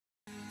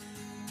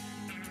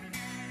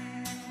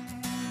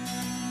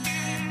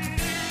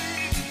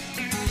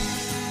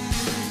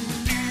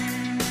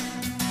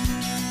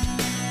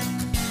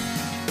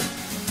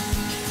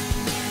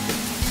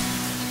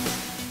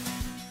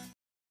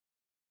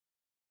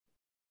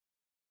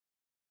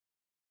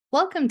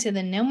Welcome to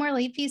the No More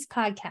Late Fees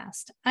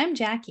podcast. I'm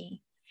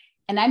Jackie.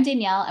 And I'm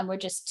Danielle, and we're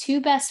just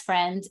two best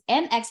friends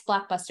and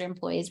ex-Blockbuster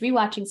employees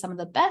rewatching some of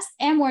the best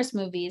and worst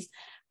movies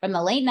from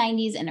the late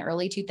 90s and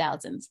early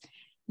 2000s.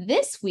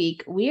 This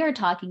week, we are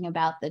talking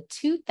about the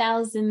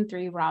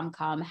 2003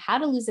 rom-com, How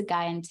to Lose a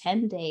Guy in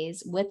 10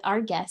 Days, with our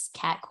guest,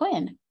 Cat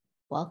Quinn.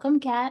 Welcome,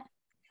 Cat.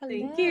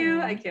 Thank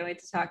you. I can't wait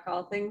to talk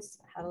all things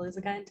How to Lose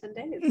a Guy in 10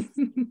 Days.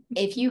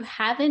 If you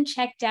haven't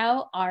checked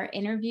out our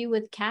interview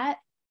with Cat,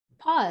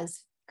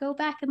 pause. Go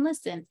back and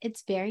listen.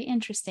 It's very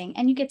interesting,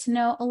 and you get to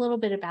know a little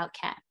bit about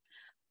Cat.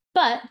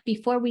 But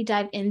before we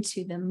dive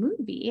into the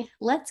movie,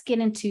 let's get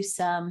into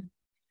some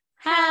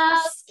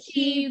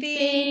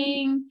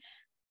housekeeping.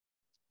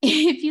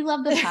 If you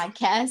love the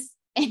podcast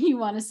and you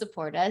want to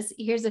support us,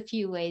 here's a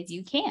few ways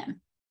you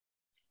can.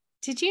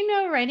 Did you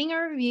know writing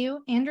a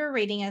review and or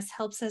rating us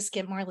helps us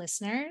get more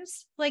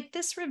listeners? Like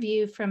this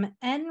review from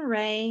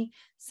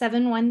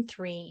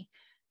nray713.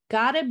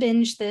 Gotta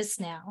binge this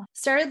now.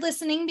 Started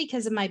listening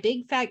because of my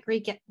Big Fat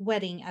Greek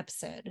Wedding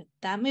episode.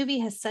 That movie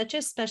has such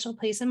a special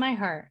place in my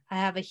heart. I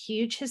have a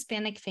huge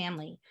Hispanic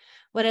family.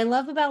 What I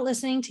love about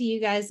listening to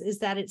you guys is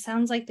that it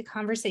sounds like the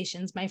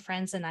conversations my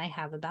friends and I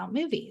have about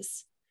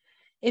movies.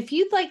 If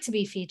you'd like to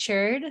be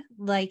featured,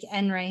 like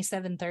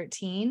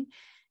nray713,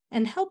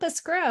 and help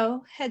us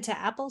grow, head to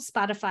Apple,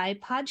 Spotify,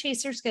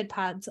 Podchasers, Good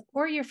Pods,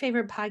 or your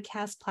favorite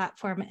podcast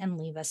platform and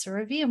leave us a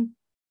review.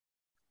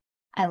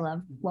 I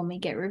love when we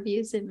get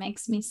reviews. It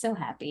makes me so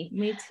happy.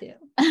 Me too.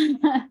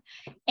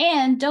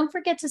 And don't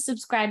forget to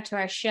subscribe to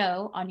our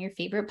show on your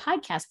favorite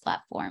podcast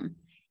platform.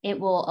 It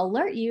will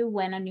alert you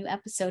when a new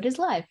episode is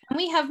live. And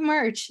we have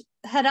merch.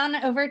 Head on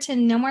over to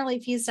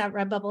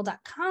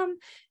nomorelatefees.redbubble.com.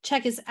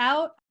 Check us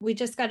out. We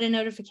just got a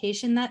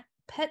notification that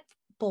pet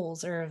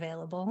bowls are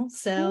available.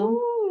 So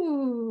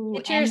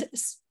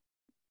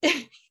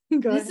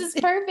this is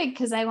perfect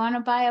because I want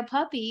to buy a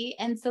puppy.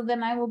 And so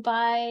then I will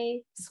buy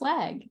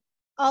swag.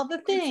 All the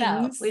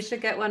things. We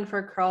should get one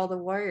for Crawl the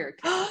Warrior.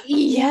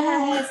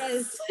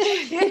 Yes.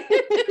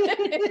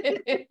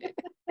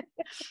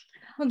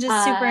 We'll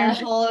just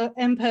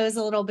superimpose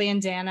a little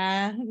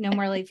bandana. No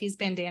More Late Fees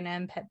bandana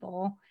and pit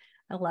bull.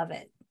 I love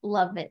it.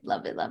 Love it,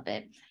 love it, love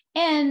it.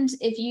 And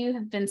if you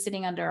have been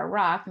sitting under a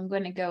rock, I'm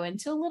going to go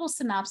into a little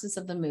synopsis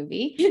of the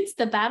movie. It's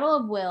the Battle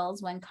of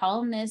Wills when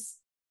columnist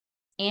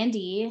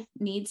Andie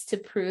needs to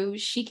prove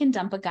she can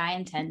dump a guy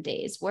in 10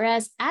 days,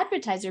 whereas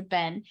advertiser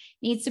Ben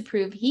needs to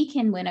prove he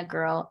can win a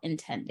girl in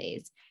 10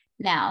 days.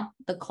 Now,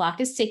 the clock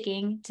is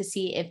ticking to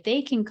see if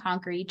they can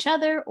conquer each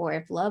other or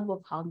if love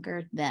will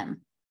conquer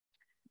them.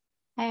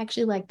 I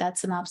actually like that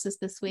synopsis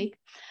this week.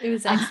 It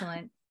was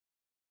excellent.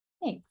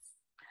 Thanks.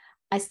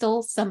 I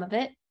stole some of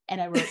it and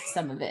I wrote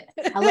some of it.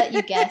 I'll let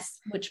you guess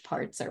which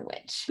parts are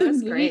which.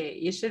 That's great.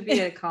 You should be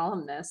a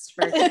columnist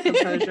for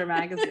Composure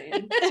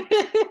magazine.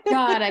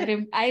 God,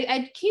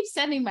 I keep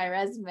sending my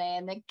resume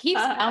and it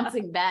keeps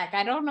bouncing back.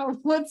 I don't know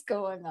what's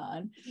going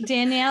on.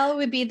 Danielle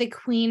would be the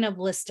queen of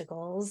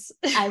listicles.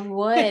 I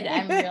would.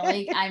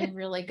 I'm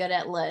really good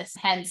at lists,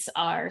 hence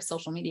our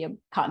social media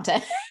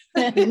content.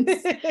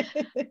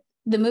 The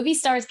movie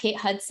stars Kate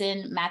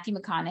Hudson, Matthew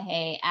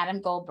McConaughey, Adam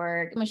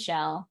Goldberg,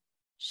 Michele,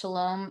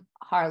 Shalom,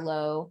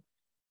 Harlow,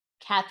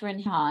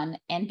 Kathryn, Hahn,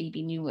 and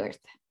Bebe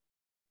Neuwirth.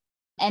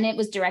 And it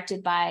was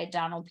directed by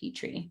Donald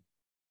Petrie.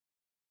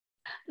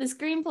 The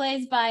screenplay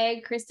is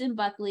by Kristen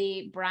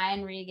Buckley,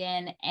 Brian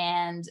Regan,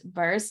 and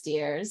Burr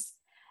Steers.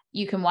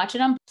 You can watch it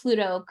on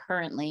Pluto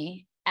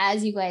currently.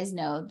 As you guys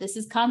know, this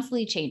is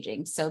constantly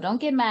changing. So don't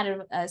get mad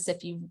at us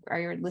if you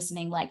are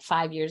listening like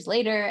 5 years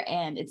later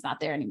and it's not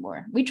there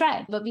anymore. We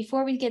tried. But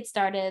before we get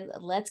started,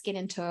 let's get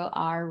into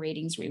our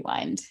ratings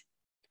rewind.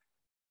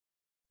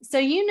 So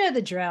you know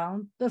the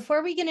drill.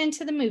 Before we get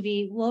into the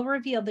movie, we'll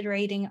reveal the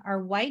rating our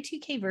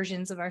Y2K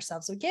versions of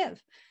ourselves would give.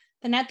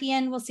 Then at the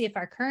end, we'll see if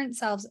our current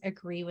selves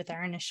agree with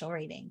our initial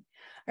rating.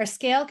 Our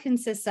scale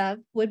consists of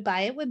would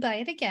buy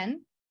it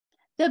again.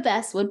 The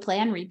best would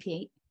play on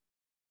repeat.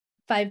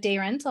 5-day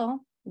rental.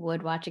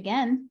 Would watch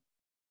again.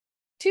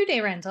 2-day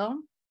rental.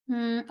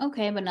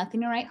 Okay, but nothing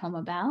to write home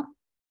about.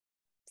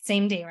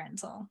 Same day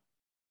rental.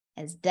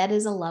 As dead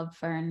as a love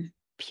fern.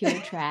 Pure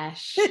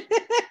trash.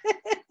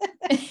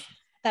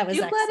 That was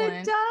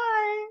excellent.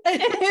 Let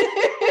it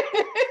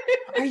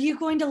die. Are you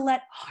going to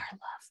let our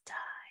love die?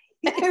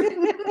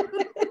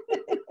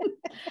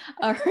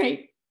 All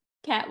right,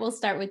 Kat, we'll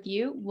start with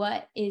you.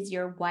 What is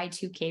your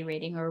Y2K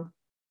rating? Or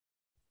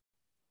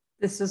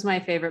this was my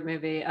favorite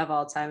movie of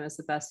all time. It's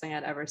the best thing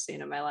I'd ever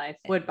seen in my life.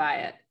 Would buy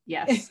it.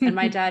 Yes. And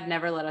my dad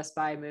never let us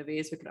buy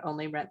movies. We could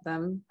only rent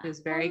them. He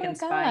was very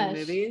against buying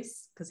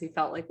movies because he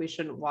felt like we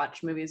shouldn't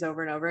watch movies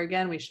over and over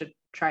again. We should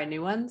try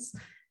new ones.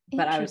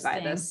 But I would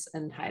buy this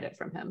and hide it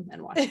from him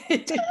and watch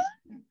it.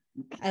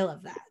 I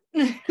love that.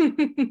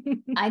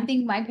 I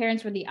think my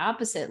parents were the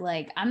opposite.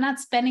 Like, I'm not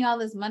spending all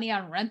this money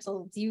on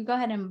rentals. You go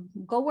ahead and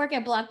go work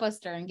at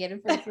Blockbuster and get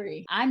it for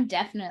free. I'm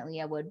definitely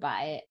a would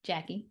buy it.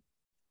 Jackie?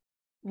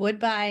 Would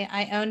buy.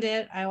 I owned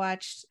it. I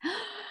watched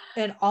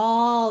it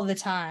all the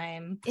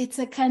time. It's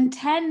a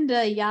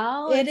contender,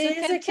 y'all. It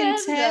is a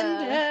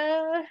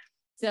contender.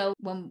 So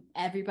when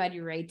everybody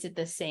rates it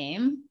the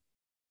same,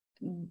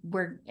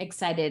 we're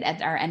excited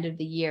at our end of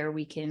the year,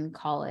 we can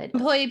call it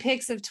Employee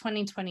Picks of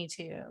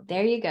 2022.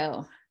 There you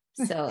go.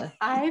 So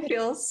I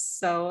feel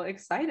so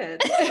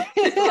excited.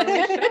 It's one of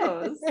my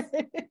shows.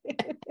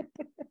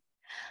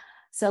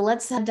 So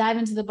let's dive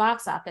into the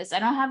box office. I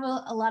don't have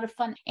a lot of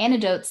fun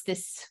anecdotes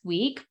this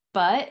week,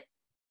 but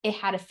it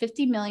had a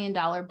 $50 million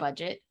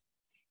budget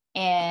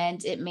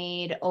and it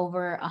made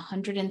over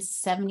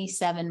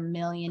 $177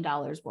 million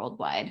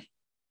worldwide.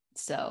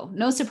 So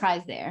no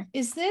surprise there.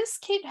 Is this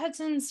Kate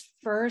Hudson's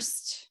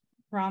first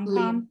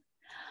rom-com?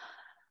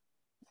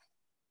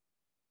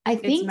 I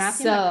think it's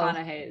Matthew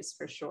McConaughey's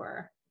for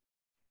sure.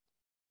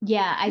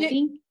 Yeah, I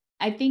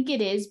think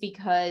it is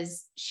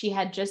because she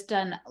had just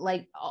done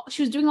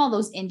she was doing all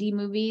those indie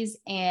movies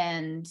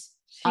and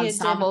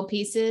ensemble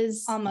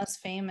pieces.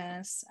 Almost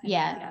Famous.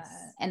 Yes.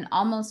 And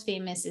Almost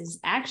Famous is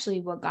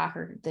actually what got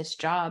her this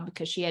job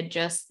because she had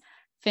just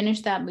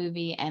finished that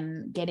movie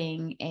and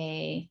getting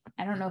a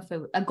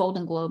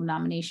Golden Globe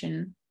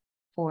nomination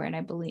for it,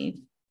 I believe.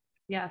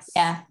 Yes.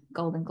 Yeah,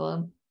 Golden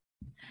Globe.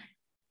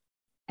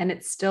 And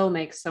it still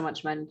makes so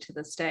much money to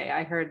this day.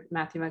 I heard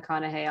Matthew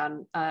McConaughey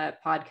on a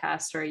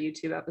podcast or a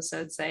YouTube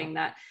episode saying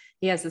that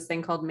he has this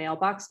thing called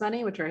mailbox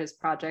money, which are his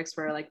projects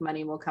where like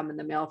money will come in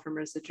the mail from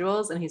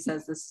residuals. And he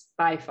says this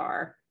by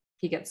far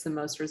he gets the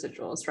most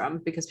residuals from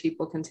because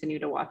people continue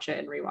to watch it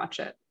and rewatch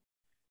it.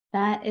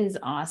 That is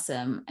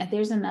awesome. And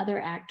there's another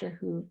actor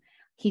who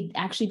he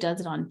actually does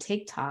it on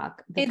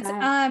TikTok. It's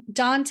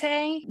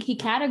Dante. He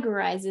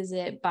categorizes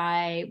it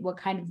by what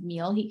kind of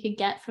meal he could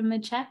get from the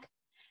check,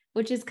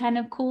 which is kind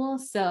of cool.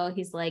 So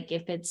he's like,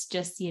 if it's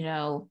just,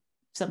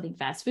 something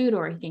fast food,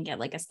 or he can get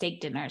like a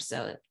steak dinner.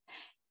 So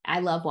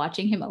I love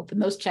watching him open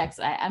those checks.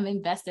 I'm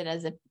invested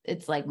as if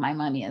it's like my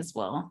money as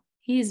well.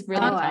 He's really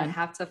fun. I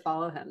have to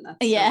follow him.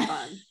 That's so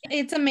fun.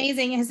 It's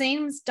amazing. His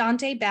name's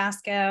Dante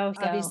Basco,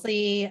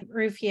 obviously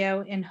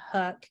Rufio in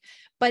Hook,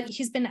 but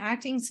he's been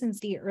acting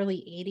since the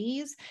early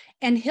 80s.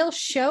 And he'll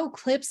show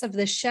clips of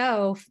the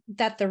show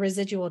that the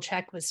residual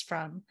check was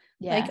from.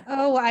 Yeah. Like,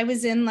 oh, I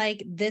was in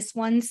like this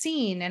one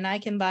scene and I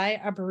can buy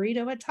a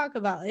burrito at Taco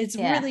Bell. It's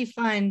really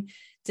fun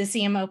to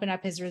see him open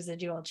up his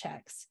residual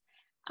checks.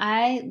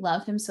 I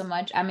love him so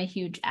much. I'm a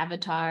huge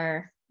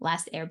Avatar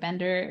Last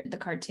Airbender, the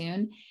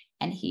cartoon,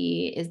 and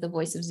he is the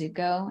voice of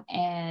Zuko.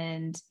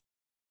 And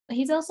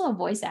he's also a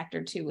voice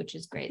actor too, which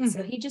is great. Mm-hmm.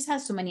 So he just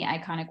has so many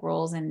iconic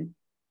roles and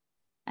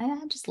I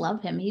just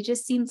love him. He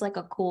just seems like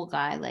a cool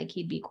guy. Like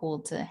he'd be cool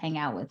to hang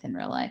out with in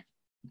real life.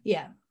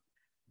 Yeah.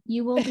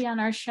 You will be on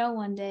our show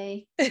one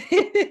day.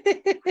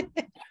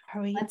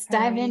 Let's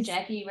dive in,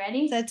 Jackie. You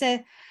ready? That's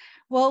it.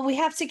 Well, we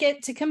have to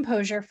get to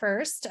Composure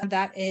first.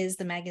 That is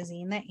the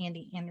magazine that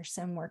Andie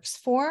Anderson works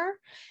for.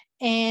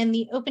 And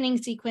the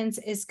opening sequence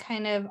is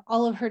kind of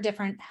all of her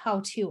different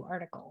how-to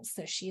articles.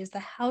 So she is the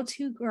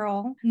how-to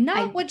girl,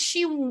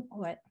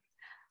 what?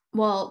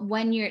 Well,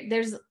 when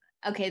there's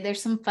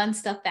some fun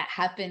stuff that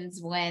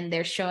happens when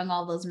they're showing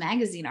all those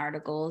magazine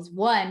articles.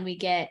 One, we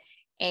get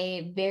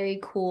a very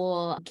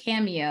cool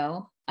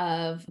cameo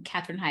of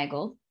Kathryn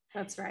Heigl.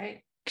 That's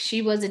right.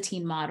 She was a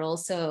teen model,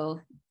 so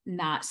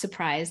not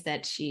surprised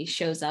that she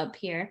shows up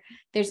here.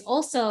 There's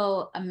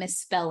also a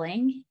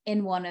misspelling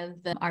in one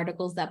of the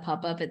articles that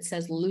pop up. It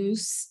says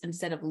loose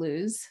instead of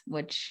lose,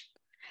 which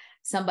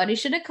somebody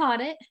should have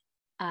caught it.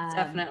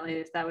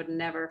 Definitely, that would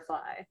never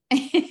fly.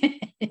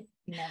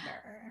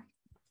 Never.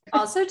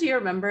 Also, do you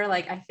remember,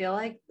 I feel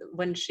like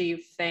when she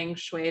feng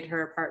shuied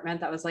her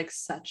apartment, that was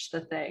such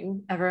the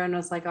thing. Everyone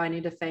was like, oh, I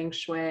need to feng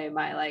shui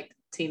my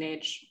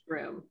teenage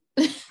room.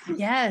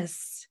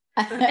 Yes.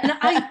 And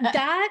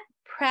that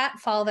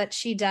pratfall that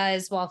she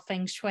does while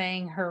feng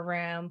shuiing her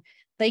room,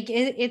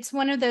 it's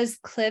one of those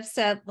clips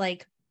that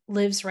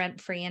lives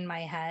rent free in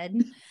my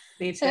head.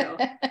 Me too.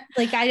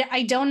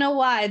 I don't know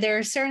why. There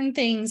are certain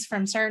things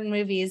from certain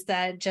movies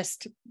that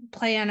just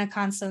play on a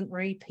constant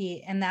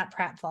repeat, and that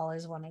pratfall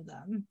is one of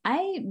them.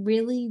 I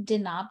really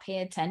did not pay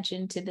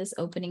attention to this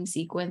opening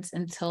sequence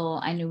until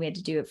I knew we had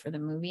to do it for the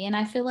movie, and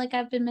I feel like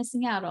I've been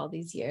missing out all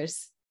these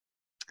years.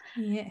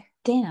 Yeah.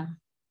 Damn.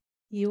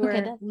 You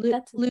were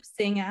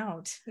losing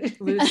out.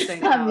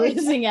 I'm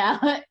losing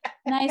out.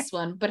 Nice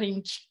one. But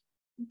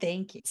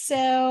thank you.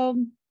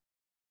 So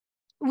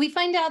we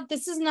find out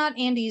this is not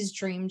Andie's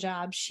dream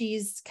job.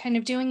 She's kind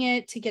of doing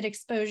it to get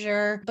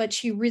exposure, but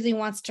she really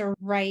wants to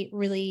write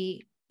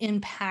really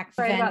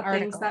impactful about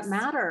articles things that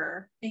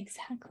matter.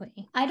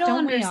 Exactly. I don't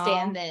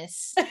understand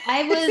this.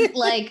 I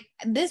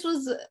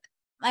was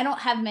I don't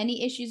have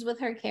many issues with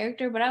her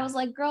character, but I was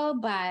like, girl,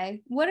 bye.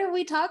 What are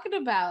we talking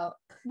about?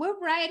 We're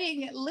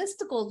writing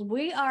listicles.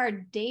 We are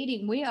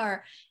dating. We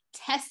are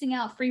testing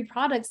out free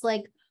products.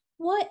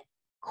 What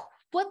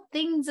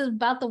things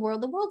about the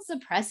world? The world's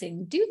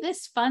depressing. Do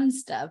this fun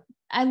stuff.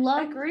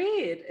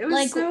 Agreed. It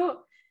was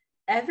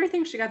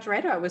everything she got to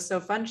write about was so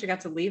fun. She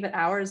got to leave at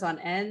hours on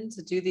end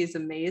to do these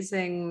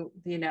amazing,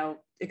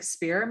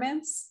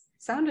 experiments.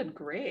 Sounded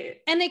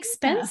great. And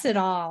expense it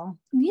all.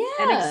 Yeah.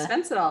 And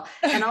expense it all.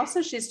 And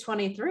also she's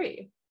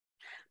 23.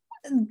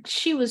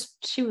 She was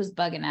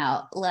bugging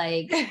out.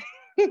 Like,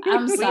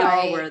 I'm sorry. We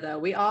all were though.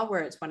 We all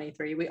were at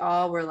 23. We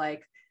all were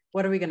like,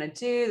 what are we going to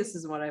do? This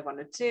is what I want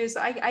to do.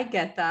 So I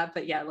get that.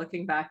 But yeah,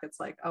 looking back, it's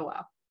like, oh,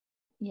 wow.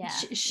 Yeah.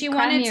 She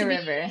wanted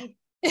to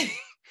be,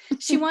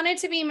 she wanted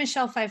to be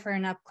Michelle Pfeiffer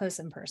and up close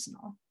and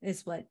personal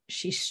is what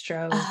she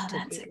strove to be.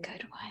 That's a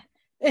good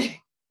one.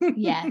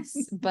 Yes,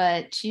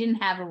 but she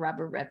didn't have a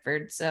Robert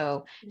Redford,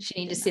 so she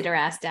needed to sit her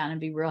ass down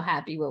and be real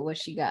happy with what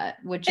she got,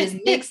 which is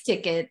Knicks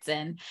tickets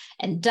and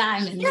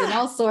diamonds and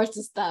all sorts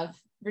of stuff.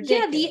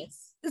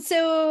 Ridiculous. Yeah,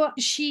 so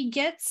she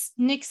gets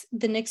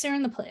the Knicks are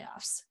in the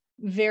playoffs.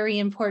 Very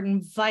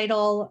important,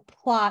 vital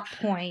plot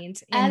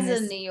point. As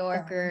a New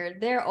Yorker,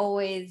 they're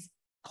always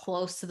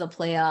close to the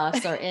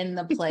playoffs or in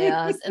the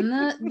playoffs,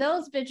 and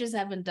those bitches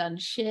haven't done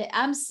shit.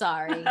 I'm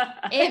sorry.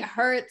 It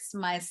hurts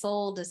my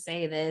soul to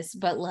say this,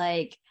 but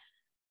like,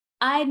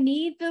 I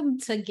need them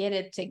to get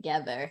it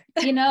together.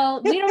 You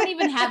know, we don't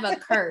even have a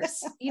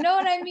curse. You know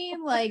what I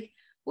mean? Like,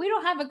 we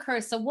don't have a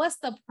curse. So what's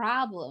the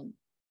problem?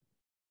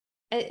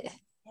 I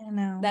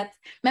know.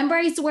 Remember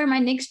I used to wear my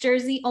Knicks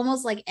jersey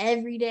almost like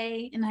every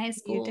day in high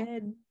school.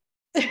 You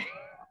did.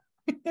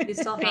 You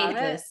still have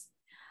it?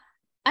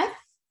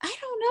 I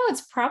don't know.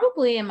 It's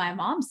probably in my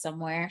mom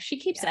somewhere. She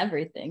keeps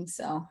everything,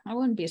 so I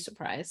wouldn't be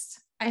surprised.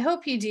 I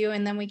hope you do,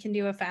 and then we can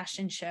do a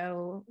fashion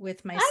show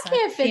with my son,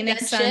 can't fit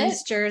Phoenix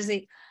Suns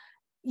jersey.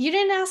 You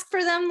didn't ask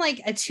for them like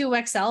a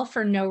 2XL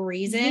for no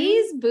reason.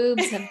 These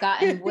boobs have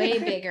gotten way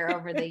bigger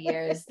over the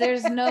years.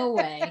 There's no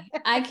way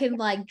I can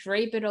like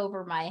drape it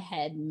over my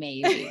head,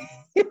 maybe.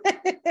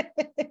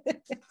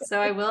 So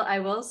I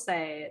will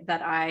say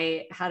that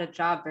I had a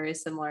job very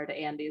similar to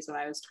Andie's when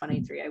I was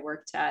 23. I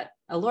worked at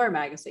Allure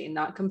magazine,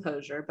 not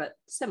Composure, but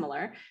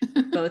similar,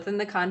 both in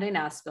the Condé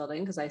Nast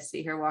building, because I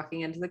see her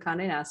walking into the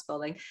Condé Nast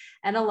building.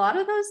 And a lot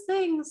of those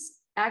things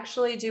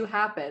actually do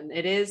happen.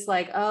 It is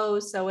like, oh,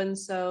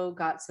 so-and-so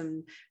got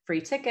some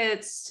free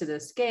tickets to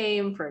this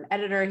game for an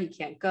editor. He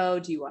can't go.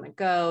 Do you want to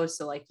go?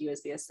 So like you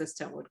as the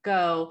assistant would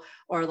go,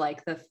 or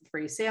like the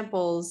free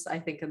samples. I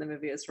think in the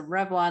movie is from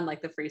Revlon,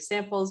 like the free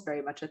samples,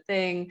 very much a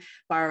thing.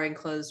 Borrowing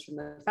clothes from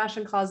the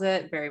fashion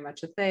closet, very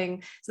much a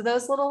thing. So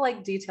those little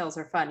like details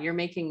are fun. You're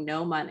making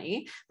no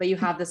money, but you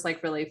have this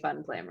like really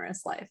fun,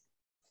 glamorous life.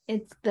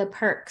 It's the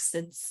perks.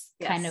 It's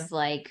kind of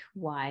like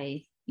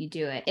why you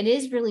do it. It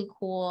is really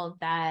cool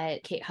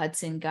that Kate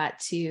Hudson got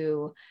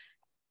to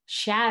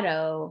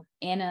shadow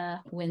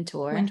Anna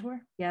Wintour.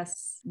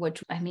 Yes.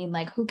 Which, I mean,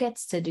 like, who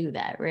gets to do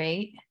that,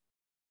 right?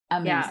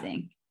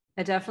 Amazing.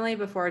 Yeah. Definitely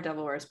before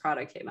Devil Wears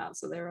Prada came out.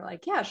 So they were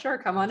like, yeah, sure,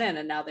 come on in.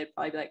 And now they'd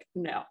probably be like,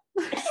 no.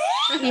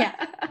 Yeah.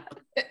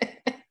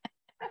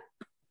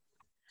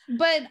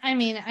 But I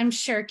mean, I'm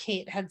sure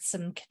Kate had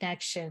some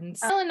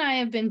connections. Phil and I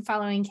have been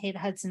following Kate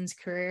Hudson's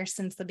career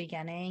since the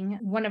beginning.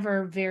 One of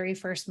her very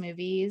first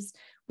movies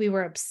we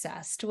were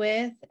obsessed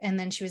with, and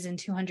then she was in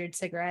 200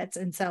 Cigarettes.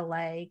 And so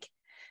like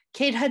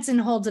Kate Hudson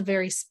holds a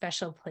very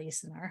special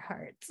place in our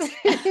hearts.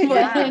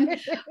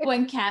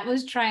 When Kat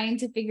was trying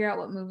to figure out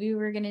what movie we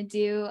were going to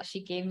do,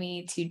 she gave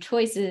me two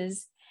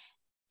choices.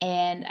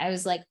 And I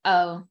was like,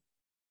 oh,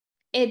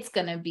 it's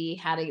gonna be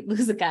How to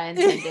Lose a Guy in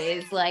 10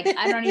 Days. Like,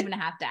 I don't even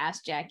have to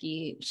ask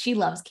Jackie. She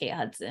loves Kate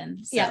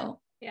Hudson. So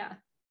yeah.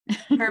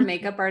 Her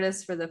makeup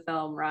artist for the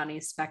film, Ronnie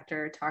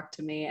Spector, talked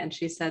to me, and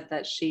she said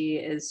that she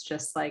is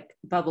just like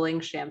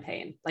bubbling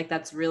champagne. Like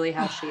that's really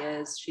how she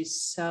is.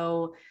 She's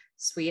so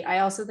sweet. I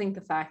also think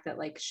the fact that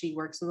like she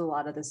works with a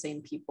lot of the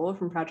same people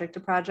from project to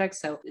project.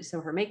 So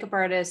her makeup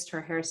artist,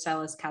 her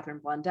hairstylist,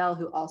 Kathryn Blondell,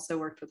 who also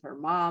worked with her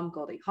mom,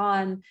 Goldie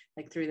Hawn,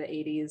 like through the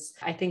 80s.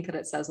 I think that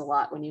it says a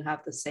lot when you have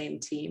the same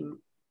team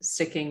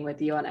sticking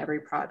with you on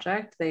every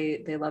project.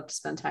 They love to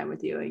spend time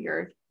with you.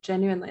 You're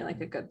genuinely like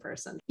a good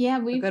person. Yeah,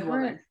 we've heard,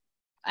 woman.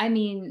 I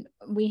mean,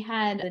 we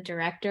had the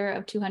director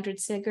of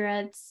 200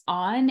 Cigarettes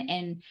on,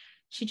 and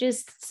she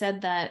just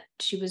said that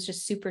she was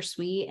just super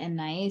sweet and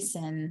nice,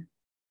 and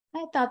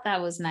I thought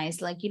that was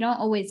nice. Like, you don't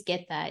always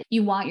get that.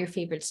 You want your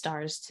favorite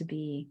stars to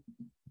be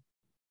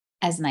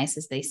as nice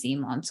as they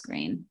seem on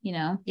screen, you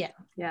know? Yeah.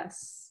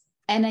 Yes.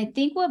 And I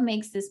think what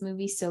makes this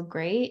movie so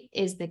great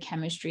is the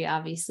chemistry,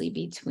 obviously,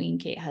 between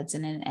Kate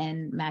Hudson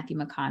and Matthew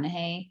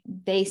McConaughey.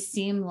 They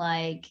seem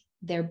like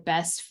they're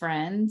best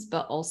friends,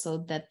 but also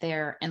that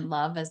they're in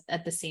love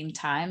at the same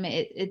time.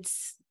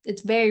 It's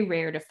very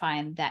rare to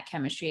find that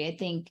chemistry. I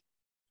think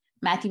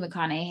Matthew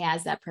McConaughey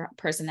has that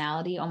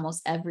personality.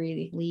 Almost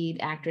every lead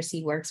actress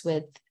he works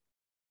with,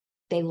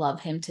 they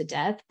love him to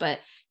death. But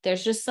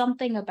there's just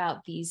something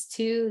about these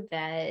two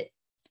that,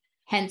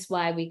 hence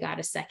why we got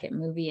a second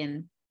movie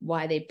and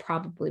why they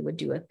probably would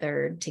do a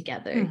third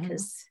together,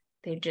 because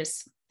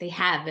they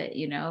have it,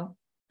 you know?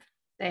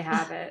 They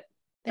have it.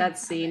 That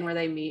scene where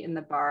they meet in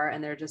the bar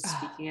and they're just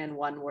speaking in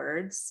one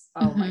words.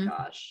 Oh my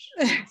gosh.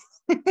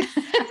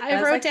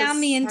 I wrote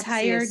down the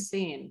entire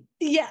scene.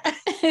 Yeah.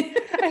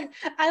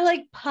 I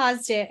like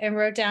paused it and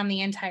wrote down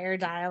the entire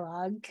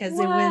dialogue because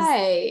it was,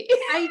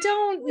 I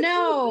don't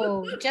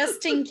know,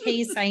 just in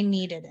case I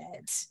needed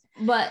it.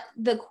 But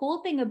the cool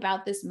thing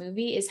about this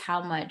movie is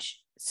how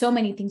much, so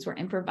many things were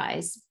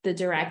improvised. The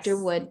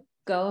director would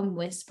go and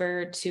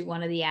whisper to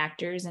one of the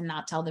actors and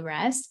not tell the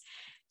rest.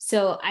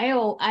 So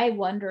I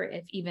wonder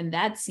if even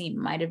that scene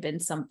might have been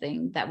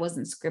something that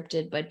wasn't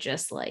scripted, but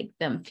just like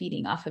them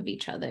feeding off of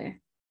each other.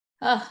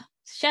 Oh,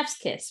 chef's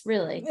kiss,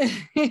 really.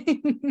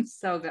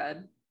 So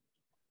good.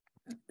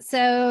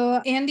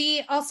 So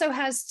Andie also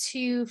has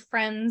two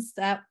friends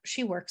that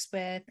she works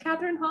with.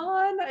 Kathryn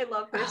Hahn, I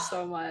love her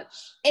so much.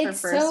 Her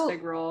first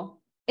big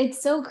role.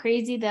 It's so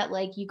crazy that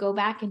like you go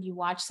back and you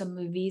watch some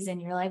movies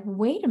and you're like,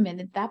 wait a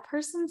minute, that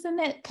person's in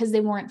it, because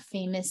they weren't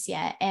famous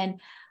yet. And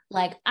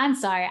like, I'm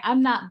sorry,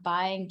 I'm not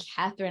buying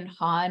Kathryn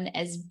Hahn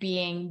as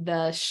being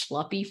the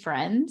schluppy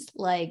friend.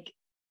 Like,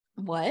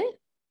 what?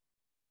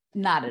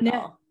 Not at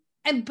all.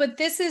 But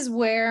this is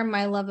where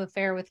my love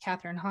affair with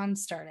Kathryn Hahn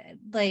started.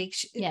 Like,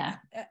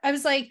 I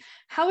was like,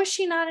 how is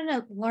she not in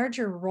a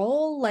larger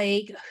role?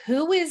 Like,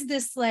 who is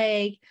this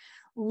like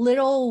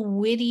little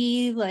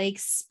witty, like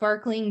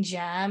sparkling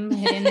gem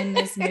hidden in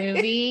this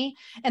movie?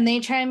 And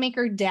they try to make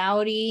her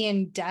dowdy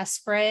and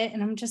desperate.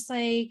 And I'm just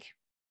like,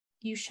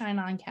 you shine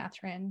on,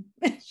 Kathryn.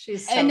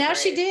 She's so and now great.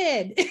 She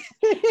did.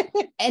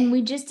 And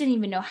we just didn't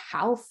even know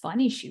how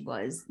funny she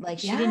was. Like,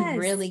 she didn't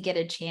really get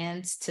a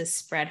chance to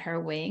spread her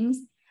wings.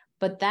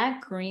 But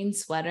that green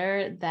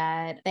sweater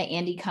that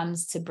Andie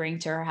comes to bring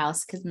to her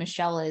house, because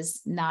Michele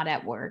is not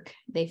at work.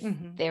 They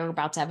were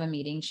about to have a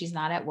meeting. She's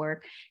not at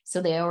work.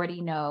 So they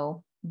already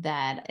know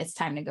that it's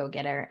time to go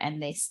get her.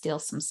 And they steal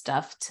some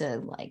stuff to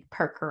like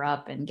perk her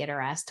up and get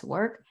her ass to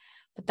work.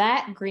 But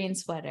that green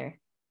sweater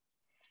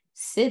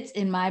sits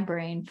in my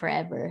brain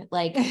forever.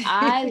 Like,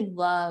 I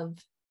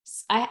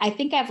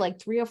think I have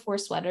like 3 or 4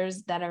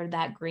 sweaters that are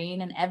that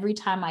green. And every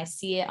time I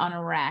see it on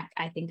a rack,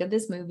 I think of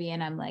this movie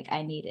and I'm like,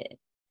 I need it.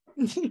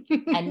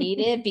 I need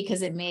it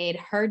because it made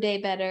her day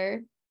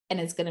better and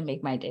it's going to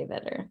make my day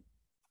better.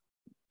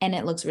 And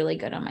it looks really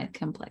good on my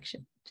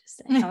complexion.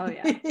 Just saying. Oh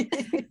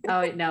yeah.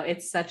 Oh no,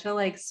 it's such a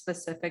like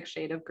specific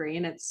shade of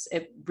green.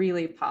 It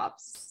really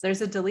pops.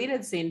 There's a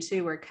deleted scene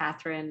too where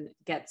Kathryn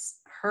gets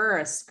her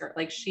a skirt.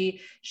 Like she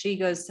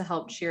goes to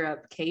help cheer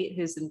up Kate,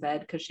 who's in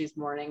bed because she's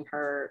mourning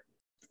her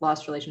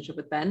lost relationship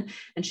with Ben,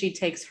 and she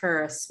takes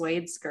her a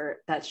suede skirt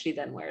that she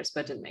then wears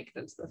but didn't make it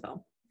into the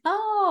film.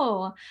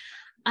 Oh,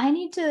 I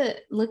need to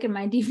look at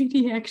my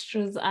DVD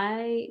extras.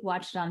 I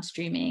watched it on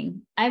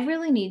streaming. I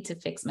really need to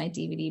fix my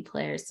DVD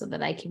player so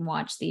that I can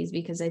watch these,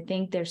 because I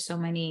think there's so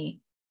many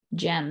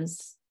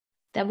gems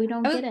that we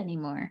don't get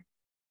anymore.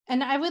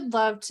 And I would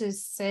love to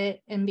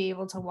sit and be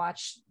able to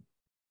watch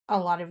a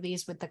lot of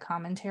these with the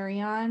commentary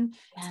on,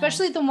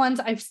 especially the ones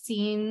I've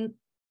seen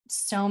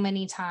so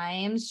many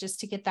times,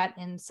 just to get that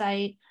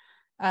insight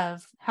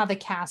of how the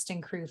cast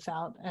and crew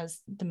felt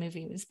as the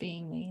movie was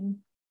being made.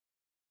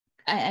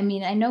 I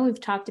mean, I know we've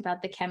talked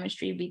about the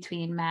chemistry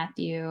between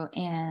Matthew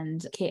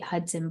and Kate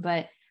Hudson,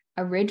 but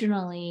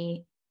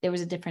originally there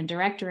was a different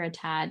director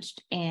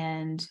attached,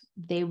 and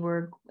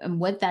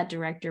what that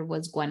director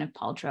was Gwyneth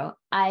Paltrow.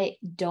 I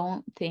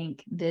don't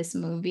think this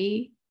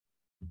movie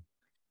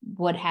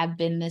would have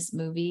been this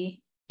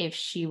movie if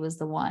she was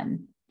the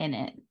one in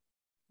it.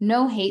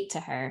 No hate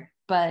to her,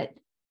 but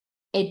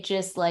it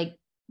just like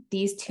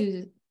these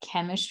two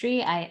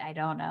chemistry, I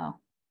don't know.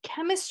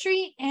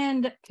 Chemistry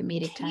and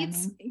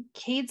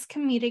Kate's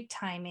comedic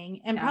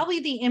timing, and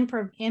probably the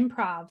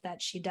improv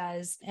that she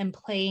does and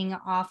playing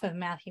off of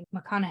Matthew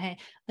McConaughey.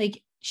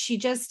 Like, she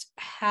just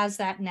has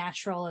that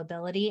natural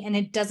ability and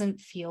it doesn't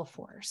feel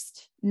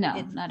forced. No,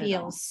 it not feels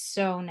at all.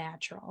 So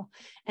natural.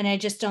 And I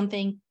just don't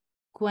think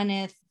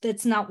Gwyneth,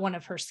 that's not one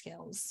of her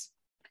skills.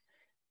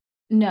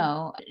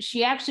 No,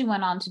 she actually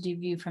went on to do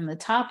View from the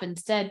Top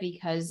instead,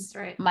 because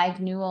Mike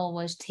Newell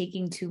was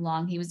taking too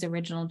long. He was the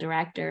original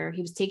director.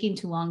 He was taking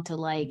too long to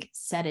like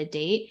set a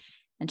date.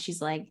 And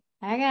she's like,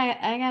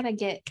 I gotta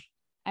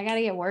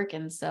get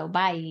working. So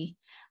bye.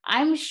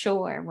 I'm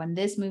sure when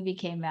this movie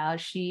came out,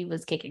 she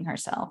was kicking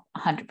herself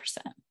 100%.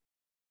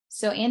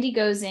 So Andie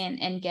goes in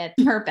and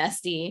gets her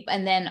bestie,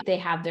 and then they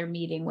have their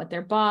meeting with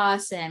their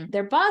boss, and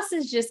their boss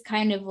is just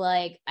kind of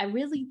like, I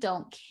really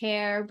don't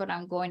care, but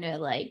I'm going to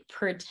like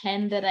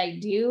pretend that I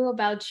do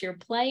about your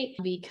plight,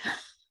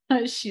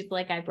 because she's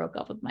like, I broke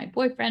up with my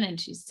boyfriend and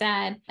she's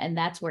sad. And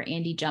that's where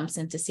Andie jumps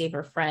in to save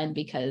her friend,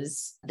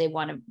 because they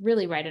want to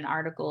really write an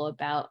article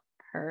about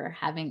her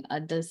having a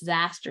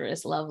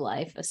disastrous love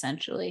life,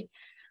 essentially.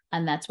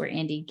 And that's where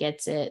Andie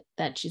gets it,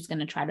 that she's going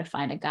to try to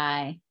find a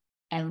guy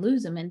and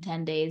lose him in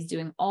 10 days,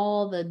 doing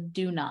all the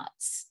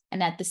do-nots.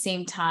 And at the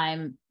same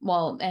time,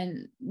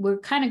 and we're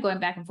kind of going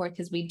back and forth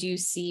because we do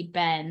see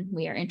Ben,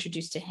 we are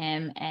introduced to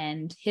him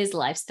and his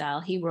lifestyle.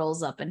 He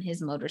rolls up in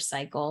his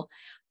motorcycle,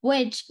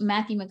 which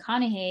Matthew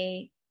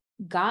McConaughey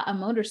got a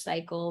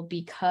motorcycle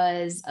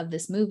because of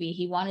this movie.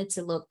 He wanted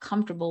to look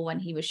comfortable when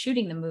he was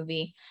shooting the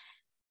movie.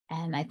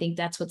 And I think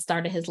that's what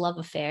started his love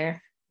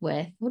affair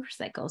with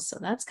motorcycles. So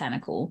that's kind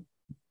of cool.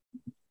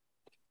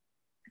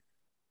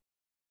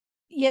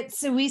 Yet,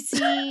 so we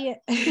see.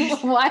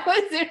 Why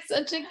was there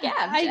such a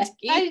gap,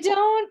 Jackie? I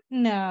don't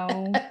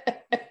know.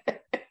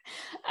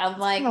 I'm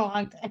like,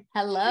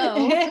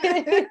 hello.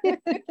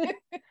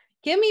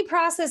 Give me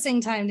processing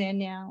time,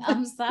 Danielle.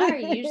 I'm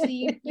sorry.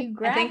 Usually you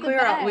grab. I think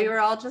we were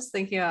all just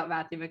thinking about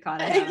Matthew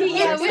McConaughey.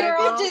 Yeah, we were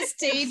all just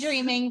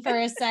daydreaming for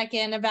a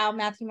second about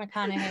Matthew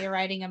McConaughey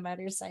riding a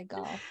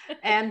motorcycle.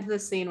 And the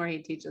scene where he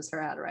teaches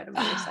her how to ride a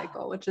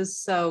motorcycle, which is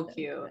so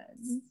cute.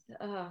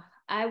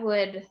 I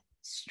would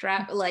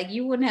strap, like,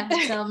 you wouldn't have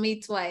to tell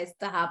me twice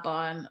to hop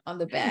on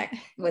the back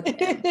with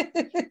him.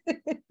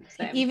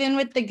 Even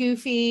with the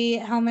goofy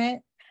helmet.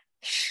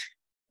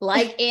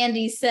 Like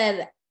Andie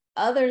said,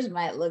 others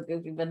might look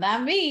goofy, but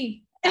not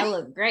me. I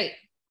look great.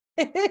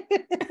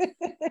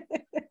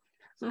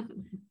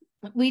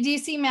 We do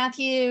see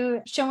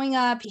Matthew showing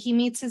up. He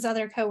meets his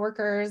other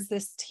coworkers,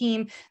 this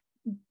team.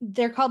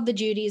 They're called the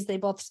Judys. They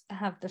both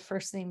have the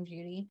first name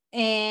Judy.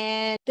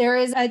 And there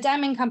is a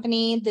diamond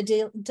company, the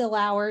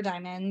DeLauer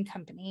Diamond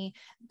Company,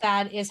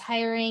 that is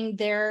hiring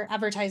their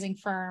advertising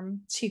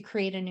firm to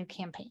create a new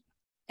campaign.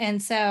 And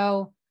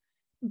so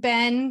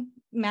Ben,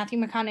 Matthew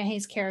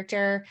McConaughey's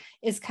character,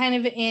 is kind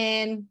of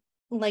in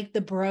like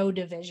the bro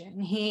division.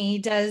 He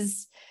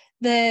does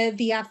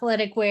the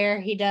athletic wear,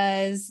 he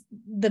does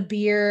the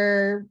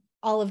beer,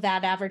 all of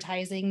that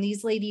advertising.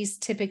 These ladies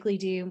typically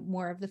do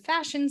more of the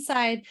fashion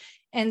side.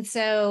 And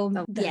so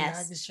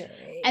yes.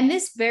 luxury. And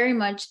this very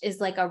much is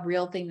like a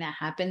real thing that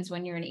happens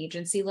when you're in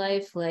agency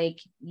life. Like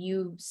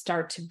you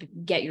start to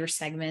get your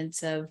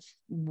segments of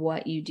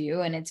what you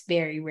do, and it's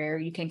very rare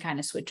you can kind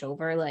of switch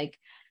over. Like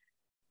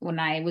when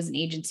I was in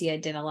agency, I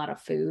did a lot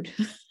of food.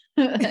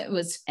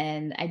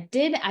 And I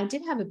did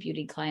have a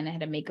beauty client. I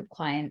had a makeup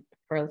client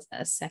for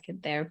a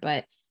second there,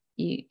 but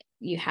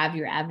you have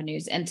your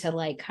avenues, and to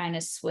like kind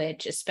of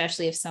switch,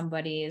 especially if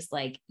somebody is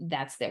like,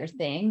 that's their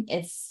thing.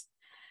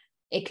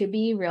 It could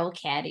be real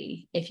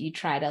catty if you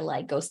try to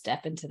like go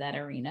step into that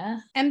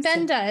arena. And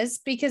Ben does,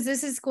 because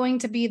this is going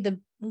to be the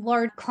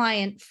large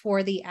client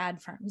for the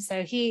ad firm.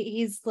 So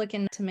he's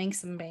looking to make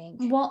some bank.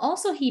 Well,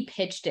 also he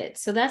pitched it.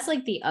 So that's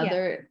like the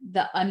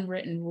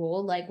unwritten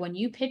rule. Like when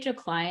you pitch a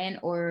client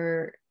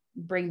or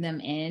bring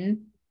them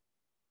in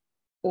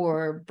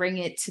or bring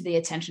it to the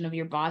attention of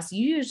your boss,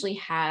 you usually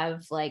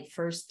have like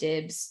first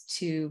dibs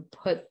to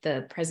put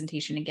the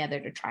presentation together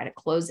to try to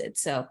close it.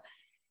 So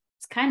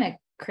it's kind of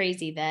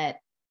crazy that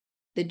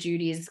the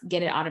Judys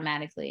get it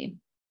automatically.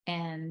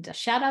 And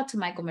shout out to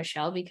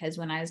Michele, because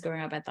when I was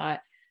growing up, I thought,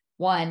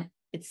 one,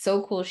 it's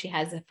so cool she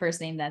has a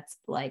first name that's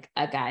like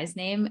a guy's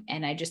name,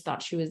 and I just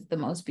thought she was the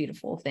most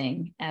beautiful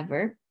thing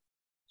ever.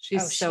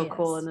 She's so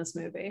cool in this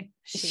movie.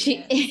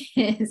 She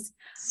is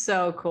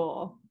so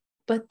cool.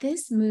 But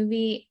this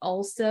movie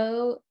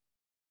also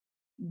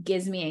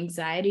gives me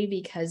anxiety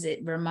because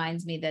it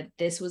reminds me that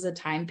this was a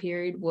time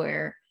period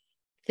where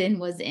thin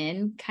was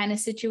in kind of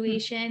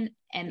situation.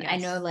 And yes. I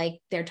know like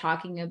they're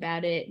talking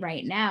about it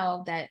right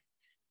now, that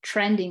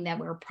trending that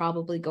we're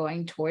probably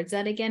going towards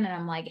that again. And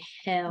I'm like,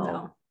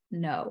 hell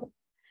no.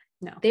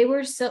 They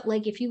were so,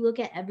 like, if you look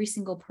at every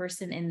single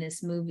person in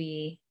this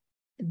movie,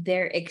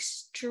 they're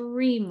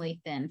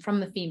extremely thin from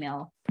the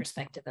female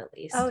perspective, at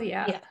least. Oh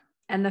yeah.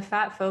 And the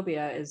fat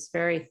phobia is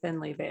very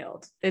thinly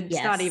veiled.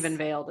 It's not even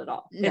veiled at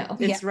all. No.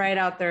 It's right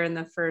out there in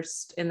the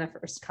first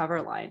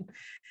cover line.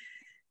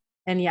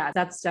 And yeah,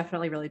 that's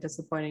definitely really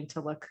disappointing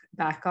to look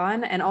back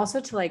on, and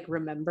also to like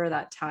remember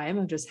that time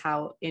of just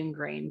how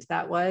ingrained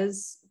that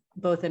was,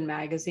 both in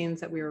magazines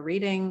that we were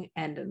reading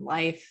and in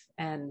life.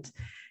 And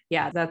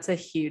yeah, that's a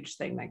huge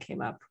thing that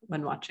came up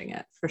when watching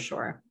it, for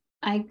sure.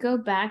 I go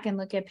back and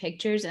look at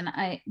pictures, and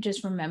I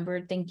just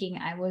remember thinking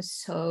I was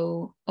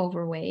so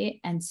overweight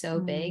and so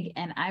big.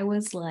 And I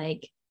was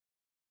like,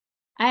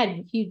 I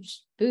had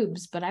huge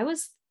boobs, but I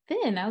was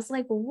thin. I was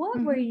like, what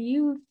were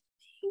you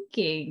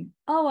thinking?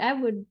 Oh, I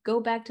would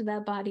go back to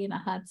that body in a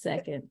hot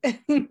second.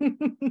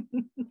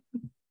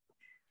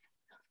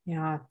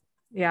 Yeah.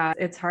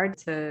 It's hard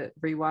to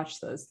rewatch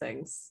those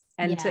things.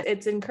 And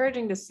it's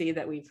encouraging to see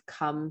that we've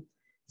come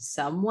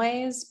some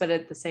ways, but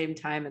at the same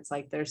time, it's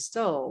like, there's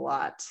still a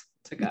lot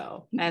to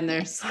go. And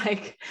there's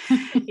like,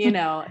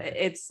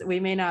 we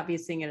may not be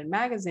seeing it in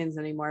magazines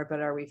anymore,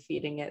 but are we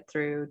feeding it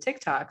through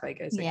TikTok?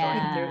 Like, is it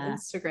going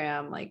through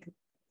Instagram, like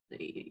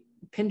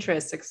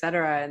Pinterest,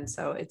 etc.? And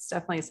so it's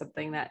definitely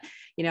something that,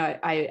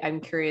 I'm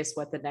curious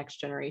what the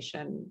next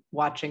generation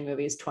watching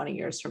movies 20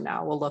 years from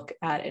now will look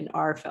at in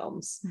our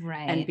films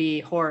and be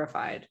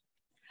horrified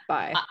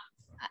by.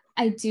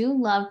 I do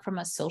love, from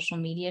a social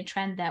media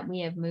trend, that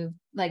we have moved,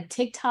 like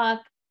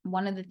TikTok.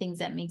 One of the things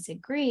that makes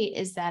it great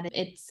is that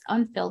it's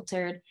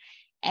unfiltered,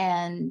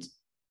 and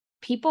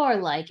people are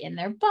like in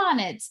their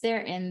bonnets,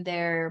 they're in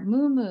their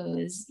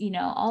muumuus,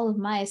 all of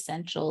my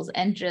essentials,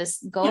 and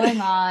just going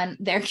on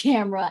their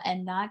camera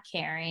and not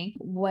caring,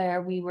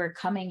 where we were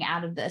coming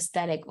out of the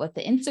aesthetic with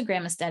the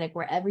Instagram aesthetic,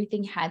 where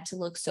everything had to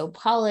look so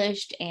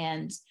polished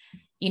and,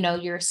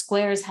 your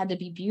squares had to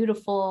be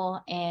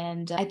beautiful.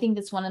 And I think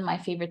that's one of my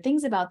favorite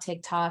things about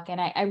TikTok. And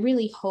I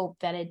really hope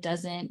that it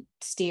doesn't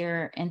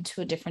steer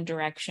into a different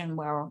direction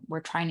where we're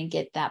trying to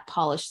get that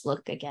polished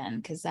look again,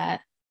 because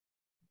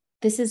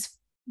this is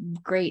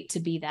great to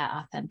be that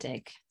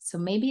authentic. So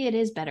maybe it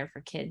is better for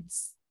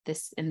kids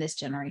in this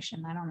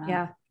generation. I don't know.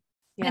 Yeah.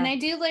 And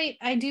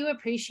I do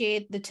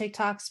appreciate the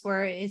TikToks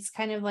where it's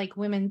kind of like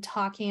women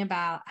talking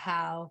about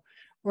how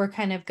we're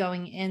kind of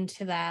going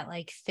into that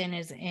like thin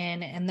is in,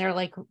 and they're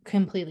like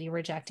completely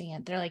rejecting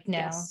it. They're like,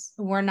 no,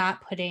 we're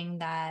not putting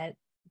that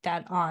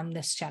on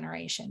this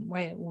generation.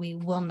 We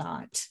will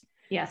not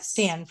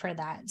stand for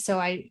that. So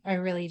I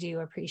really do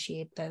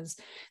appreciate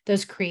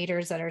those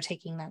creators that are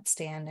taking that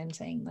stand and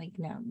saying like,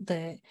 no,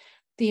 the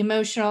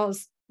emotional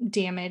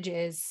damage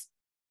is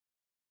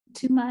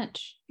too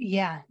much.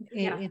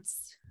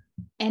 It's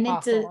and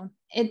awful.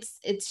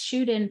 it's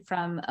shooting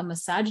from a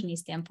misogyny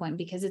standpoint,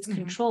 because it's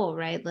control,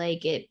 right?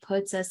 Like it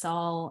puts us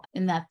all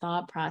in that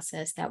thought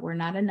process that we're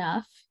not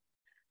enough,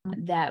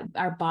 that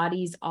our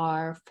bodies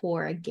are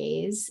for a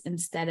gaze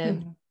instead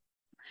of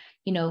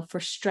for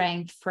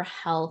strength, for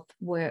health,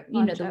 where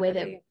the way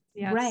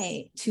that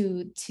right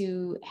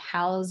to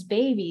house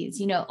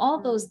babies,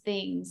 all those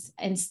things,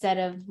 instead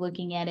of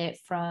looking at it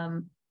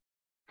from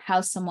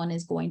how someone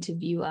is going to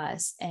view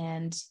us.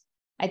 And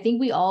I think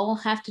we all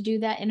have to do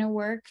that inner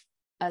work,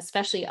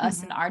 especially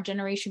us in our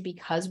generation,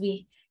 because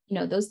we,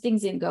 those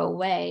things didn't go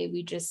away.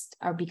 We just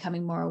are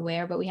becoming more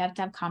aware, but we have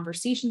to have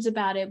conversations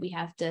about it. We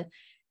have to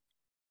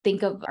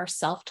think of our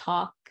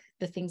self-talk,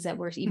 the things that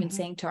we're even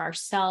saying to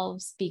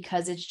ourselves,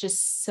 because it's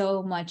just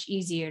so much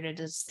easier to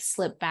just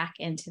slip back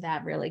into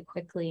that really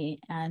quickly.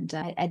 And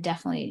I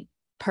definitely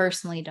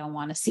personally don't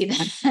want to see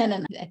that.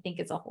 And I think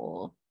it's a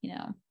whole,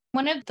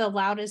 one of the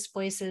loudest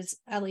voices,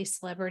 at least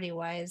celebrity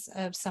wise,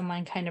 of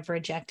someone kind of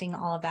rejecting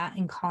all of that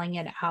and calling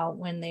it out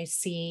when they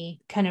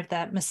see kind of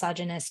that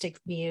misogynistic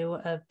view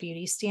of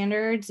beauty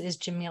standards is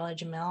Jameela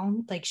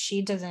Jamil. Like,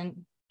 she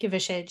doesn't give a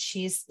shit.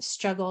 She's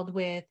struggled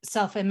with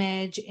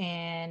self-image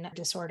and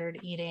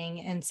disordered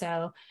eating. And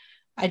so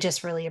I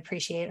just really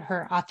appreciate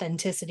her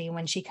authenticity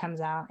when she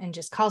comes out and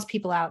just calls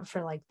people out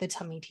for like the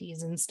tummy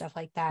teas and stuff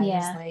like that. Yeah.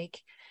 It's like,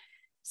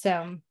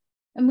 so.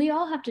 And we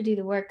all have to do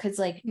the work, because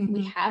like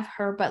we have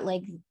her, but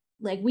like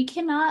we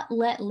cannot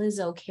let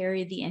Lizzo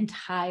carry the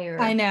entire.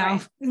 I know.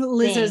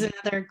 Lizzo's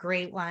another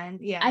great one.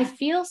 Yeah.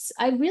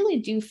 I really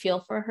do feel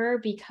for her,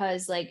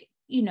 because like,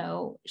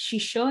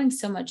 she's showing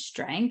so much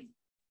strength,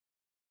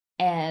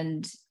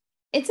 and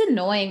it's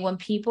annoying when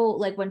people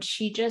like, when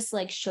she just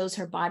like shows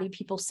her body,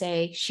 people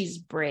say she's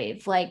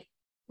brave. Like,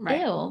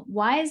 ew,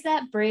 why is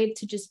that brave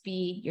to just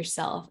be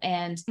yourself?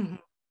 And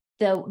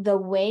the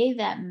way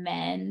that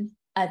men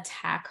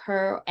attack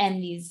her,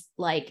 and these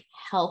like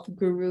health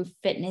guru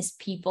fitness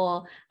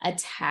people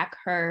attack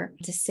her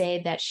to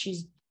say that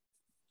she's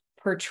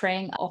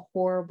portraying a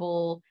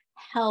horrible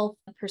health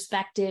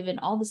perspective and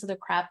all this other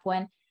crap,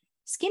 when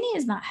skinny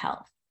is not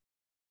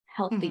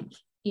healthy.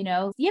 You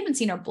haven't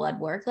seen her blood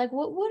work. Like,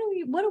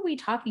 what are we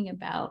talking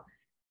about?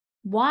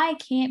 Why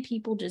can't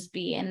people just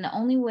be? And the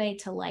only way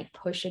to like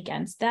push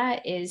against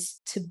that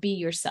is to be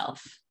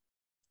yourself,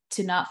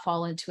 to not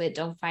fall into it.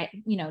 Don't fight,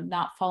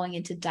 not falling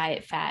into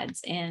diet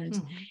fads.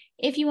 And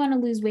if you want to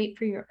lose weight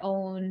for your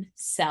own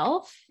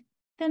self,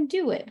 then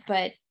do it.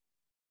 But,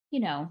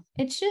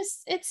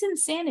 it's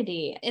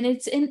insanity. And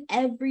it's in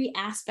every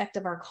aspect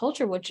of our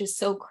culture, which is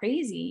so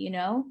crazy,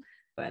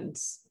 And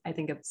I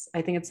think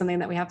it's something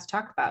that we have to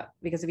talk about,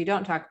 because if you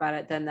don't talk about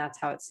it, then that's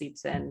how it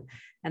seeps in,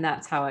 and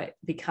that's how it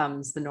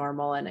becomes the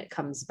normal, and it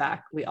comes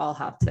back. We all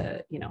have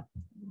to,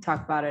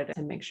 talk about it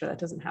and make sure that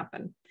doesn't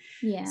happen.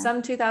 Yeah.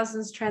 Some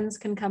 2000s trends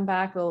can come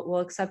back. We'll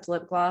accept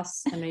lip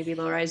gloss and maybe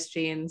low-rise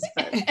jeans,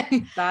 but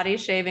body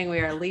shaving, we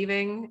are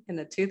leaving in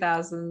the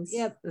 2000s.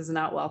 Is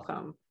not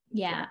welcome.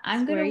 Yeah,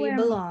 I'm gonna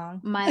wear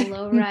my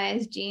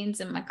low-rise jeans,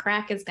 and my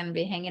crack is gonna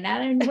be hanging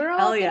out, and we're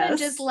all gonna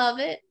just love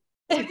it.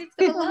 We're just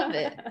gonna love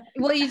it.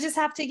 Well, you just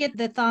have to get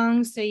the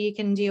thongs so you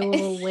can do a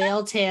little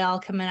whale tail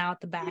coming out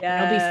the back.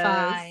 It'll be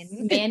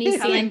fine. Manny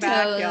coming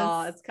Santos. Back,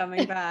 y'all. It's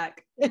coming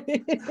back.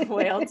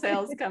 Whale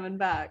tail's coming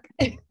back.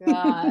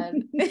 God.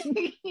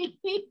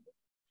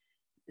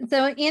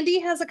 So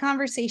Andie has a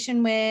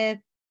conversation with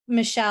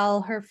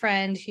Michele, her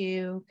friend,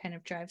 who kind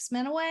of drives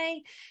men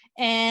away,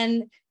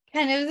 and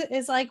kind of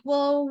is like,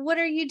 well, what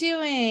are you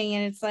doing?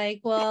 And it's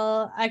like,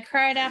 well, I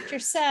cried after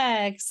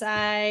sex.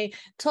 I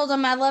told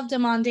him I loved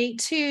him on date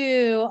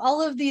 2,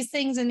 all of these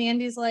things. And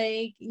Andie's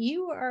like,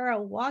 you are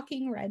a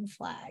walking red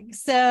flag.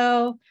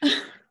 So,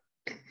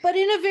 but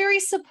in a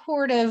very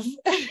supportive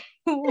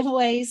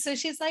way. So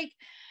she's like,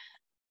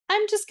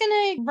 I'm just going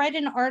to write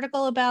an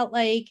article about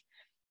like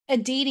a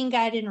dating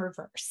guide in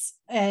reverse,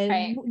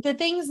 the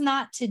things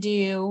not to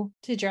do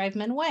to drive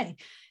men away.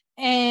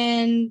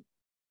 And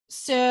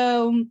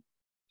so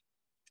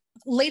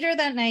later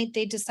that night,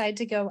 they decide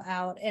to go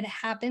out. It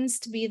happens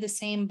to be the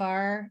same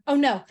bar. Oh,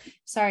 no,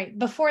 sorry.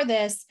 Before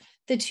this,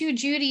 the 2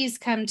 Judys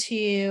come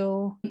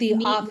to the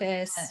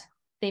office.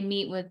 They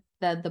meet with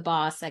the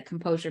boss at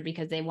Composure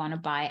because they want to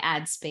buy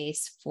ad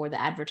space for the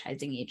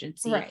advertising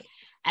agency. Right.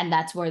 And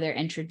that's where they're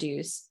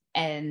introduced.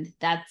 And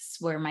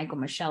that's where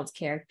Michele's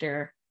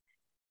character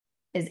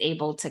is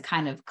able to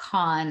kind of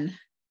con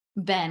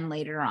Ben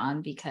later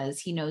on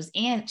because she knows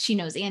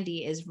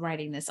Andie is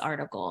writing this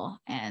article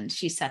and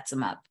she sets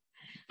him up.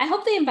 I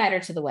hope they invite her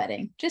to the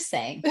wedding. Just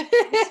saying. Me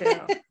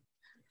too.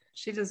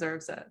 She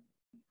deserves it.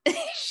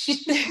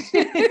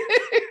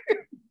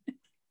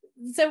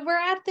 So we're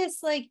at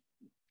this like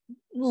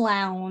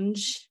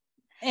lounge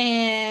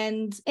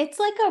and it's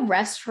like a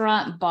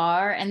restaurant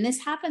bar. And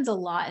this happens a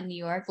lot in New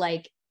York.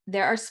 Like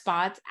there are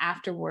spots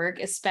after work,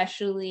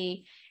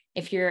 especially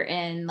if you're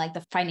in like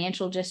the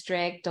financial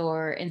district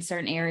or in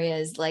certain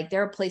areas, like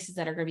there are places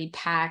that are going to be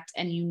packed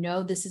and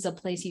this is a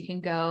place you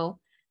can go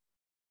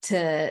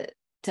to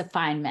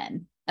find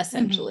men,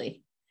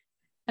 essentially.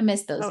 I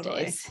miss those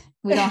days.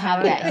 We don't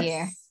have that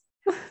here.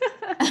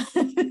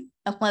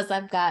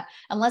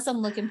 Unless I'm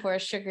looking for a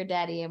sugar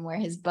daddy and where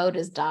his boat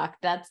is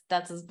docked,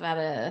 that's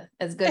about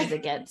as good as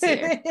it gets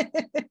here.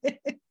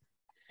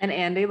 And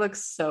Andie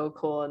looks so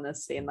cool in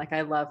this scene. Like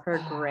I love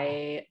her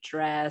gray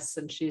dress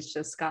and she's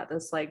just got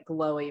this like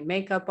glowy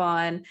makeup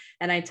on.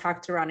 And I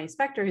talked to Ronnie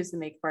Spector, who's the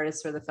makeup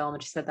artist for the film,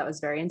 and she said that was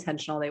very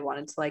intentional. They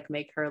wanted to like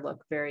make her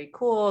look very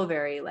cool,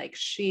 very like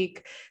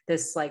chic,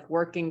 this like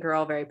working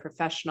girl, very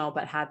professional,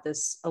 but had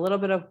this a little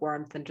bit of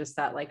warmth and just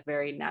that like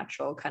very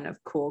natural kind of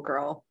cool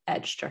girl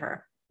edge to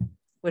her,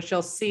 which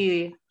you'll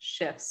see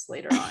shifts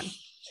later on.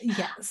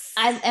 Yes.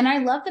 I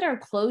love that our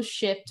clothes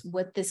shift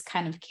with this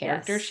kind of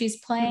character she's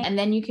playing. And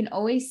then you can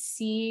always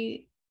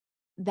see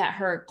that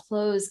her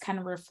clothes kind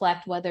of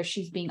reflect whether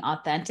she's being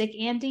authentic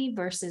Andie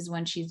versus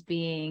when she's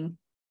being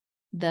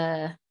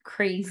the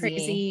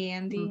crazy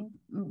Andie.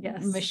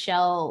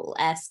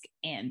 Michele-esque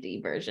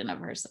Andie version of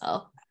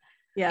herself.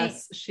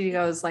 Yes. She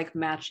goes like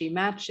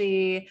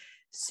matchy,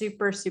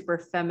 super, super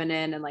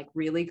feminine and like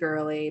really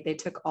girly. They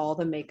took all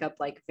the makeup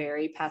like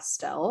very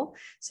pastel.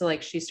 So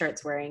like she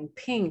starts wearing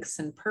pinks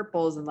and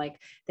purples and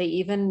like they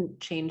even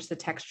change the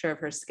texture of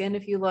her skin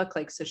if you look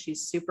like, so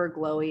she's super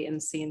glowy in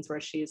scenes where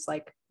she's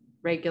like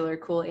regular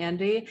cool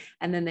Andie.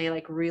 And then they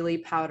like really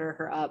powder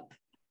her up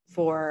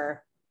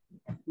for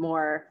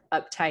more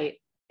uptight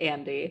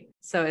Andie.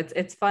 So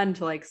it's fun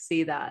to like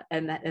see that.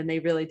 And they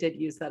really did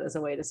use that as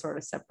a way to sort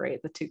of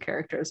separate the two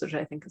characters, which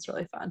I think is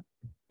really fun.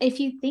 If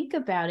you think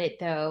about it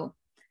though,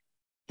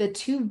 the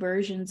two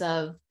versions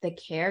of the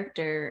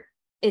character,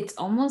 it's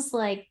almost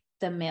like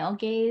the male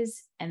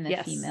gaze and the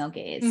female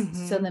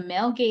gaze. So the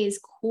male gaze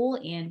cool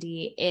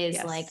Andie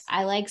is like,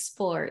 I like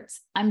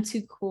sports. I'm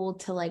too cool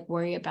to like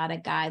worry about a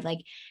guy. Like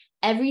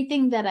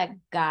everything that a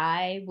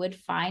guy would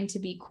find to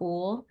be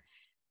cool.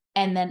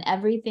 And then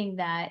everything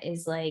that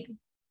is like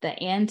the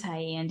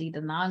anti-Andie, the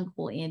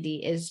non-cool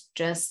Andie is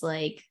just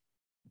like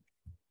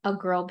a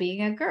girl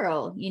being a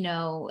girl,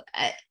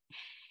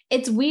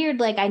 it's weird.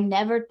 Like I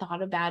never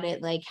thought about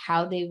it, like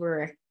how they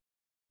were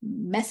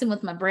messing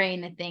with my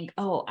brain to think,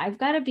 oh, I've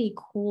got to be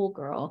cool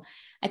girl.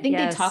 I think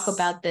they talk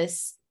about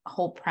this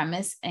whole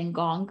premise in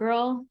Gone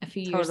Girl a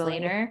few years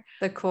later.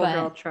 The cool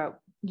girl trope.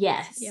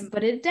 Yes,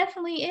 but it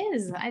definitely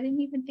is. I didn't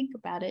even think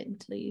about it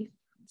until you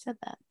said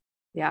that.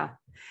 Yeah.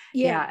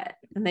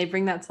 And they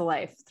bring that to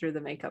life through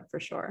the makeup for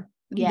sure.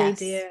 Yes.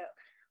 They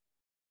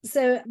do.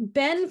 So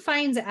Ben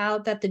finds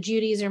out that the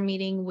Judys are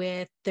meeting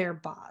with their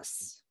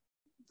boss,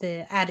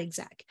 the ad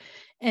exec.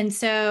 And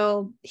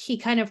so he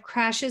kind of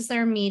crashes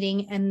their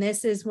meeting. And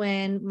this is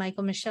when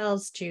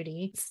Michele's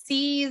Judy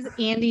sees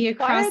Andie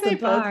across the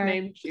bar. Why are they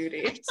both named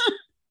Judy?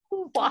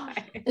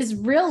 Why? It's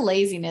real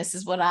laziness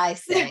is what I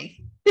say.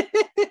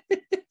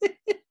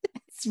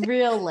 It's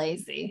real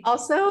lazy.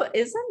 Also,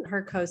 isn't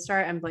her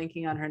co-star, I'm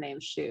blanking on her name,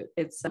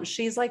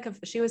 she's like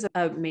she was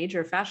a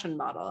major fashion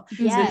model.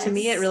 So to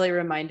me it really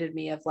reminded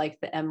me of like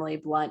the Emily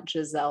Blunt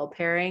Giselle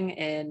pairing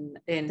in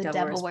The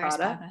Devil Wears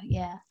Prada.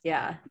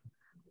 Yeah.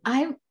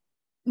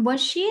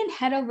 Was she in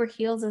Head Over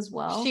Heels as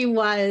well? She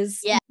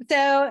was. Yeah.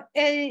 So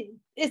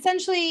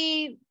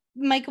essentially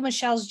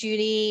Michele's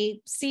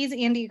Judy sees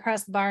Andie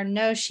across the bar,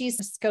 knows she's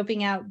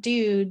scoping out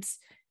dudes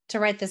to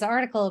write this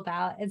article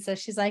about. And so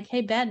she's like, hey,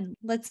 Ben,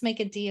 let's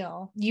make a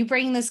deal. You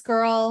bring this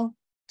girl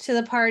to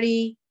the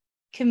party,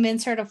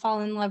 convince her to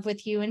fall in love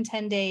with you in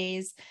 10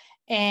 days,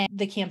 and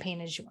the campaign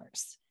is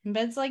yours. And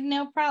Ben's like,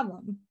 no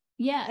problem.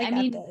 Yeah, I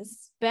mean,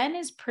 Ben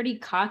is pretty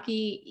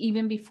cocky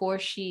even before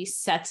she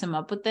sets him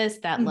up with this,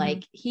 that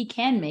like he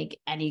can make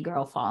any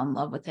girl fall in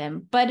love with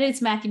him. But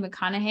it's Matthew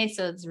McConaughey,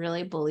 so it's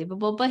really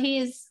believable. But he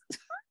is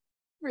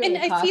really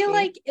cocky. I feel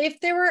like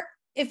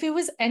if it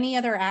was any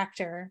other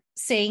actor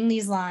saying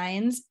these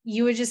lines,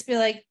 you would just be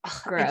like,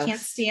 I can't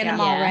stand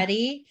him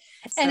already.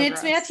 So and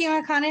it's gross. Matthew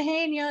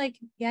McConaughey, and you're like,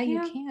 yeah,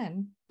 you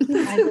can.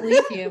 I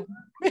believe you.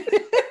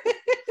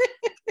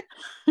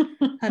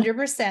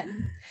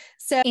 100%.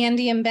 So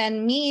Andie and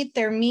Ben meet.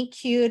 Their meet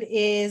cute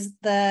is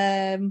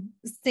the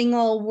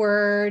single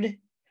word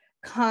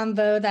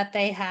convo that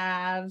they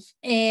have.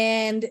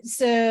 And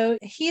so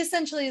he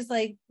essentially is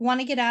like, want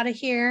to get out of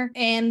here.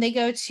 And they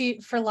go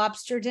for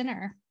lobster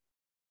dinner.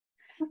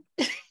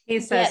 He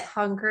says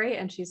hungry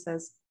and she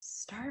says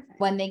starving.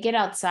 When they get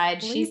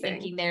outside, she's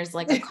thinking there's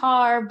like a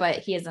car, but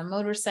he has a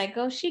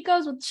motorcycle. She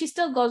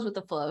still goes with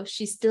the flow.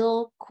 She's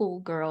still cool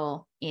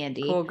girl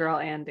Andie. Cool girl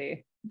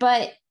Andie.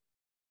 But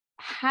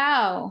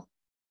how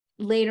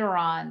later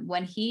on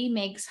when he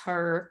makes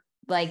her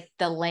like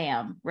the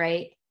lamb,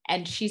 right?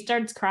 And she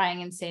starts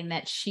crying and saying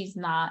that she's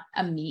not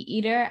a meat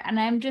eater. And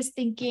I'm just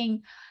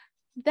thinking,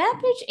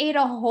 that bitch ate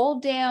a whole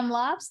damn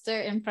lobster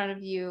in front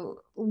of you.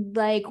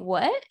 Like,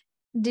 what?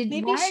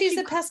 Maybe she's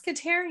a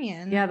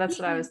pescatarian. Yeah, that's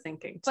what I was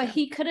thinking too. But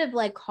he could have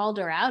like called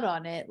her out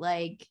on it,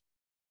 like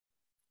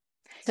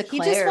to he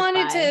just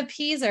wanted to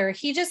appease her.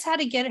 He just had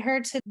to get her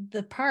to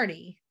the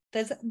party.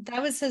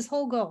 That was his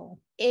whole goal.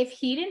 If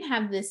he didn't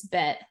have this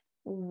bet,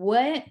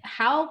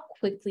 how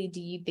quickly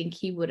do you think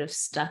he would have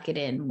stuck it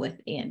in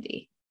with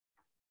Andie?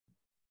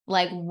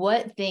 Like,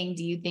 what thing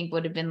do you think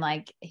would have been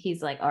like,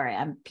 he's like, all right,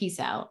 I'm peace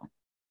out.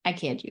 I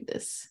can't do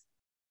this.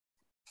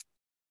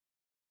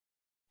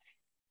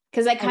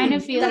 Because I kind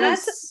of feel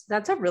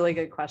that's a really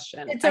good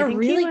question. It's a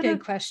really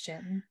good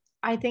question.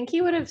 I think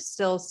he would have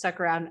still stuck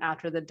around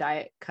after the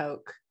Diet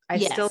Coke. I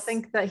still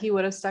think that he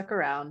would have stuck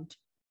around.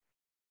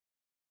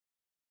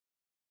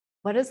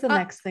 What is the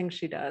next thing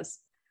she does?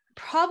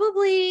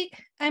 Probably,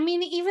 I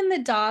mean, even the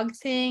dog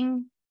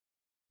thing.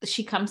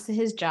 She comes to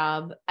his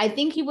job. I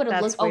think he would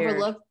have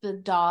overlooked the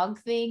dog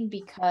thing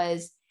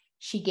because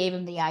she gave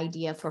him the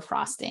idea for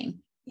frosting.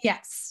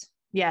 Yes.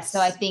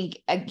 So I think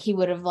he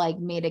would have like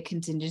made a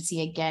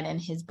contingency again in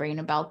his brain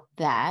about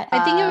that.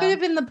 I think it would have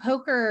been the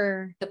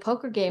poker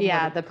game.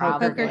 Yeah, the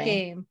poker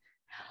game.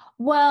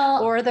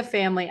 Well, or the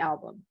family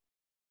album.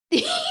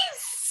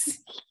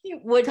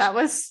 Which that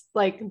was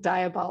like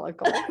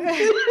diabolical.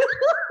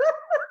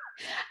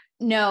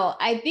 No,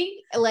 I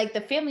think like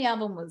the family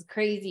album was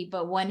crazy,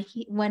 but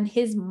when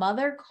his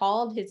mother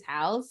called his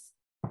house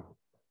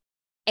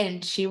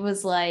and she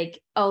was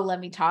like, "Oh, let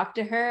me talk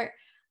to her,"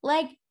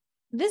 like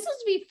this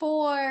was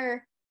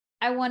before,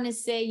 I want to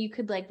say, you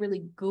could like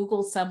really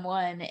Google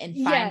someone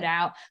and find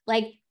out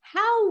like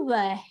how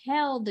the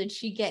hell did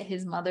she get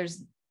his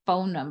mother's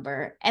phone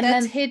number? And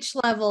that's then Hitch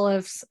level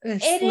of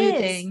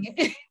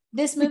sleuthing.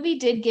 This movie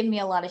did give me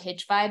a lot of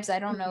Hitch vibes. I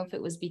don't know if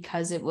it was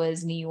because it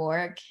was New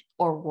York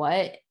or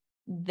what.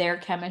 Their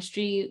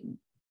chemistry,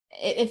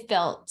 it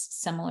felt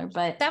similar,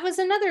 but that was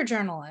another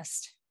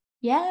journalist.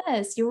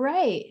 Yes, you're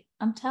right.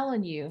 I'm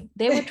telling you,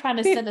 they were trying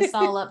to set us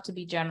all up to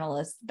be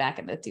journalists back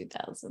in the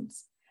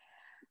 2000s.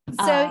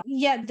 So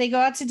they go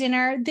out to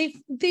dinner.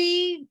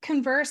 They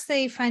converse.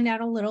 They find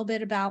out a little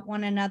bit about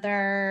one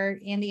another.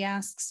 Andie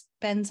asks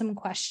Ben some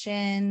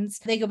questions.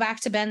 They go back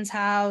to Ben's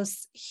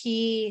house.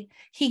 He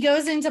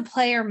goes into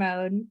player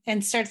mode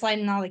and starts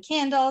lighting all the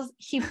candles.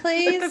 He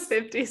plays the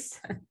 50s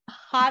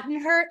Hot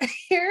in Her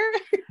Hair.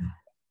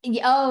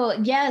 Oh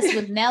yes,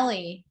 with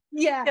Nelly.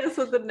 Yeah. Yes,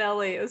 with the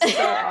Nelly. It was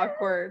so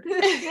awkward.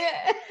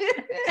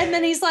 And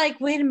then he's like,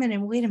 wait a minute,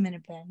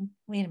 Ben.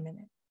 Wait a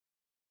minute.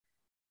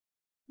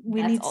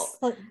 We need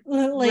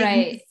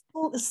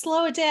to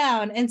slow it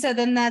down. And so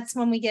then that's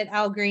when we get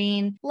Al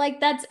Green. Like,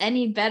 that's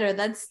any better.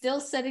 That's still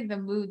setting the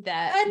mood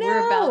that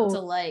we're about to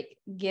like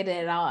get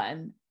it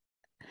on.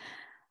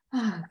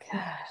 Oh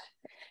God.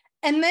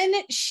 And then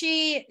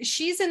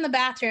she's in the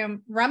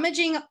bathroom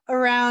rummaging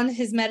around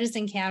his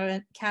medicine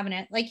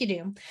cabinet like you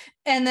do.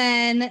 And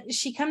then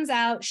she comes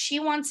out. She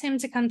wants him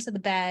to come to the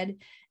bed.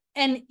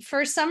 And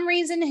for some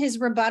reason, his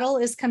rebuttal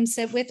is come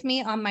sit with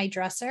me on my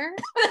dresser.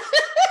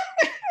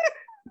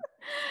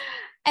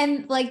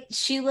 And like,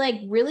 she like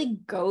really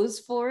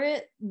goes for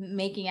it,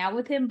 making out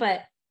with him,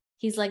 but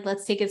he's like,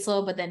 let's take it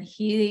slow. But then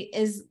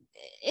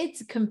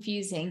it's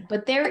confusing.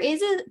 But there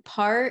is a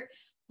part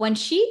when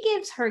she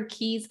gives her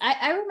keys.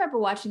 I remember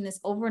watching this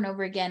over and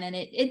over again, and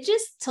it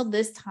just till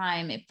this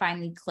time, it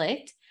finally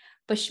clicked.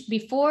 But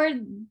before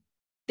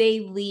they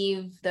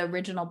leave the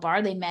original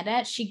bar they met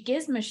at, she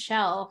gives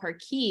Michele her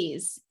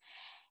keys.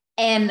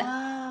 And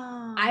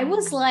I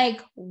was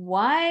like,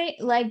 why?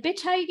 Like,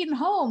 bitch, how are you getting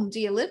home? Do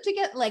you live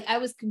together? Like, I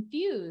was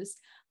confused,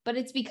 but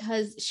it's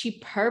because she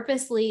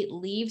purposely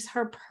leaves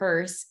her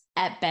purse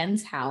at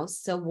Ben's house.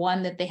 So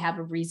one, that they have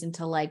a reason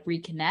to like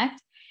reconnect,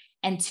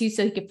 and two,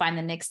 so he could find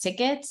the next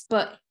tickets.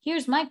 But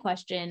here's my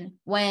question.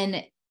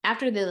 When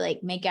after they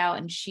like make out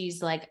and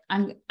she's like,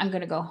 I'm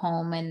going to go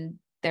home, and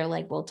they're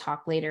like, we'll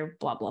talk later,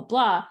 blah, blah,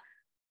 blah.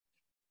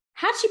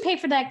 How'd she pay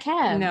for that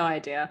cab? No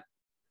idea.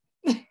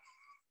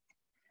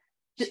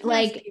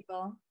 Like,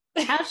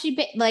 how she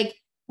pay? Like,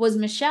 was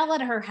Michele at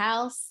her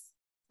house?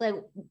 Like,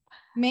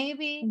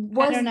 maybe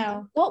I don't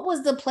know. What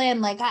was the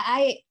plan? Like,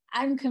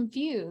 I'm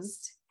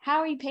confused. How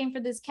are you paying for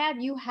this cab?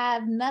 You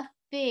have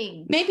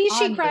nothing. Maybe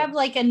she grabbed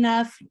like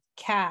enough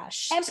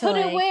cash and put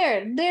it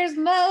where there's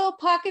no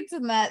pockets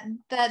in that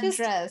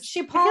dress. She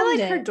I feel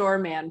like her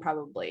doorman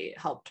probably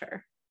helped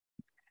her.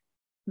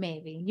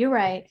 Maybe you're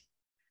right.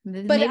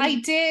 But I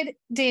did,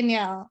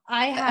 Danielle,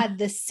 I had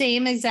the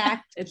same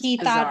exact,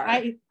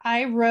 thought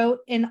I wrote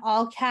in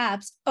all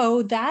caps,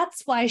 oh,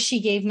 that's why she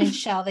gave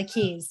Michele the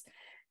keys.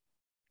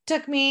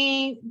 Took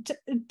me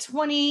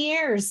 20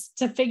 years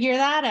to figure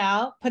that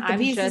out, put the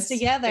pieces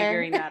together.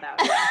 Figuring that out.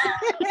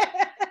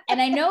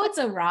 And I know it's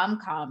a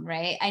rom-com,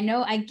 right? I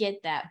know, I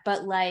get that,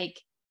 but like,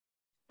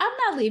 I'm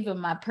not leaving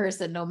my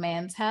purse at no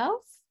man's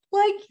house.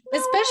 Like, no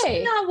especially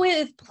way. not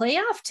with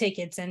playoff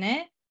tickets in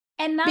it.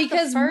 And not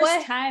because the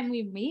first time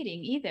we're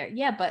meeting either.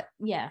 Yeah, but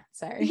yeah,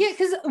 sorry. Yeah,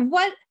 because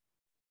what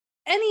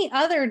any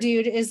other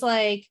dude is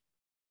like,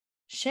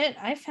 shit,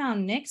 I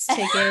found Nick's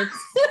tickets.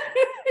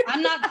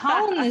 I'm not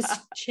calling this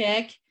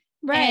chick.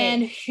 Right.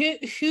 And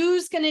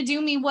who's going to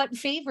do me what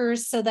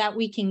favors so that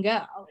we can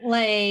go?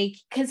 Like,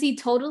 because he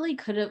totally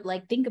could have,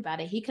 like, think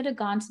about it. He could have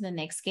gone to the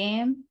Knicks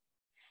game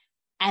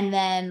and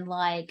then,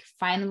 like,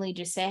 finally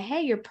just say,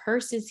 hey, your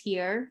purse is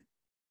here.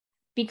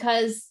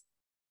 Because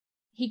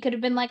he could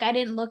have been like, I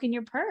didn't look in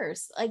your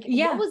purse. Like,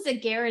 what was the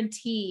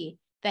guarantee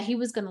that he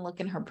was going to look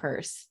in her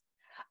purse?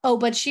 Oh,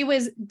 but she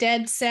was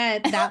dead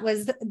set. That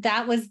was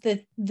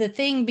the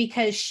thing,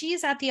 because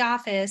she's at the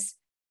office.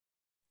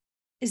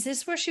 Is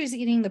this where she was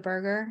eating the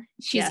burger?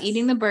 She's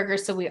eating the burger,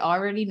 so we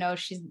already know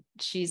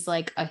she's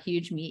like a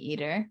huge meat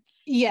eater.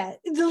 Yeah,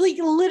 like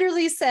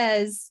literally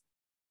says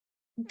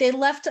they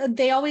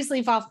always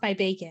leave off my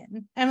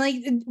bacon. I'm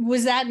like,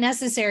 was that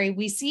necessary?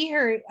 We see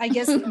her, I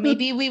guess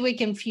maybe we would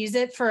confuse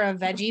it for a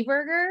veggie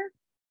burger? ?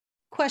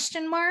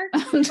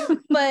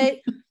 But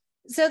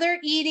so they're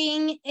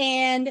eating,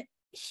 and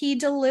he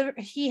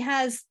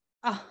has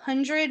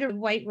 100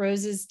 white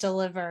roses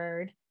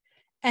delivered.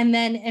 And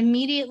then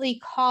immediately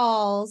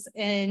calls.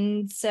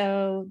 And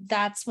so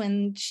that's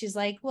when she's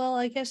like, well,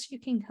 I guess you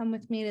can come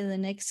with me to the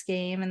Knicks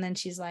game. And then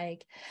she's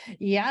like,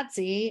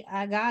 Yahtzee,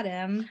 I got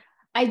him.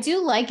 I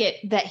do like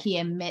it that he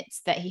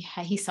admits that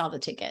he saw the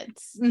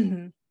tickets.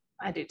 Mm-hmm.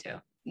 I do too.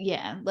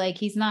 Yeah, like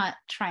he's not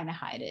trying to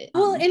hide it.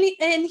 Well,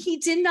 and he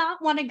did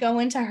not want to go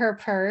into her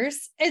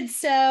purse. And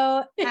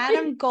so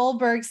Adam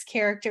Goldberg's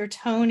character,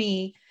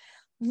 Tony,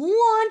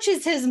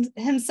 launches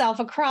himself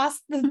across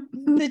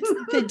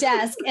the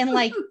desk and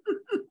like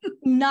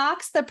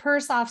knocks the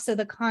purse off so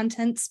the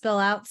contents spill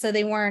out. So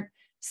they weren't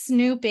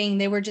snooping,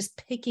 they were just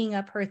picking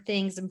up her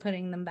things and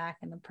putting them back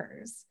in the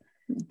purse.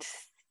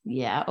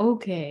 Yeah,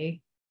 okay.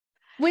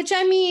 Which,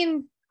 I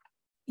mean,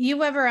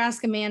 you ever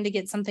ask a man to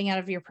get something out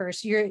of your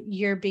purse,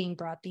 you're being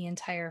brought the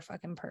entire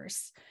fucking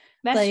purse.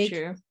 That's like,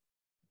 true.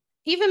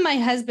 Even my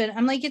husband,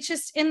 I'm like, it's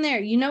just in there.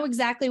 You know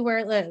exactly where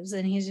it lives.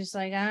 And he's just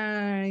like,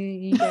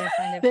 you gotta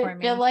find it for me.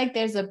 I feel like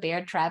there's a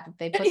bear trap. If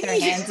they put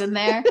their hands in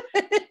there,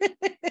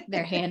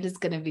 their hand is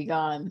going to be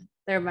gone.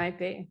 There might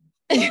be.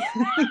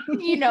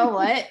 You know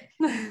what?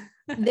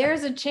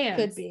 There's a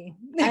chance. Could be.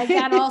 I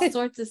got all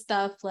sorts of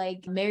stuff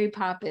like Mary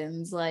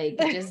Poppins, like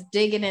just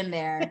digging in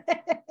there.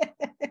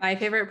 My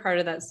favorite part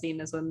of that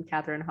scene is when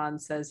Kathryn Hahn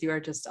says, you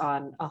are just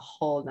on a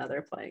whole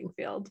nother playing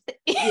field.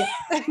 Yeah.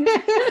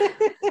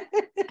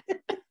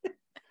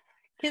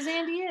 Because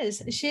Andie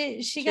is.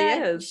 She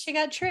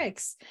got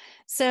tricks.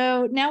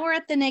 So now we're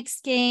at the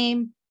next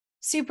game.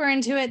 Super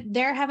into it.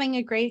 They're having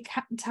a great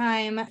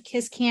time.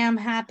 Kiss cam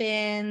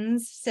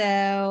happens.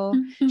 So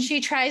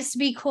she tries to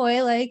be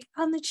coy, like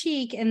on the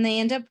cheek, and they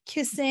end up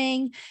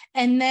kissing.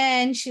 And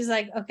then she's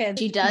like, okay.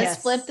 She does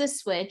flip the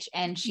switch,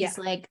 and she's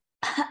like,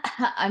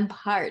 I'm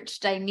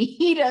parched. I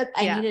need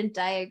a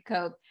Diet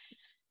Coke.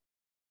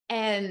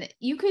 And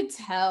you could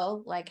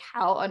tell like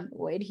how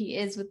annoyed he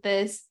is with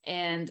this.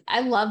 And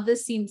I love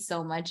this scene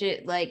so much.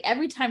 It like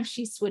every time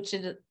she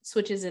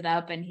switches it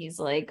up and he's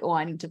like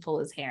wanting to pull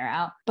his hair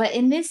out. But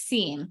in this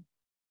scene,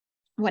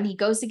 when he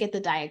goes to get the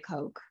Diet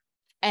Coke,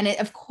 and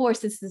of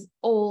course it's this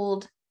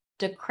old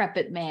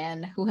decrepit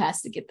man who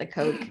has to get the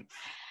Coke.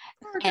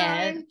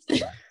 And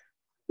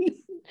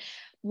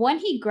when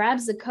he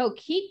grabs the Coke,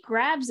 he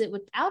grabs it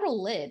without a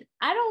lid.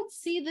 I don't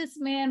see this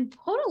man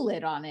put a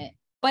lid on it.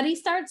 But he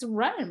starts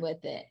running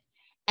with it.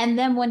 And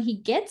then when he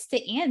gets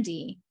to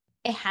Andie,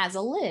 it has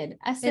a lid.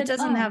 I said, it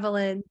doesn't have a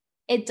lid.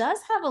 It does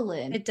have a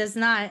lid. It does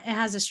not. It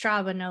has a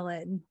straw, but no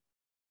lid.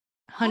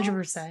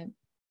 100%.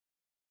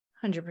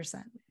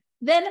 100%.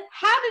 Then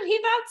how did he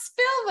not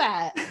spill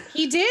that?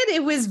 He did.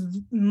 It was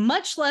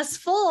much less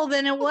full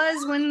than it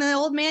was when the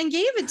old man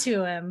gave it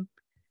to him.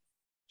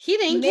 He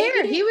didn't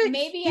care. He was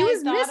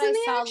missing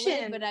the action.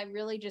 Lid, but I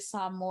really just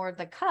saw more of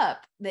the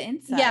cup, the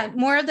inside. Yeah,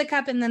 more of the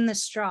cup and then the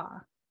straw.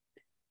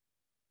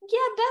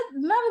 Yeah,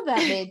 none of that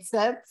made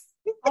sense.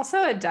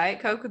 Also, a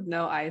Diet Coke with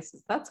no ice.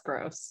 That's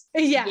gross.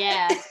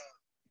 Yeah.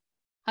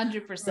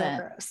 100%.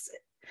 Gross.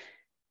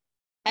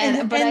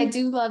 But I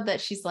do love that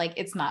she's like,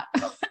 it's not.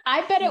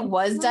 I bet it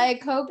was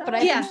Diet Coke, but I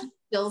think she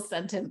still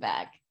sent him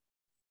back.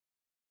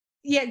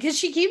 Yeah, because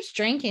she keeps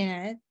drinking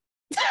it.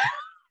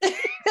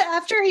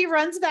 After he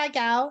runs back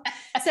out.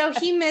 So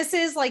he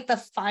misses like the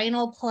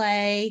final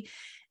play.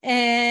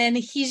 And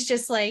he's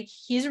just like,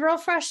 he's real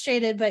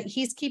frustrated, but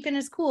he's keeping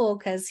his cool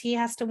because he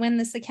has to win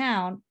this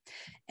account.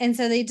 And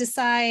so they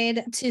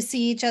decide to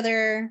see each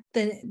other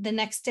the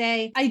next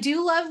day. I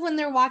do love when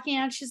they're walking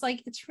out. She's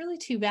like, it's really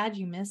too bad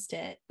you missed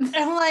it. And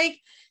I'm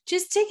like,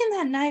 just taking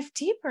that knife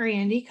deeper,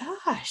 Andie.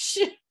 Gosh.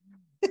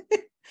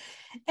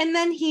 And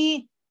then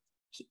he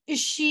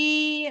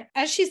she,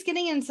 as she's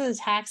getting into the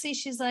taxi,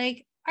 she's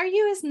like, "Are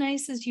you as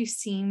nice as you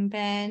seem,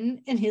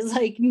 Ben?" And he's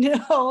like,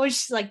 "No."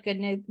 She's like,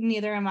 "Good,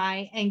 neither am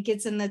I," and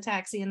gets in the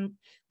taxi and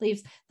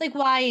leaves. Like,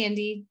 why,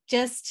 Andie?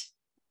 Just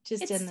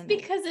it's in the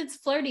because it's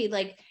flirty.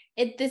 Like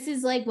this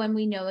is like when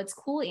we know it's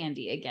cool,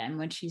 Andie, again,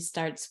 when she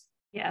starts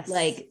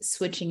like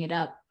switching it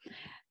up.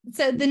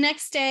 So the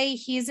next day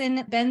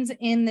Ben's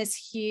in this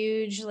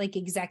huge like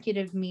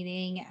executive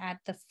meeting at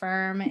the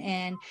firm,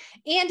 and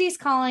Andie's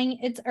calling.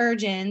 It's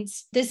urgent.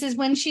 This is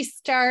when she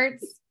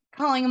starts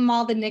calling him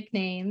all the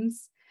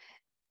nicknames.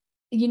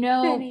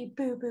 Benny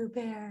Boo Boo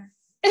Bear.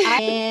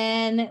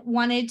 And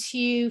wanted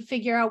to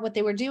figure out what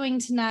they were doing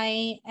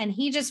tonight, and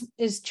he just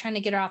is trying to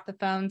get her off the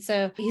phone.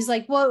 So he's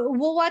like, "Well,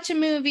 we'll watch a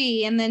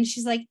movie." And then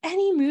she's like,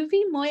 "Any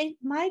movie,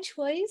 my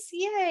choice,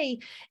 yay!"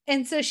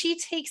 And so she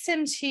takes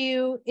him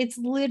to, it's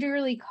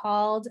literally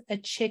called a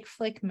chick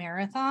flick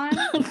marathon.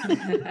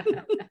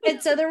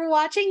 And so they're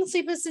watching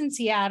Sleepless in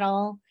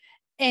Seattle,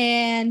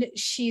 and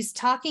she's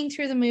talking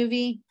through the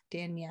movie.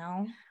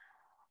 Danielle,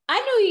 I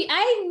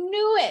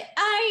knew it.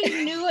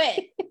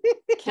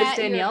 Cat, does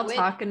Danielle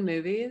talk in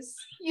movies?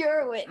 You're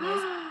a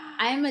witness.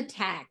 I'm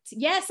attacked.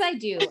 Yes, I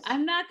do.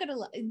 I'm not gonna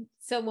lie.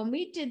 So when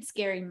we did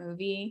Scary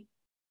Movie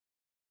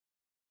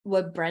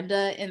with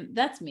Brenda, and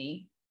that's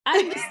me.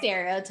 I'm the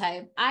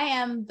stereotype. I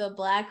am the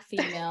Black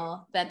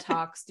female that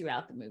talks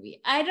throughout the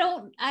movie.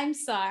 I'm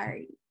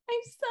sorry.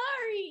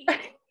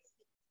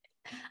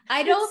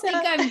 I don't think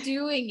I'm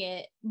doing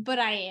it, but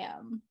I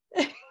am.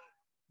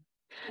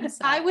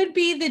 I would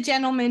be the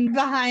gentleman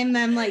behind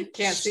them, like,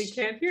 can't see,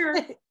 can't hear.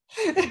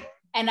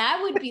 And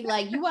I would be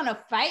like, "You want to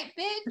fight,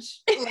 bitch?"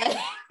 Like,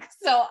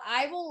 so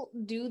I will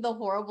do the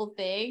horrible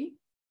thing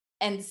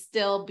and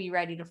still be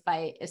ready to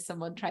fight if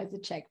someone tries to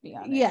check me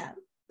on it. Yeah.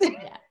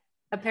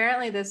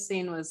 Apparently this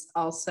scene was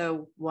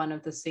also one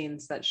of the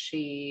scenes that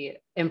she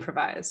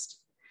improvised.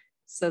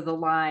 So the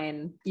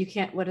line,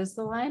 what is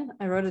the line?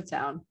 I wrote it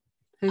down.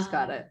 Who's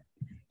got it?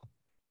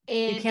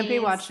 You can't be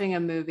watching a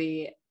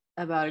movie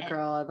about a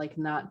girl and like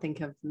not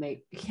think of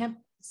Meg. You can't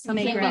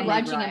be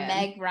watching a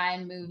Meg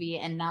Ryan movie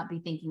and not be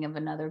thinking of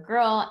another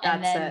girl.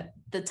 And then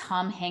the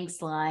Tom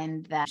Hanks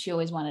line that she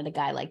always wanted a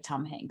guy like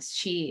Tom Hanks.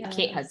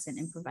 Kate Hudson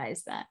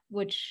improvised that,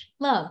 which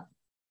love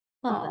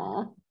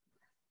that.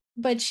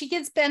 But she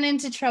gets Ben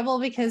into trouble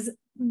because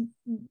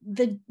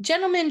the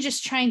gentleman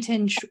just trying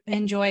to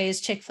enjoy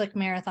his chick flick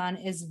marathon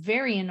is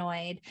very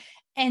annoyed.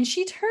 And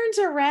she turns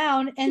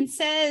around and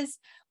says,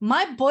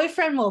 "My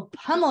boyfriend will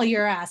pummel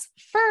your ass.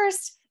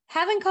 First,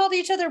 haven't called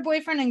each other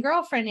boyfriend and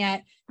girlfriend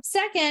yet.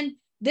 Second,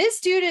 this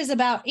dude is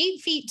about 8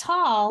 feet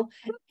tall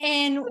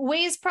and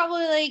weighs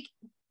probably like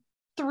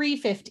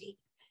 350.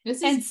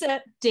 This is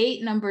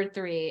date number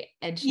 3,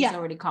 and she's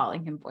already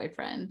calling him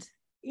boyfriend.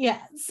 Yeah.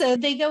 So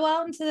they go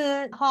out into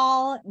the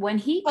hall. When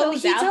he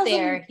goes out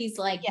there, he's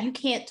like, "You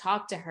can't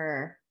talk to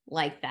her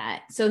like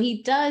that." So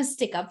he does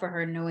stick up for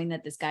her, knowing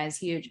that this guy is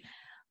huge.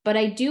 But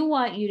I do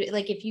want you to,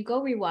 like, if you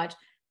go rewatch,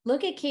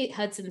 look at Kate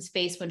Hudson's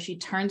face when she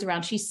turns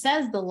around. She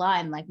says the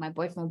line, like, "My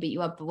boyfriend will beat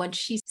you up." But when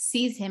she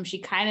sees him, she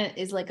kind of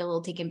is like a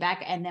little taken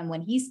back. And then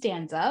when he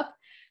stands up,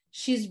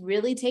 she's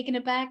really taken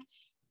aback.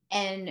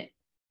 And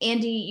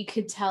Andie, you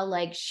could tell,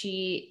 like,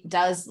 she's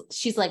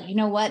like, "You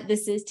know what?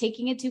 This is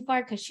taking it too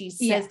far." Because she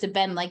says to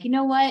Ben, like, "You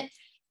know what?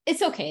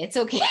 It's okay. It's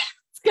okay.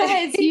 This guy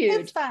is huge.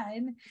 It's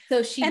fine."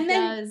 So she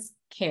does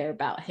care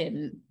about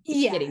him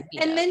getting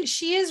beat up. Then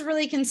she is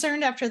really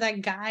concerned after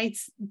that guy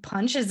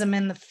punches him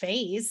in the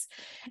face.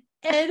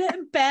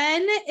 And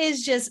Ben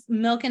is just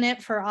milking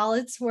it for all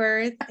it's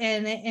worth.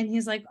 And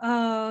he's like,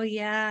 "Oh,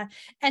 yeah."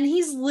 And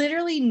he's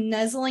literally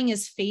nuzzling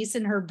his face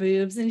in her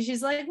boobs. And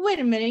she's like, "Wait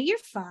a minute, you're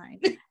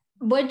fine."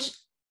 Which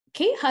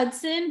Kate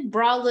Hudson,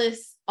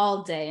 braless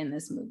all day in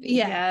this movie.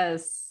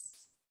 Yes.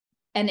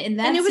 And in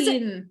that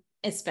scene,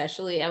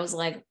 especially, I was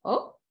like,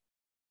 "Oh."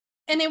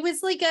 And it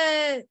was like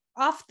a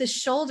off the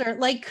shoulder,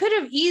 like could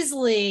have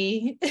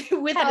easily,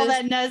 with all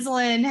that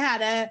nuzzling,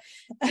 had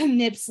a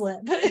nip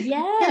slip.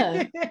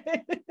 Yeah.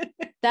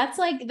 That's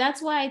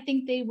why I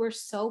think they were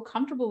so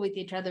comfortable with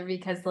each other,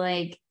 because,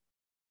 like,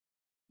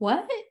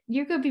 what?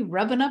 You're going to be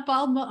rubbing up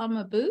on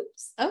my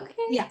boobs? Okay.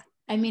 Yeah.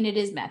 I mean, it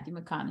is Matthew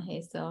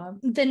McConaughey. So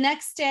the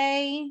next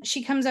day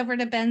she comes over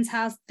to Ben's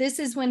house. This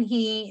is when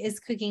he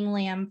is cooking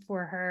lamb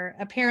for her.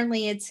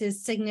 Apparently it's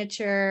his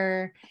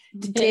signature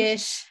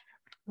dish.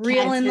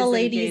 Reeling the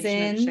ladies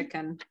in.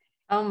 Chicken.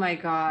 Oh my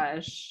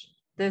gosh.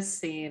 This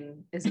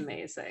scene is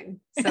amazing.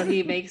 So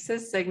he makes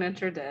his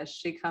signature dish.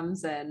 She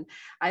comes in.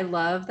 I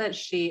love that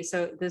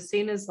so this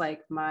scene is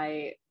like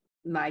my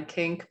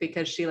kink,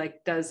 because she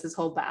like does his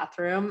whole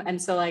bathroom.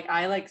 And so like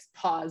I like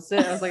paused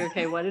it. I was like,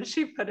 okay, what did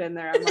she put in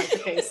there? I'm like,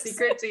 okay,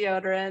 secret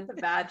deodorant, the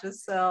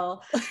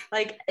Vagisil.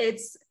 Like I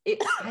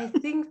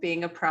think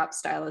being a prop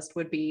stylist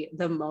would be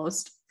the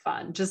most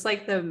fun. Just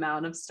like the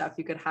amount of stuff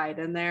you could hide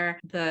in there.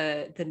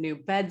 The new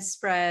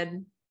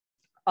bedspread,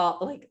 all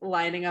like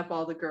lining up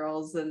all the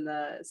girls in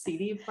the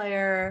CD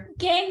player.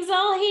 Gang's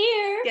all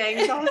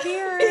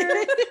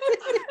here.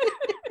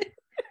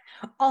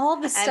 All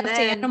the stuffed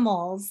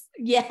animals.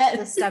 Yes.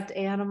 The stuffed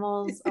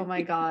animals. Oh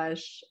my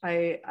gosh.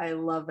 I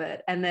love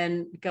it. And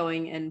then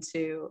going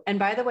into, and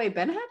by the way,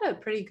 Ben had a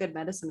pretty good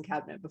medicine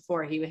cabinet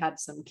before. He had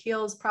some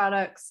Kiehl's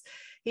products.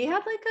 He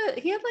had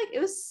it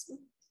was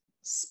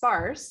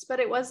sparse, but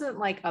it wasn't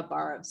like a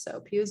bar of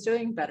soap. He was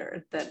doing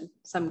better than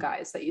some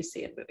guys that you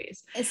see in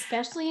movies.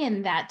 Especially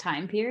in that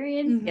time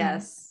period. Mm-hmm.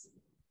 Yes.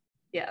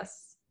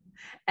 Yes.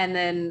 And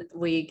then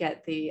we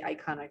get the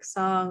iconic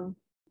song,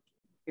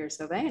 You're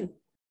So Vain.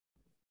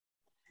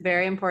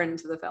 Very important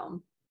to the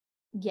film.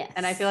 Yes.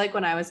 And I feel like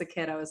when I was a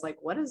kid, I was like,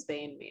 what does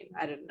vain mean?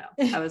 I didn't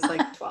know. I was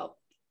like 12.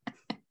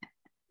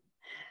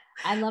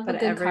 I love a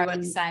good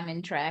Carly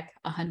Simon track,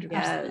 100%.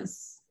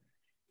 Yes.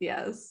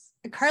 Yes.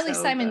 Carly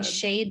Simon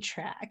shade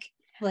track.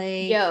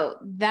 Like, yo,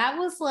 that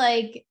was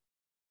like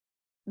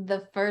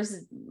the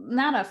first,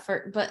 not a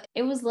first, but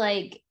it was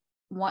like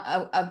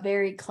a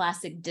very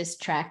classic diss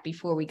track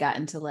before we got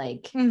into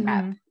like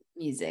rap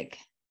music.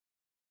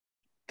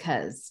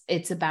 Because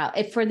it's about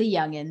it for the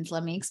youngins.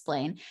 Let me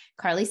explain.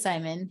 Carly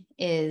Simon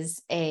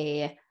is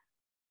a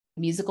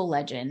musical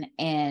legend,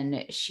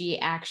 and she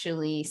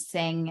actually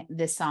sang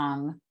this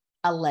song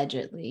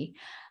allegedly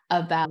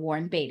about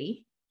Warren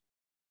Beatty.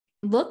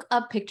 Look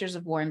up pictures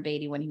of Warren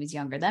Beatty when he was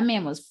younger. That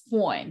man was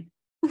fine,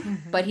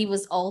 but he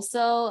was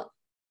also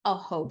a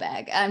hoe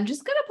bag. I'm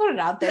just gonna put it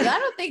out there. I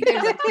don't think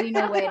there's a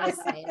cleaner way to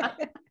say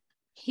it.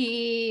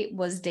 He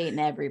was dating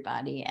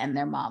everybody and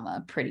their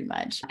mama, pretty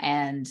much,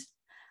 and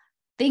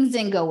things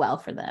didn't go well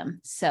for them.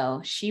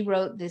 So she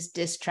wrote this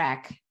diss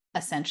track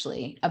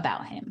essentially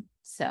about him.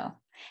 So,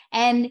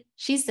 and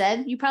she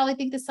said, you probably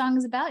think this song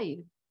is about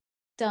you,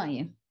 don't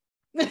you?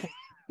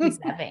 He's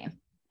that vain.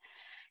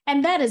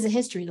 And that is a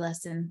history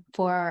lesson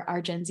for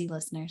our Gen Z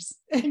listeners.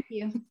 Thank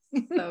you.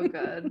 So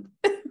good.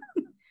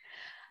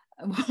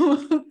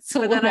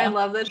 So but then I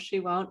love that she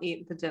won't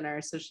eat the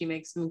dinner. So she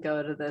makes him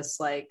go to this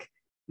like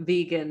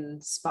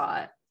vegan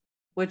spot,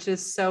 which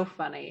is so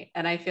funny.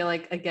 And I feel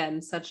like,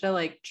 again, such a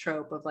like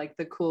trope of like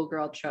the cool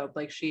girl trope.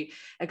 Like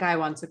a guy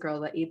wants a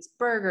girl that eats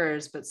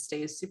burgers, but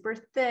stays super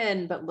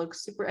thin, but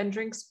looks super and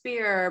drinks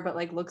beer, but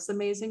like looks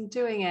amazing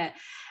doing it.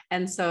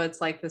 And so it's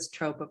like this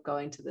trope of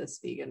going to this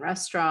vegan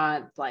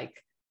restaurant. Like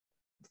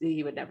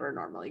he would never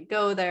normally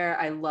go there.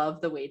 I love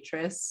the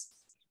waitress.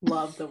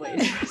 Love the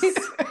waitress.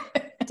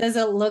 Does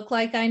it look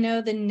like I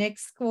know the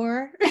Knicks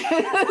score?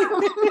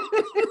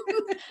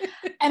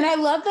 And I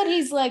love that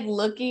he's like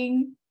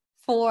looking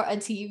for a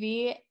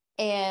TV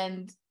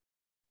and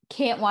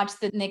can't watch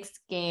the Knicks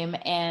game,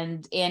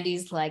 and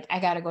Andie's like, I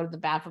gotta go to the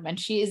bathroom, and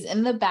she is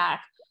in the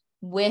back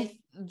with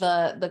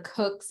the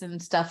cooks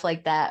and stuff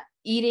like that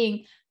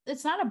eating.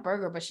 It's not a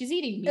burger, but she's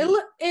eating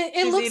meat.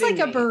 It looks like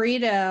a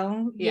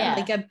burrito. Yeah,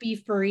 like a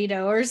beef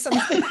burrito or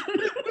something.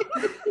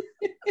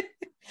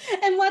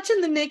 And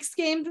watching the Knicks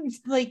game,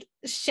 like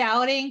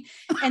shouting,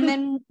 and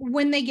then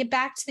when they get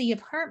back to the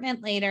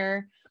apartment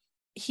later,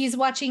 he's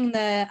watching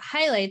the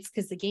highlights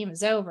because the game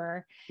is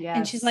over. Yes.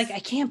 And she's like, I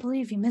can't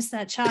believe you missed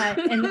that shot.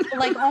 And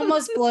like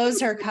almost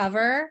blows her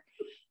cover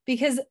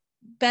because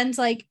Ben's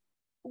like,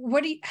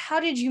 how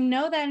did you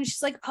know that? And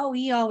she's like, oh,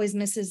 he always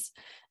misses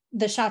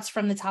the shots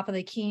from the top of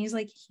the key. He's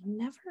like, he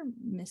never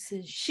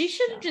misses. She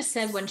should have just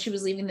said when she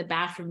was leaving the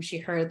bathroom, she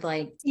heard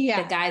like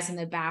the guys in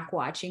the back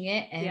watching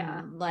it.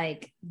 And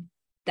like,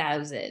 that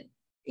was it.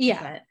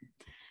 Yeah. But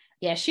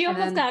yeah, she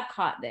almost got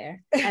caught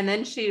there. And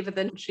then she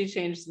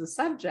changed the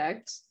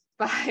subject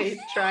by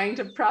trying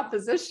to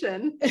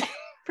proposition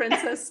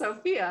Princess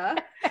Sophia.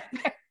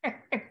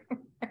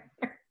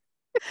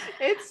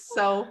 It's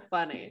so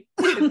funny.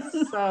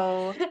 It's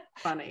so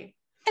funny.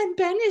 And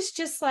Ben is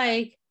just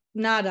like,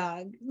 nah,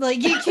 dog.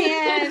 Like, you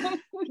can't.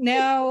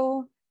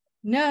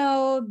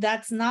 No,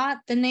 that's not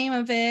the name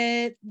of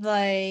it.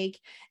 Like,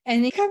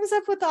 and he comes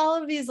up with all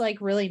of these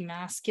like really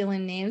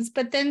masculine names,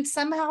 but then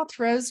somehow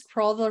throws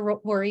Kroll the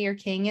Warrior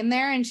King in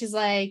there, and she's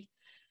like,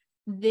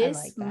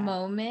 this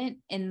moment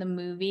in the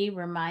movie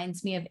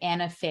reminds me of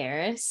Anna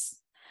Faris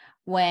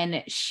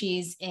when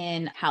she's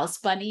in House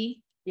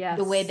Bunny. Yes.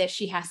 The way that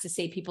she has to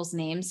say people's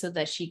names so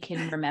that she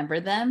can remember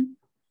them.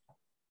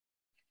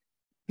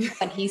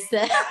 When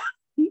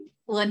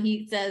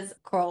he says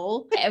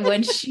Kroll, and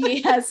when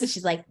she has to,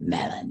 she's like,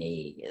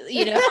 Melanie,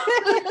 you know.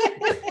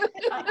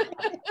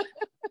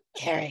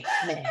 Carrie.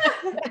 I'm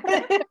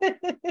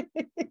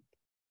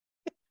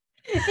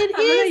gonna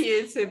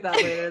YouTube that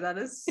later. That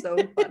is so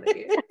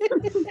funny.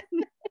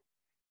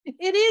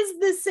 It is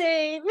the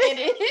same.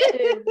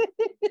 It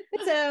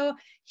is. So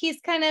he's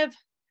kind of,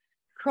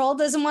 Kroll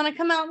doesn't want to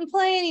come out and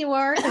play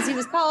anymore because he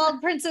was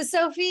called Princess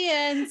Sophia,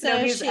 and so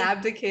he's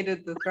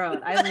abdicated the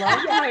throne. I love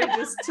how he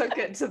just took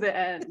it to the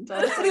end.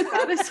 I was like,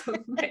 that is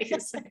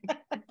amazing.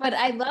 But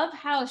I love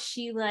how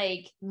she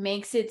like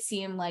makes it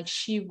seem like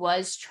she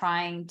was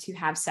trying to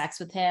have sex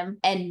with him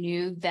and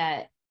knew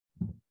that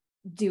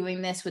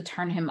doing this would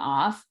turn him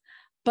off.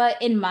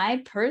 But in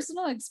my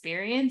personal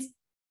experience,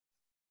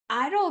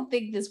 I don't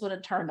think this would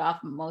have turned off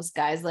most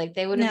guys. Like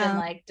they would have been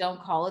like,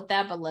 don't call it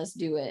that, but let's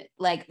do it.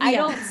 Like, I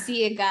don't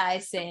see a guy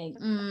saying,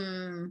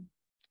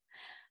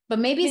 But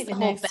maybe it's the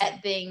whole next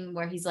bet thing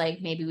where he's like,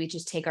 maybe we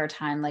just take our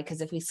time, like,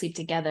 because if we sleep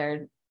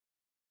together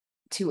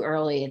too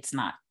early, it's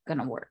not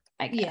gonna work,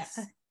 I guess.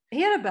 Yeah.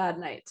 He had a bad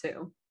night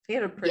too. He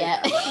had a pretty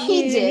bad night.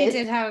 He He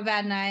did have a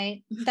bad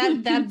night.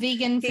 That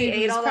vegan food He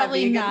ate was all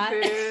probably that not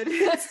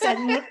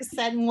vegan food.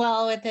 setting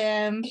well with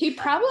him. He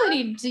probably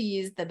needed to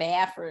use the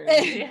bathroom.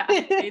 Yeah,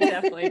 he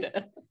definitely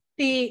did.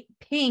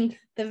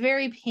 The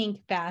very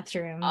pink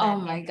bathroom. Oh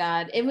my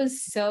God. It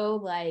was so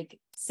like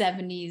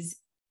 70s,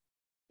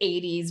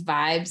 80s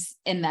vibes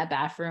in that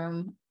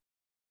bathroom.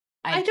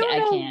 I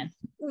don't know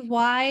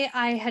why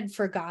I had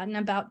forgotten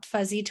about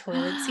fuzzy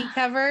toilet seat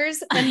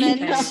covers. And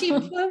then she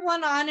put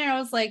one on and I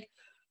was like,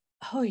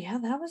 oh yeah,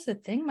 that was the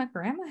thing. My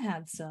grandma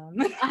had some.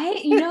 now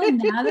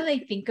that I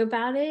think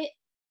about it,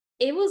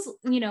 it was,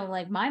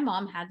 like my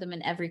mom had them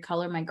in every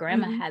color. My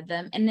grandma had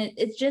them. And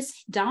it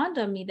just dawned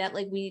on me that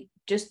like, we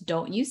just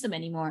don't use them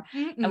anymore.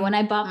 And when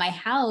I bought my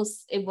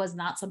house, it was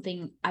not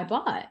something I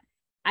bought.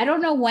 I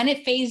don't know when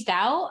it phased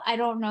out. I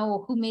don't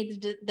know who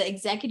made the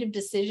executive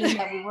decision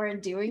that we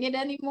weren't doing it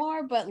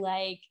anymore, but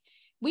like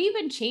we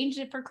even changed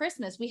it for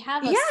Christmas. We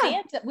have a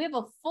Santa, we have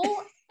a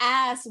full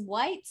ass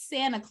white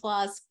Santa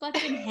Claus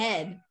fucking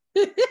head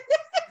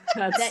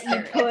that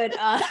you put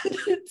on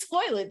the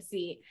toilet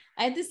seat.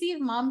 I had to see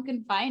if mom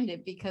can find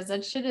it because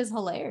that shit is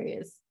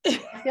hilarious.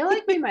 I feel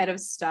like we might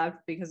have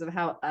stopped because of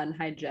how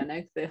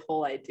unhygienic the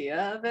whole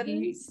idea of it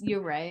is.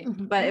 You're right.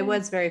 But it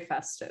was very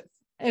festive.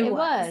 It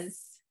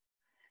was.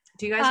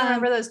 Do you guys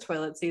remember those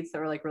toilet seats that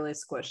were like really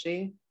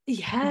squishy?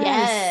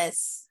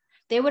 Yes.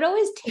 They would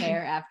always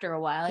tear after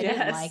a while. I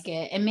didn't like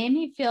it. It made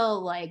me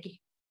feel like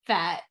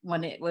fat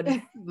when it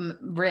would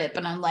rip.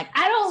 And I'm like,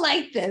 I don't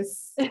like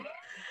this.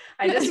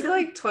 I just feel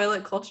like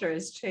toilet culture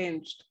has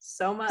changed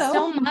so much.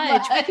 So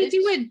much. We could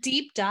do a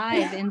deep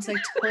dive into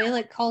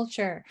toilet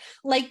culture.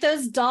 Like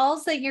those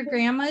dolls that your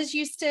grandmas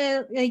used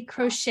to like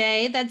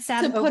crochet that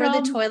sat over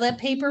the toilet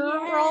paper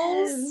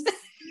rolls.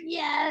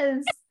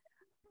 Yes.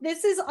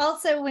 This is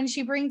also when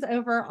she brings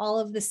over all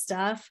of the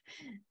stuff,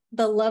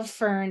 the love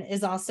fern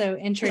is also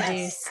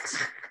introduced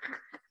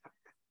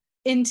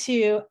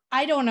into,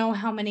 I don't know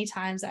how many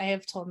times I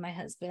have told my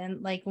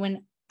husband, like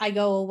when I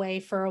go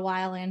away for a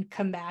while and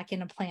come back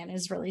and a plant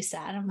is really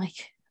sad. I'm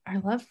like, our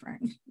love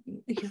fern,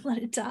 you let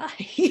it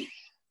die.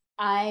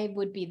 I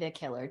would be the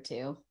killer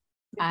too.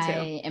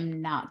 I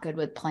am not good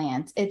with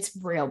plants. It's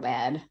real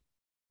bad.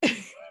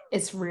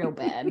 It's real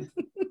bad.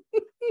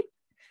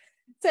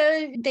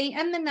 So they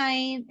end the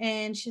night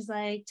and she's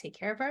like, take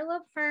care of our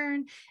love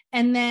fern.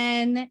 And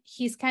then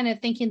he's kind of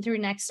thinking through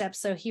next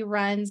steps. So he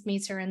runs,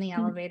 meets her in the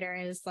elevator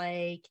and is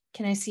like,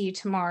 can I see you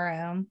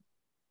tomorrow?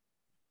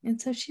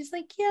 And so she's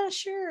like, yeah,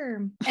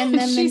 sure. And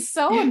then she's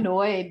so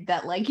annoyed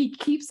that like he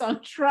keeps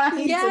on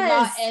trying to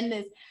not end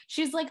this.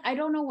 She's like, I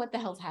don't know what the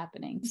hell's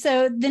happening.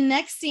 So the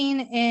next scene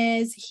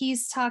is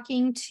he's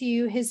talking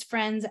to his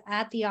friends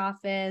at the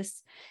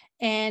office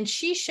and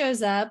she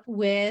shows up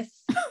with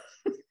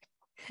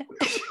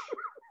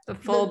the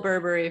full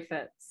Burberry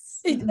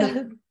fits.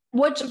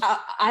 Which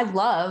I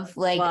love.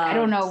 Like, I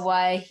don't know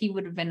why he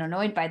would have been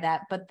annoyed by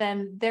that, but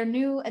then their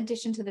new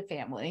addition to the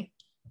family.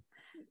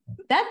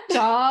 That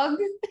dog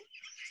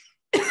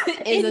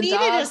is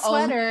a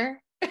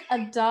sweater. A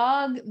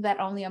dog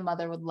that only a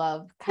mother would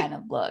love kind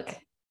of look.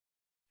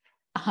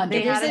 100%.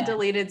 They had a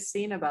deleted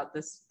scene about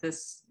this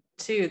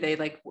too.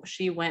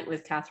 She went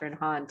with Kathryn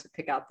Hahn to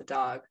pick out the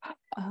dog.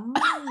 Oh.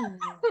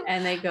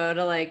 And they go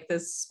to like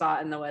this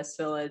spot in the West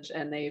Village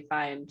and they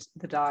find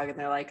the dog and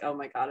they're like, oh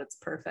my God, it's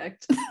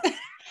perfect.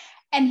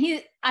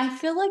 And I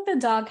feel like the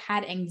dog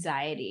had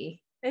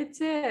anxiety. It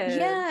did.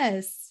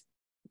 Yes.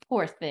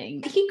 Poor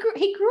thing. He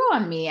grew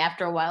on me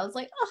after a while. I was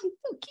like, oh, he's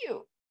so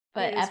cute.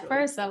 But at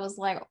first I was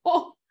like,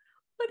 oh,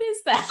 what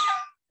is that?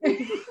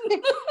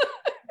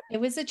 It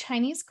was a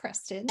Chinese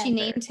crested. She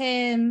named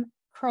him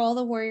Curl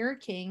the Warrior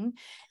King.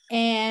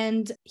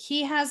 And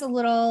he has a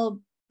little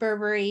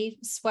Burberry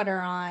sweater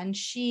on.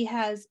 She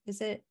has,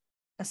 is it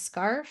a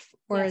scarf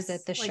or is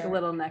it the shirt? Like a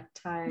little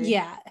necktie.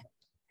 Yeah.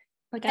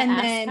 Like an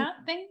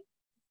ascot thing?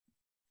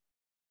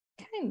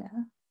 Kind of.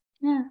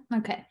 Yeah.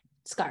 Okay.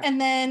 Scarf.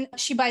 And then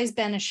she buys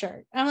Ben a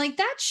shirt. I'm like,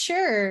 that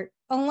shirt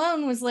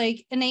alone was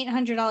like an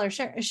 $800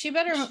 shirt.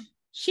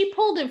 She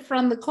pulled it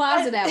from the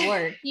closet at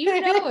work. You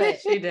know it.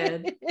 She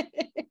did.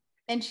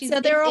 And she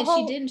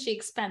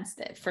expensed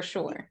it for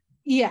sure.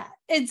 Yeah.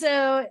 And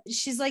so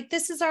she's like,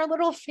 this is our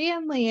little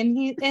family.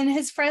 And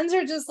his friends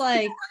are just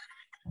like,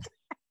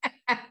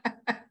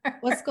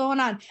 what's going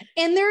on?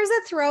 And there's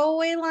a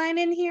throwaway line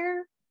in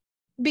here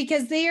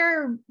because they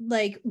are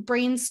like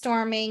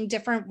brainstorming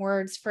different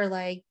words for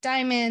like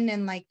diamond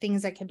and like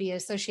things that could be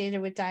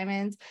associated with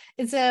diamonds.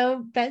 And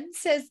so Ben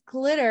says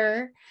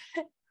glitter.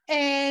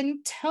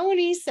 And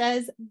Tony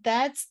says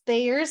that's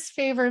Thayer's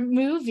favorite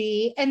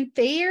movie. And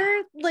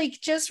Thayer, like,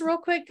 just real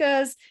quick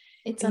goes,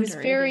 it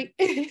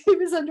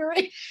was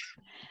underrated.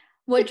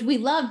 Which we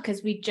love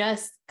because we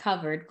just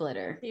covered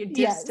glitter. You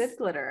just did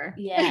glitter.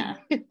 Yeah.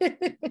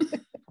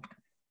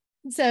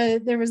 So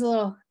there was a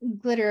little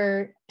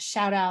glitter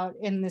shout out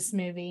in this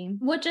movie.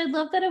 Which I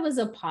love that it was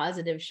a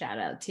positive shout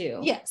out too.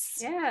 Yes.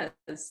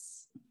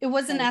 Yes. It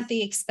wasn't at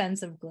the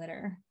expense of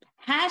glitter.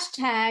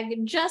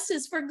 Hashtag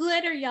justice for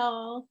glitter,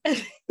 y'all.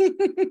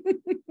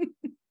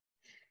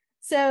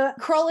 So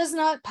Kroll is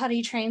not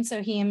potty trained,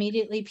 so he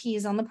immediately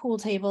pees on the pool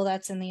table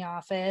that's in the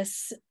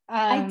office.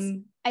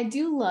 I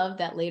do love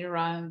that later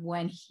on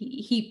when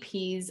he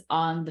pees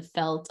on the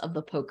felt of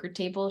the poker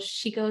table,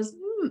 she goes,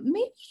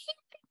 maybe he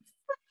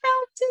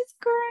felt his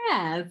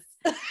grass.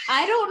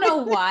 I don't know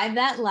why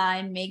that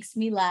line makes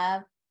me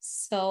laugh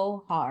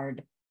so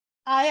hard.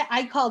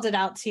 I called it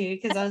out too,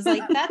 because I was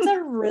like, that's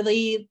a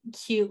really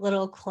cute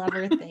little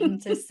clever thing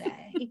to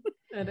say.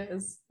 It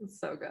is. It's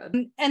so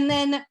good. And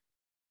then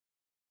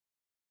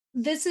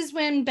this is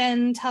when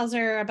Ben tells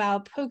her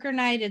about poker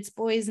night, it's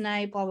boys'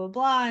 night, blah, blah,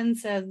 blah. And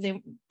so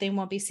they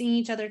won't be seeing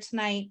each other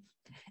tonight.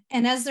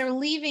 And as they're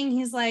leaving,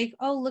 he's like,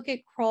 oh, look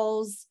at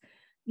Kroll's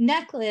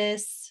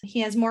necklace. He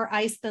has more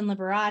ice than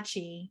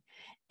Liberace.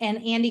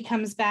 And Andie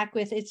comes back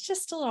with, it's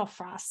just a little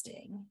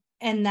frosting.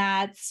 And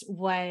that's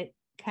what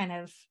kind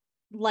of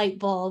light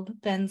bulb.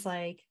 Ben's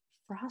like,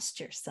 frost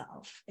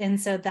yourself.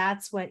 And so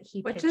that's what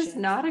he Which pitches. is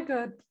not a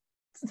good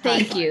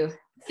Thank you.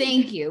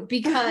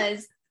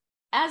 Because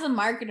as a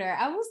marketer,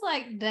 I was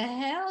like, the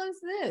hell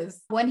is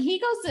this? When he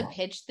goes to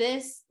pitch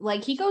this,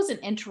 like he goes and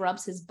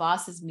interrupts his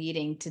boss's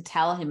meeting to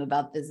tell him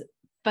about this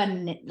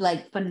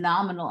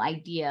phenomenal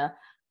idea,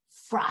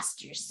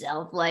 frost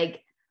yourself.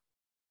 Like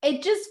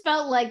it just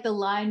felt like the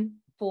line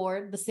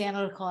for the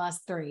Santa Claus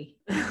 3.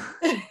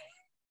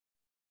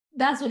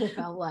 That's what it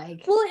felt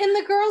like. Well, and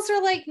the girls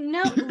are like,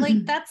 no,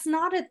 like that's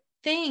not a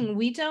thing.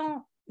 We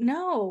don't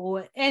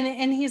know.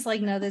 And he's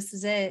like, no, this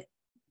is it.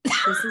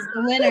 This is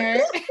the winner.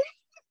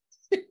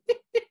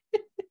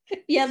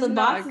 Yeah, the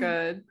boss. Not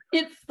good.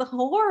 It's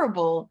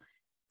horrible.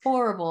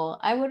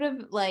 I would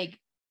have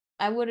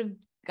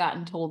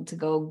gotten told to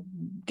go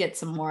get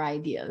some more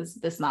ideas.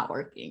 That's not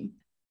working.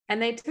 And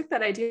they took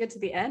that idea to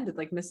the end,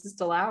 like Mrs.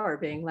 DeLauer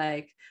being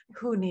like,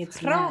 who needs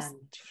Frost.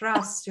 land?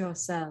 Frost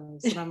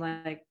yourselves. And I'm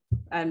like,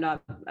 I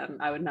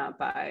would not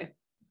buy.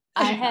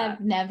 I have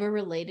never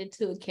related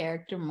to a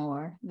character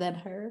more than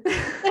her.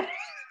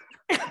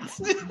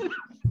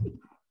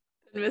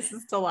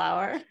 Mrs.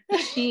 DeLauer.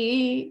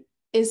 She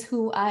is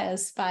who I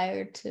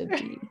aspire to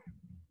be.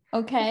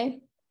 Okay.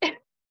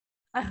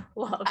 I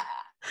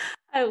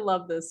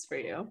love this for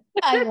you.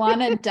 I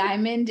want a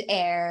Diamond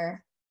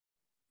Air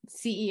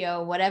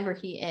CEO, whatever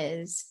he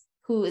is,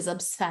 who is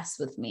obsessed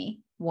with me,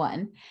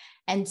 1.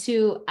 And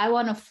 2, I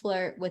want to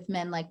flirt with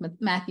men like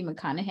Matthew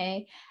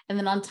McConaughey. And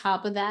then on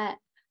top of that,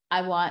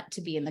 I want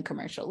to be in the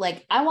commercial.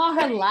 Like, I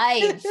want her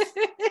life.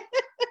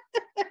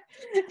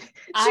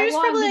 She was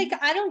probably like,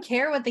 I don't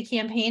care what the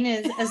campaign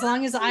is as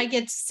long as I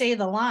get to say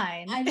the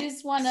line. I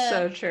just want to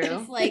so true.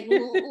 just like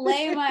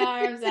lay my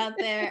arms out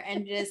there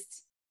and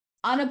just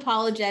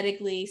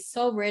unapologetically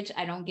so rich.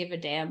 I don't give a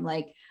damn.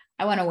 Like,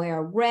 I want to wear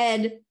a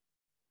red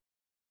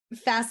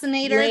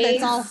fascinator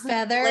that's all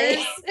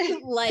feathers,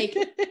 like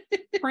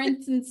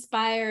Prince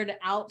inspired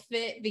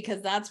outfit,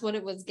 because that's what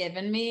it was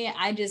given me.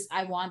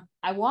 I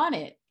want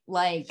it.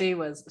 Like she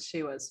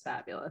was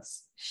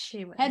fabulous.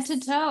 She was head to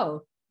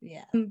toe.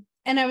 Yeah.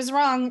 And I was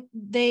wrong.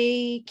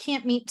 They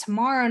can't meet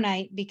tomorrow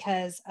night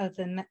because of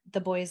the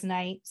boys'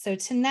 night. So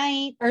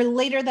tonight or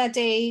later that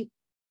day,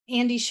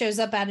 Andie shows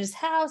up at his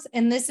house,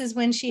 and this is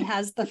when she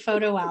has the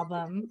photo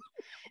album,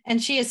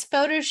 and she has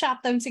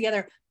photoshopped them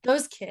together.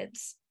 Those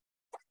kids,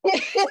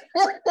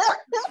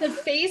 the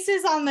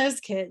faces on those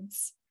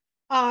kids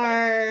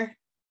are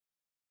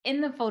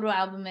in the photo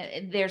album.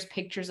 There's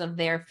pictures of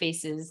their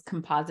faces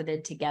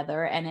composited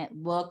together, and it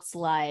looks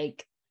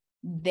like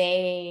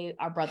they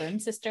are brother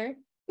and sister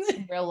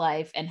in real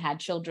life and had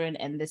children,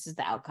 and this is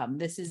the outcome.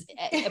 This is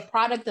a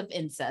product of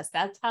incest.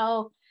 That's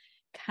how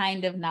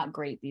kind of not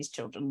great these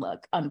children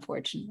look,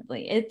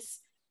 unfortunately.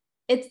 It's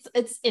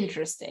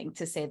interesting,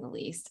 to say the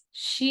least.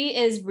 She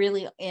is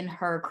really in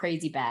her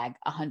crazy bag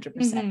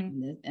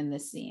 100% in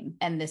this scene,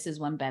 and this is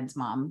when Ben's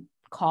mom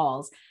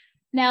calls.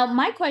 Now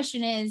my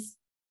question is,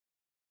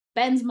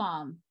 Ben's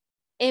mom,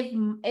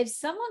 if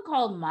someone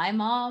called my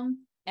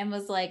mom and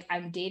was like,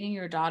 I'm dating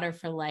your daughter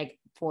for like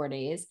 4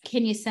 days,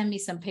 can you send me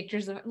some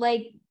pictures of,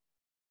 like,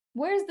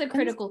 where's the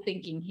critical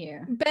thinking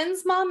here?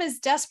 Ben's mom is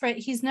desperate.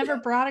 He's never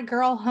brought a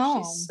girl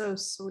home. She's so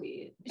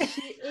sweet.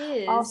 She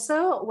is.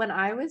 Also, when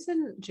I was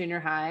in junior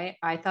high,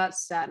 I thought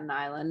Staten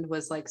Island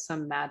was like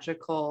some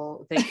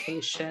magical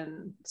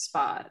vacation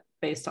spot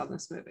based on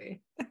this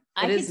movie.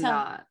 It is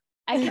not.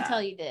 I can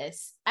tell you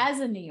this, as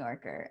a New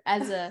Yorker,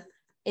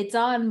 it's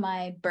on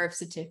my birth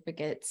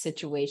certificate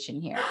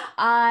situation here.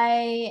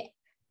 I've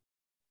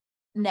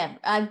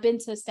been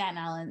to Staten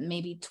Island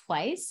maybe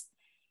twice,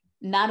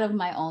 not of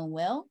my own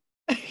will.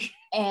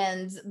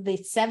 And the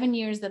 7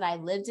 years that I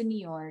lived in New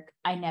York,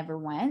 I never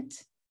went.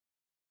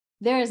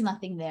 There is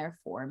nothing there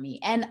for me.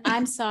 And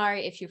I'm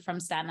sorry if you're from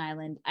Staten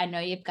Island. I know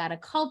you've got a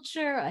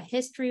culture, a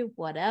history,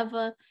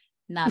 whatever.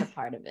 Not a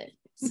part of it.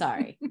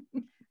 Sorry.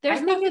 There's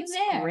I think nothing it's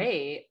there.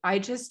 great.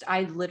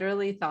 I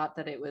literally thought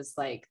that it was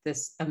like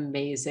this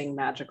amazing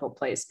magical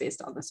place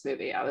based on this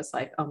movie. I was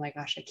like, oh my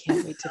gosh, I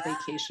can't wait to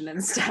vacation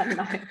in Staten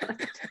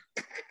Island.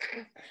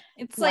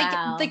 It's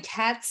Wow. like the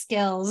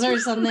Catskills or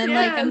something.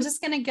 Like, I'm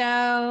just gonna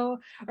go,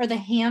 or the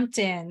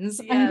Hamptons.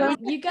 I'm Yes.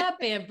 going. You got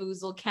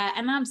bamboozled, Kat,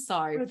 and I'm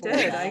sorry I for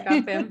did. that. I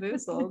got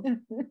bamboozled.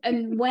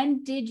 And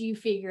when did you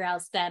figure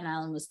out Staten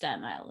Island was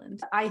Staten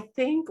Island? I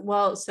think,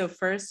 well, so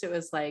first it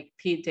was like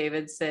Pete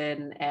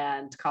Davidson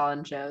and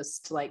Colin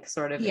Jost like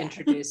sort of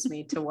introduced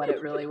me to what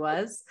it really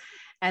was.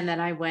 And then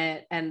I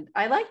went and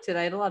I liked it.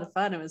 I had a lot of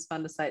fun. It was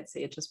fun to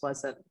sightsee.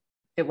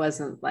 It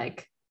wasn't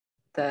like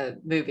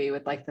the movie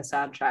with like the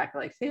soundtrack,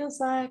 like feels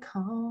like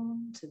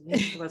home to me.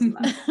 It wasn't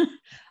that.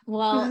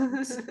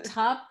 Well,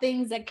 top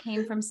things that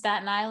came from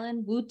Staten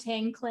Island,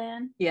 Wu-Tang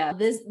Clan. Yeah.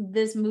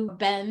 This movie,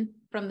 Ben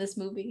from this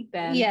movie.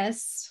 Ben.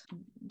 Yes.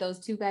 Those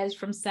two guys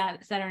from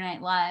Saturday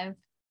Night Live.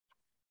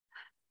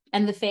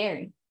 And the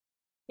Ferry.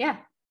 Yeah.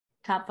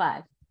 Top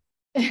 5.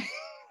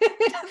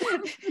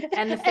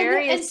 And the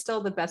Ferry is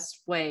still the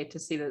best way to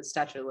see the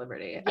Statue of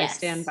Liberty. Yes. I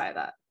stand by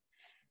that.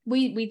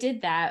 We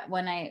did that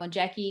when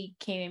Jackie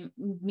came.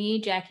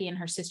 Me, Jackie, and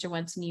her sister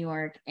went to New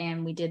York,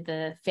 and we did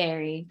the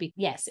ferry.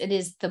 Yes, it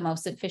is the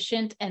most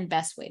efficient and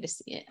best way to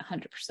see it.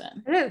 100%.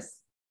 It is.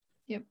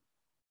 Yep.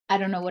 I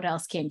don't know what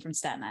else came from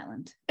Staten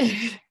Island.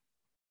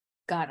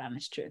 God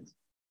honest truth.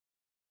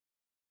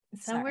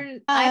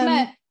 I'm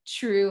a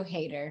true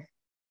hater.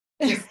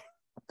 Just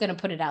gonna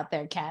put it out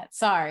there, Kat.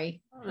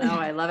 Sorry. No,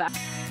 I love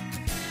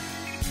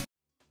it.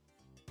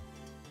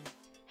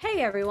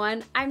 Hey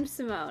everyone, I'm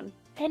Simone.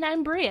 And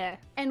I'm Bria.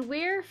 And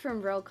we're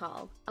from Roll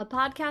Call, a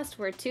podcast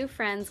where two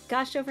friends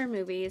gush over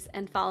movies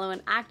and follow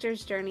an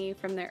actor's journey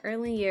from their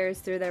early years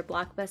through their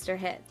blockbuster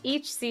hits.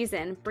 Each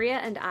season, Bria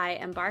and I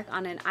embark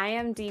on an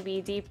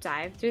IMDb deep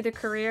dive through the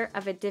career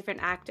of a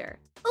different actor.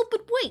 Oh,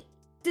 but wait!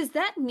 Does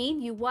that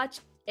mean you watch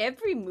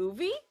every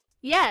movie?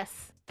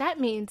 Yes, that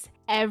means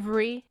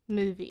every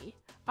movie.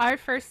 Our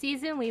first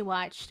season, we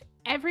watched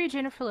every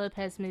Jennifer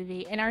Lopez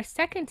movie, and our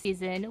second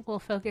season will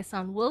focus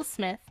on Will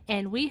Smith,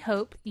 and we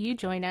hope you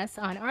join us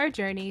on our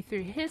journey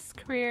through his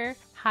career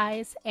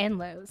highs and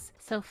lows.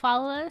 So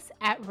follow us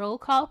at Roll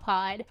Call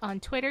Pod on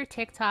Twitter,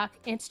 TikTok,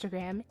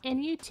 Instagram,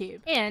 and YouTube,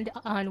 and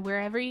on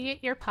wherever you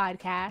get your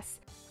podcasts.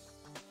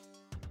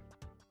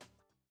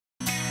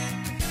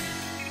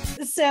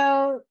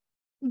 So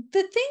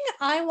the thing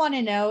I want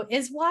to know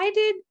is, why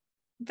did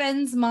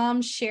Ben's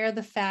mom share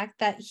the fact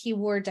that he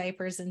wore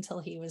diapers until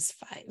he was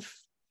 5?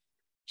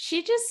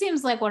 She just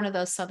seems like one of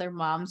those Southern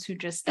moms who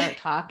just start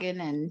talking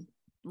and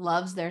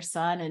loves their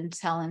son and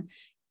telling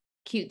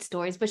cute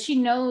stories. But she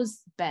knows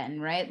Ben,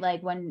 right?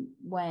 Like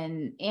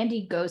when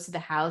Andie goes to the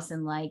house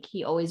and like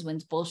he always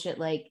wins bullshit,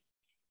 like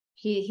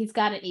he's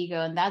got an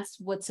ego, and that's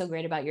what's so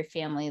great about your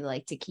family,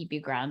 like to keep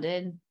you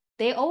grounded.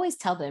 They always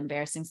tell the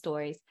embarrassing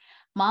stories.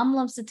 Mom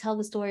loves to tell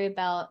the story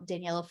about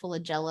Daniela full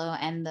of Jello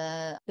and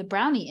the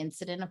brownie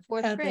incident of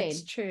 4th grade.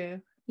 That's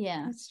true.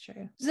 Yeah, that's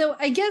true. So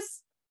I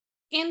guess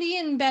Andie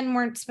and Ben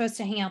weren't supposed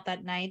to hang out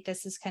that night.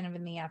 This is kind of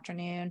in the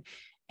afternoon.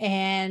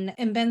 And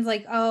Ben's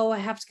like, oh, I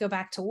have to go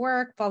back to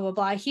work, blah, blah,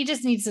 blah. He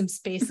just needs some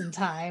space and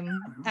time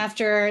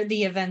after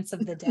the events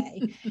of the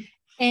day.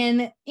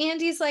 And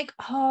Andie's like,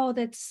 oh,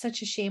 that's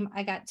such a shame.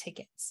 I got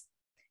tickets.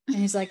 And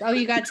he's like, oh,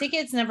 you got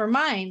tickets? Never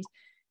mind.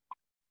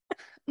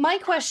 My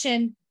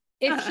question,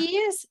 if he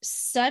is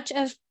such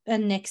a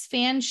Knicks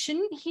fan,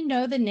 shouldn't he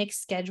know the Knicks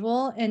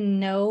schedule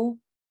and know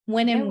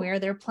when and where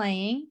they're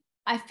playing?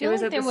 I feel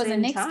like there was a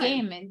Knicks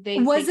game. And they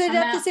was it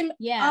at out, the same?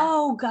 Yeah.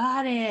 Oh,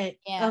 got it.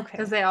 Yeah. Okay.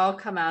 Because they all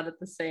come out at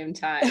the same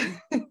time.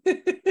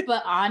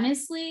 But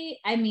honestly,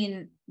 I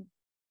mean,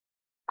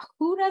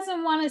 who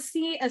doesn't want to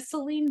see a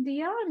Celine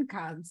Dion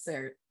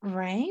concert?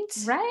 Right.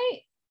 Right.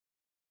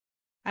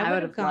 I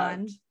would have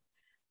gone.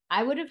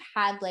 I would have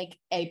had like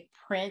a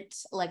print,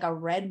 like a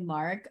red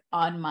mark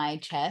on my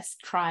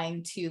chest,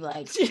 trying to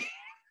like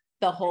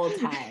the whole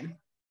time.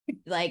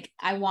 Like,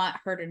 I want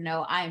her to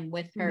know I'm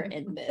with her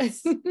in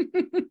this.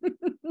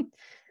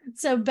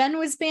 So Ben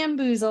was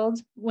bamboozled,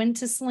 went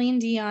to Celine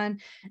Dion,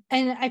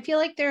 and I feel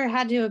like there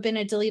had to have been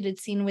a deleted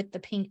scene with the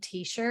pink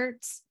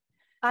t-shirts.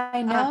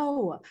 I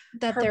know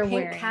that her they're pink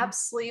wearing cap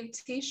sleeve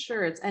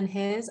t-shirts, and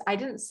I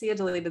didn't see a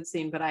deleted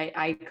scene, but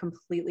I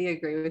completely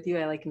agree with you.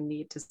 I like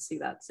need to see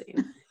that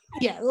scene.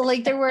 Yeah,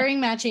 like they're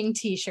wearing matching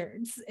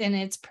t-shirts, and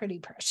it's pretty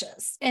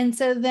precious. And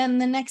so then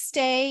the next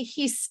day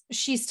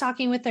she's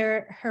talking with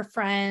her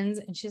friends,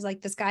 and she's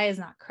like, this guy is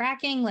not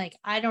cracking. Like,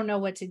 I don't know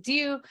what to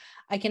do.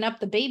 I can up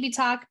the baby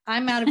talk.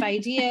 I'm out of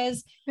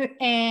ideas.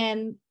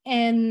 and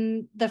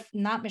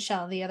not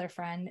Michele, the other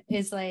friend,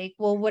 is like,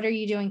 well, what are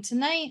you doing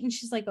tonight? And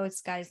she's like, oh,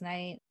 it's guys'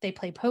 night. They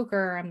play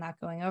poker. I'm not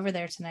going over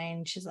there tonight.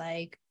 And she's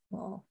like,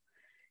 well,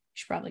 you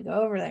should probably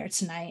go over there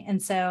tonight.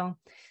 And so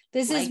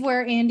this is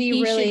where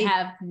Andie really should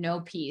have no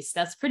peace.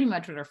 That's pretty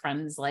much what her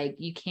friend is like.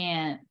 You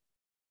can't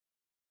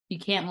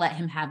let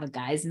him have a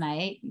guy's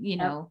night. You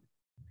know,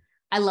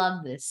 I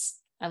love this.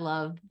 I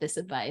love this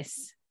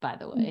advice, by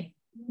the way.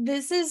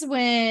 This is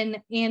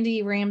when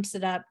Andie ramps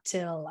it up to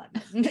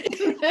 11.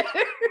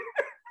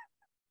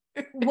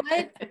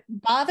 What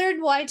bothered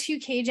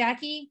Y2K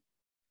Jackie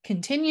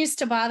continues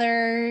to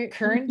bother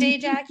current day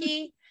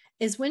Jackie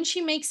is when she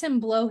makes him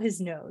blow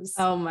his nose.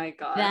 Oh my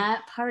God.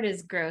 That part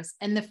is gross.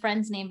 And the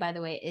friend's name, by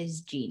the way,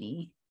 is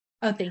Jeannie.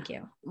 Oh, thank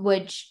you.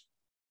 Which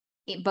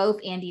both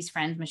Andie's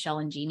friends, Michele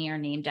and Jeannie, are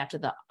named after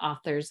the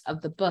authors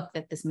of the book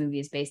that this movie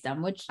is based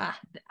on, which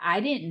I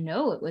didn't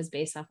know it was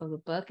based off of a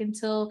book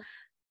until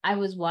I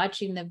was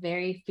watching the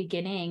very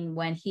beginning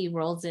when he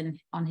rolls in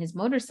on his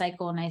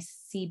motorcycle and I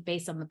see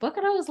based on the book.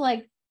 And I was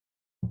like,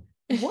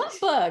 what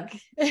book?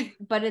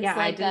 But it's like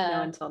I didn't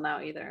know until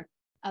now either.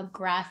 A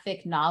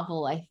graphic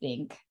novel, I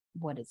think.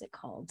 What is it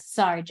called?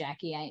 Sorry,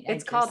 Jackie.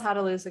 It's called How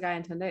to Lose a Guy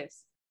in 10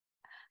 Days.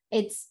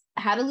 It's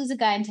How to Lose a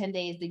Guy in 10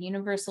 Days, the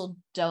universal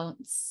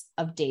don'ts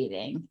of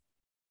dating.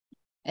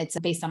 It's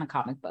based on a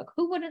comic book.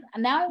 Who wouldn't?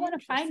 Now I want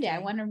to find it. I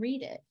want to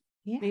read it.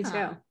 Yeah. Me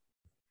too.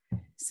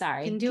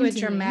 Sorry. Can do a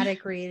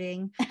dramatic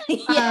reading.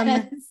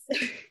 Yes.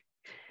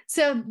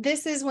 So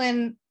this is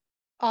when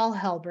all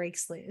hell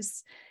breaks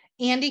loose.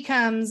 Andie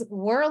comes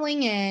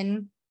whirling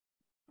in.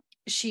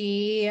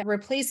 She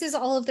replaces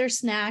all of their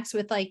snacks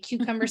with like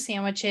cucumber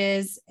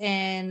sandwiches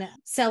and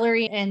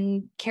celery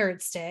and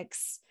carrot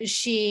sticks.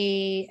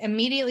 She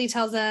immediately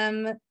tells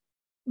them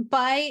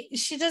bye.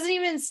 She doesn't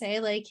even say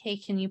like, hey,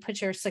 can you put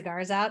your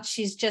cigars out?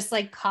 She's just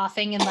like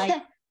coughing and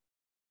like,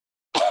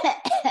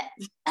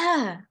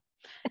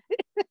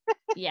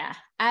 yeah,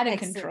 out of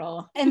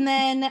control. And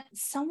then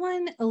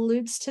someone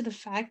alludes to the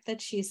fact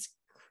that she's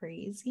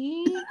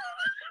crazy.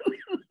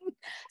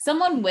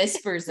 Someone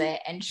whispers it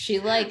and she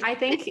like, I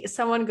think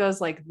someone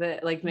goes like the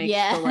like makes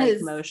the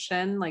like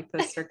motion, like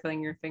the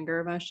circling your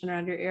finger motion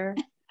around your ear.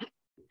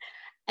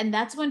 And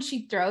that's when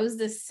she throws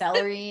the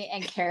celery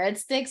and carrot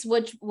sticks,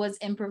 which was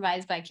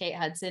improvised by Kate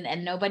Hudson,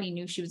 and nobody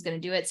knew she was going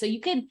to do it. So you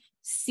could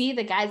see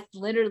the guys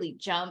literally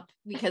jump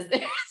because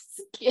they're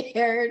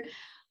scared.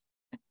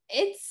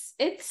 It's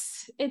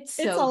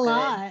so a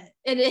lot.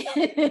 It is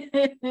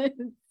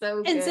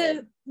so good. And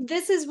so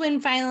this is when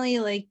finally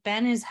like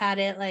Ben has had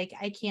it, like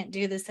I can't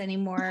do this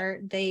anymore.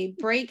 They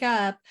break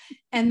up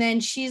and then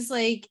she's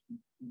like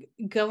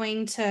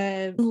going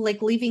to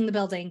like leaving the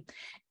building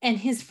and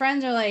his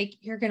friends are like,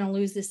 you're gonna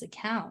lose this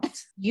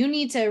account. You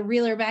need to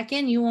reel her back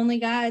in. You only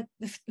got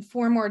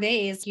 4 more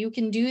days. You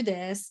can do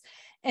this.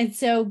 And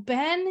so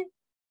Ben,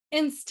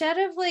 instead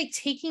of like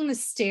taking the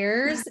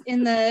stairs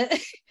in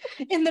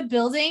the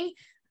building,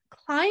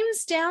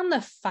 climbs down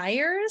the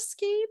fire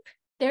escape.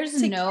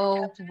 There's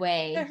no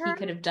way he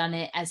could have done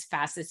it as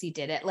fast as he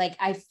did it. Like,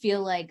 I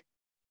feel like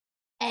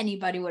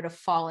anybody would have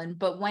fallen.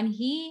 But when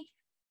he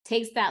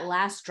takes that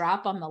last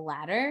drop on the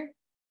ladder,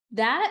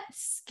 that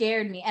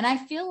scared me. And I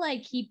feel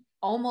like he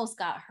almost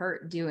got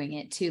hurt doing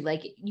it too.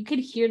 Like, you could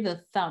hear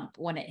the thump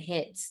when it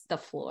hits the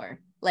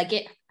floor. Like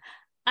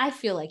I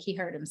feel like he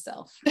hurt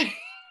himself.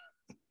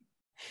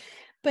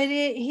 But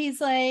he's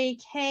like,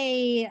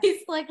 hey.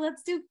 He's like,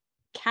 let's do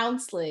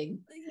counseling.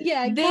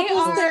 Yeah,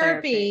 couples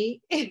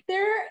therapy.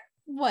 They're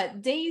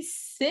what, day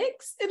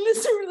 6 in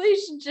this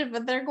relationship,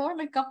 but they're going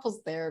to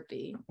couples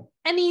therapy.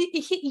 And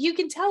he you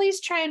can tell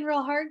he's trying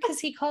real hard because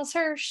he calls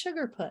her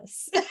sugar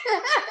puss.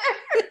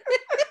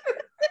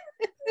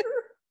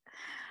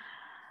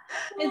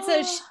 And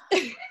so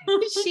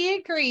she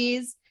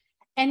agrees.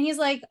 And he's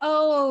like,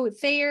 oh,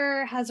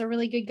 Thayer has a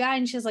really good guy.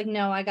 And she's like,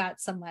 no, I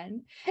got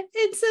someone.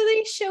 And so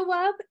they show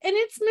up and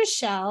it's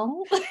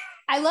Michele.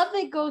 I love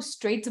they go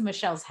straight to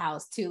Michelle's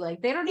house too.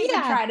 Like they don't even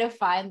try to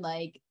find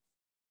like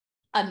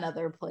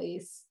another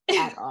place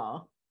at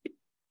all.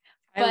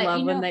 I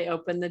love when they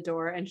open the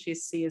door and she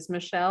sees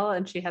Michele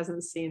and she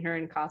hasn't seen her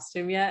in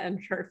costume yet. And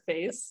her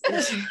face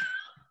is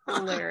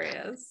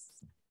hilarious.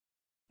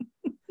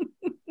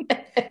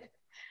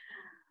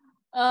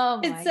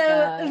 Oh my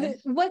God.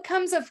 What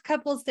comes of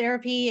couples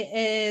therapy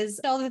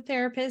is all the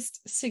therapist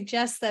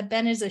suggests that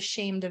Ben is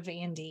ashamed of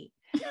Andie.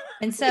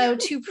 And so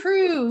to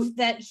prove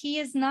that he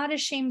is not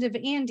ashamed of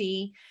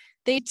Andie,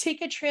 they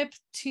take a trip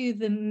to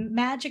the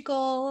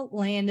magical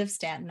land of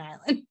Staten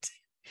Island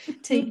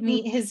to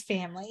meet his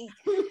family.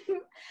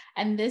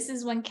 And this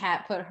is when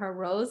Kat put her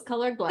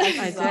rose-colored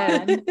glasses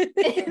on. on.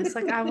 It's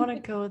like, I want to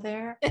go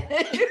there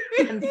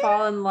and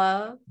fall in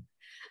love.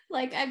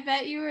 Like, I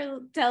bet you were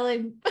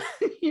telling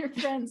your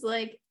friends,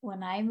 like,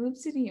 when I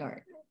move to New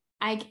York,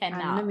 I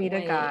cannot I'm gonna meet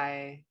wait. a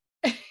guy.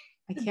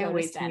 I can't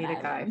wait to meet a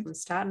guy from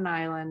Staten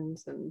Island.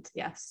 And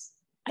yes.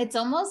 It's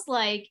almost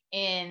like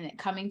in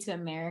Coming to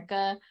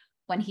America,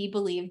 when he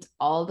believed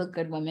all the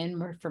good women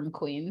were from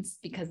Queens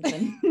because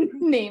the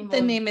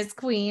name is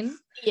Queen.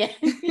 Yeah.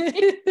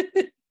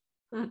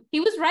 He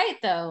was right,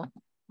 though.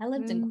 I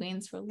lived in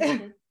Queens for a little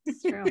bit.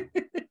 It's true.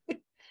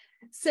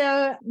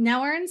 So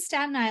now we're in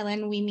Staten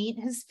Island. We meet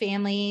his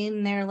family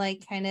and they're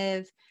like kind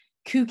of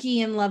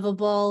kooky and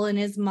lovable. And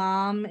his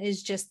mom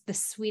is just the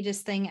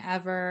sweetest thing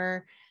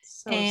ever.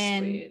 So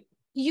and sweet.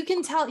 You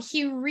can tell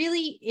he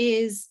really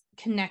is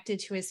connected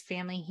to his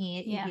family.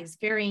 He's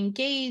very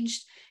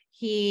engaged.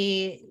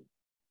 He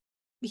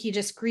he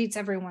just greets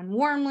everyone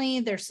warmly.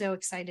 They're so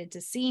excited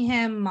to see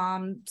him.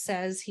 Mom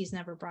says he's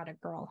never brought a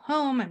girl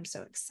home. I'm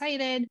so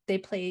excited. They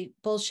play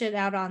bullshit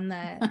out on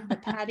the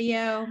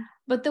patio.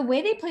 But the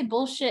way they play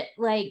bullshit,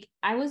 like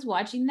I was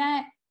watching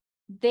that,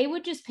 they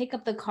would just pick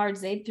up the cards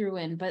they threw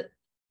in, but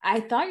I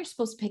thought you're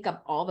supposed to pick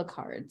up all the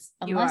cards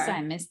unless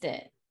I missed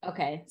it.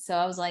 Okay. So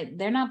I was like,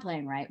 they're not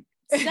playing right.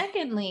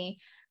 Secondly,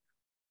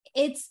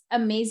 it's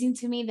amazing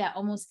to me that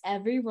almost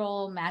every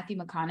role Matthew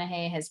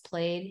McConaughey has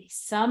played,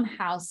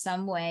 somehow,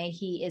 some way,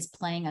 he is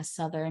playing a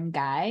Southern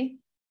guy.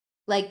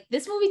 Like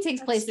this movie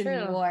takes place in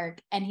New York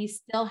and he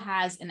still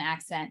has an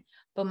accent.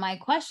 But my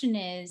question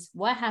is,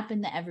 what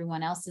happened to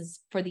everyone else's,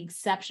 for the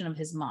exception of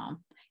his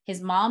mom?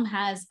 His mom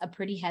has a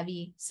pretty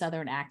heavy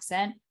Southern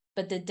accent,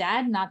 but the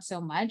dad, not so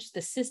much.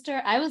 The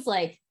sister, I was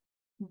like,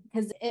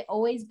 because it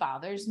always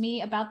bothers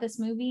me about this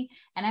movie.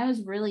 And I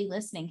was really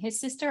listening.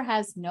 His sister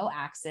has no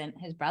accent.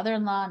 His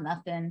brother-in-law,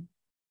 nothing.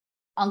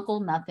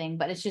 Uncle, nothing.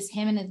 But it's just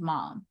him and his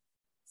mom.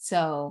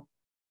 So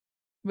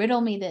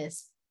riddle me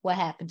this. What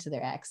happened to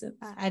their accents?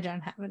 I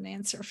don't have an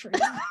answer for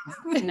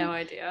you. No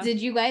idea. Did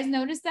you guys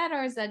notice that,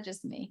 or is that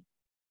just me?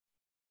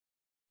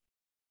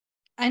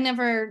 I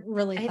never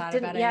really thought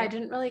about it. Yeah, I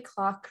didn't really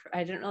clock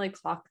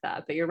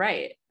that, but you're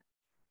right.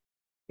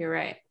 You're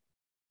right.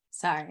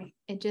 Sorry.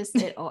 It's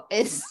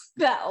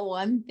that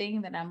one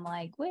thing that I'm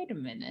like, wait a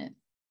minute.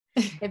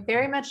 It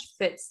very much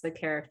fits the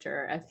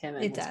character of him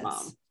and his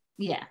mom.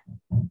 Yeah.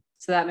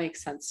 So that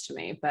makes sense to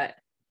me. But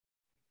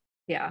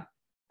yeah.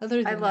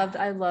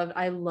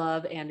 I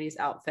love Andie's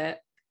outfit.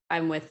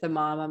 I'm with the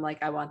mom. I'm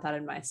like, I want that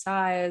in my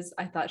size.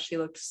 I thought she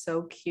looked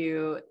so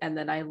cute. And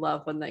then I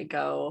love when they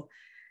go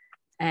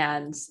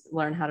and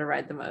learn how to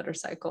ride the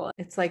motorcycle.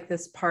 It's like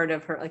this part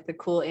of her, like the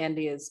cool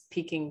Andie is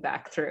peeking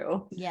back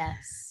through.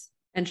 Yes.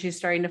 And she's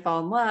starting to fall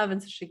in love.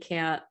 And so she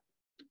can't,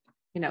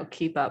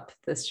 keep up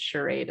this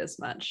charade as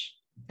much.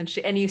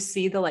 And you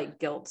see the like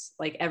guilt,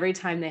 like every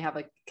time they have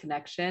a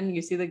connection,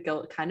 you see the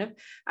guilt kind of,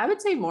 I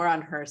would say, more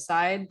on her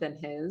side than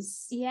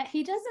his. Yeah.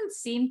 He doesn't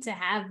seem to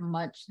have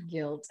much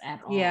guilt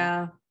at all.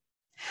 Yeah.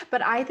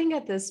 But I think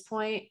at this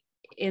point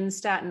in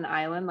Staten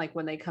Island, like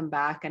when they come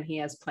back and he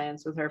has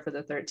plans with her for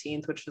the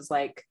 13th, which was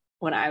like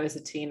when I was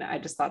a teen, I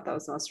just thought that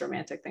was the most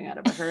romantic thing I'd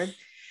ever heard.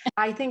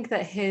 I think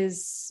that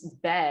his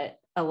bet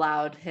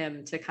allowed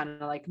him to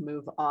kind of like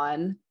move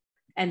on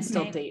and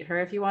still date her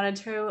if he wanted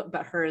to,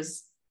 but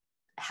hers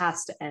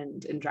has to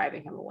end in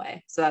driving him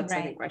away. So that's,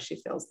 I think, why she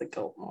feels the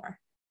guilt more.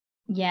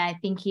 Yeah, I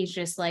think he's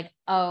just like,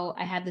 oh,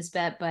 I had this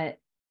bet, but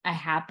I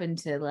happen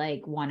to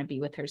like want to be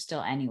with her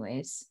still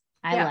anyways.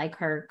 I like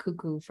her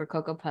cuckoo for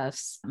Cocoa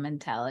Puffs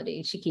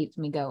mentality. She keeps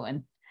me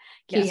going,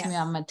 keeps me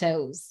on my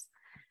toes.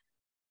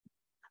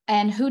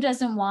 And who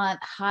doesn't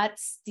want hot,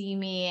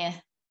 steamy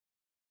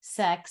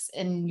sex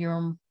in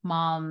your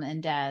mom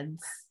and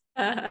dad's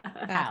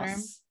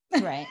house?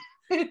 Right.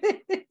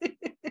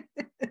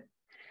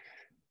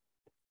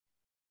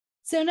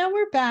 So now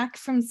we're back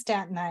from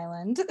Staten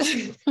Island.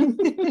 The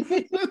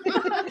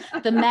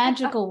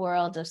magical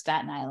world of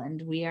Staten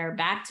Island. We are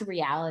back to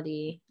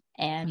reality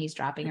and he's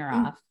dropping her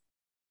off.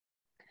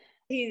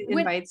 He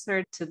invites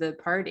her to the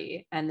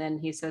party and then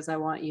he says, I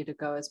want you to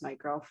go as my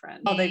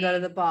girlfriend. Oh, they go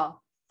to the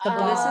ball.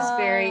 This is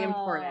very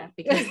important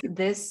because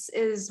this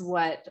is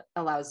what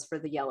allows for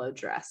the yellow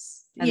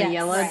dress. And the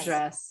yellow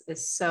dress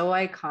is so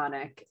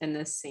iconic in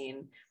this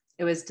scene.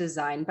 It was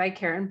designed by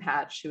Karen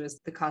Patch, who was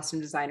the costume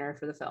designer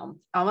for the film.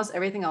 Almost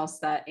everything else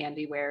that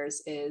Andie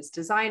wears is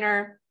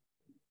designer.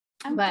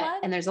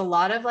 And there's a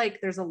lot of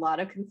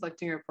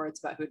conflicting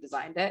reports about who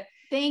designed it.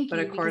 Thank you. But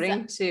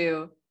according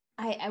to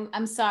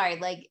I'm sorry,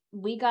 like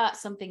we got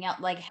something else,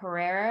 like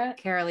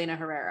Carolina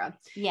Herrera.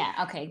 Yeah,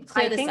 okay.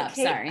 Clear this up.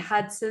 Sorry.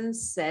 Hudson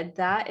said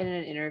that in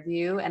an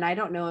interview, and I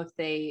don't know if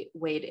they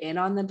weighed in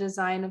on the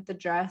design of the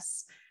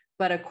dress,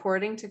 but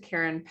according to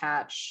Karen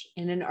Patch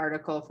in an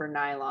article for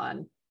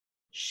Nylon,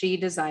 she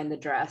designed the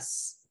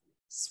dress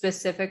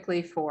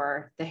specifically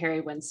for the Harry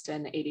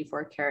Winston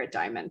 84 karat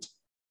diamond.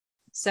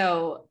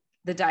 So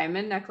the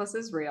diamond necklace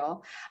is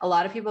real. A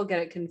lot of people get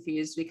it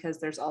confused because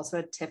there's also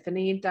a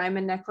Tiffany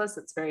diamond necklace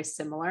that's very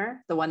similar.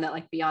 The one that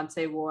like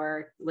Beyonce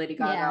wore, Lady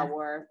Gaga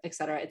wore,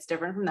 etc. It's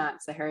different from that.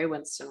 It's the Harry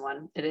Winston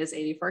one. It is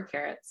 84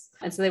 carats.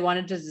 And so they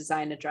wanted to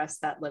design a dress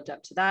that lived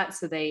up to that.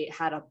 So they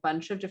had a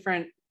bunch of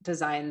different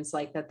designs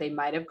like that they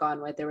might have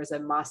gone with. There was a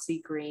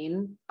mossy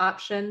green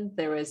option.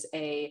 There was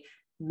a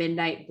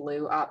midnight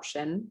blue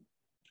option,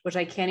 which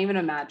I can't even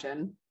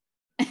imagine.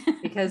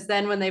 Because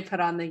then when they put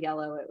on the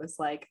yellow, it was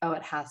like, oh,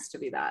 it has to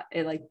be that.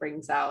 It like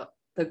brings out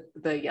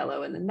the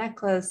yellow in the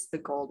necklace, the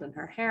gold in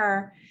her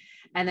hair.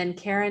 And then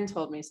Karen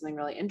told me something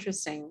really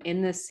interesting.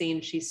 In this scene,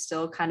 she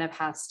still kind of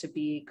has to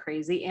be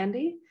crazy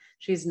Andie.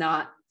 She's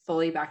not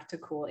fully back to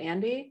cool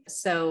Andie.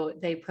 So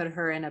they put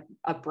her in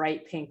a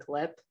bright pink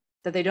lip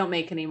that they don't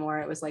make anymore.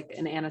 It was like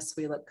an Anna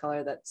Sui lip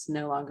color that's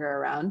no longer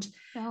around.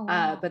 Oh,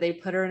 wow. But they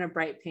put her in a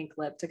bright pink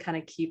lip to kind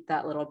of keep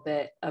that little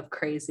bit of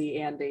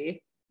crazy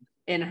Andie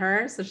in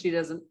her so she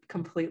doesn't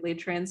completely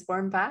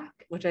transform back,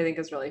 which I think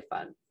is really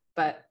fun.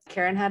 But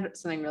Karen had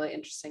something really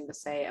interesting to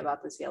say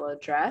about this yellow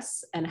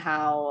dress and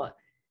how,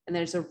 and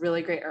there's a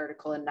really great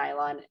article in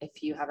Nylon.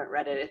 If you haven't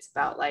read it, it's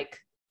about like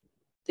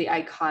the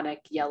iconic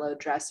yellow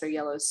dress or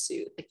yellow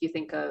suit. Like you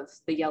think of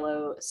the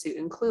yellow suit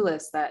in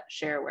Clueless that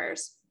Cher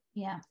wears.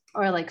 Yeah.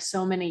 Or like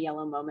so many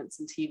yellow moments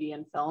in TV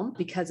and film,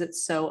 because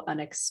it's so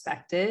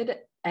unexpected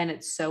and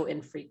it's so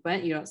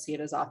infrequent. You don't see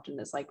it as often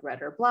as like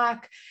red or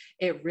black.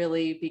 It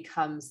really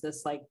becomes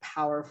this like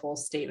powerful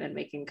statement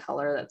making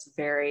color that's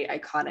very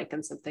iconic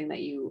and something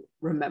that you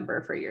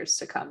remember for years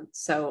to come.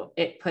 So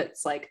it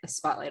puts like a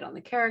spotlight on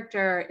the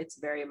character. It's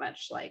very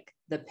much like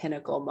the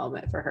pinnacle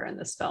moment for her in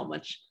this film,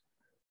 which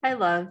I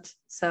loved.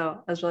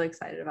 So I was really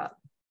excited about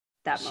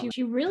that moment.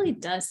 She really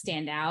does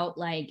stand out.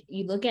 Like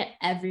you look at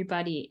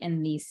everybody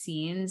in these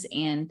scenes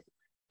and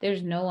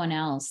there's no one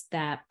else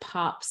that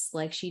pops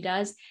like she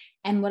does.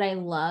 And what I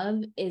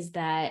love is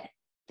that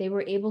they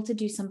were able to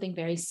do something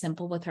very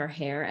simple with her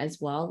hair as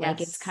well. Yes.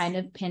 Like it's kind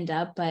of pinned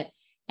up,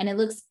 and it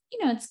looks,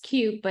 it's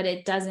cute, but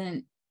it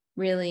doesn't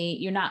really,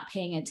 you're not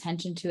paying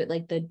attention to it.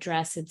 Like the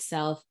dress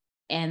itself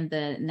and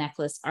the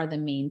necklace are the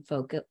main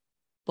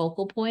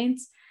focal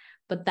points,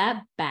 but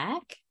that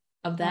back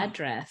of that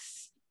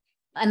dress.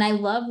 And I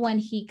love when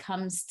he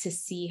comes to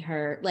see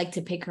her, like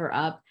to pick her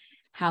up,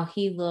 how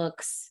he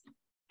looks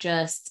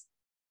just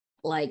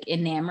like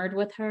enamored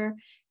with her.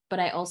 But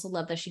I also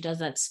love that she does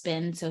that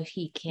spin so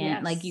he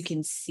can't, like you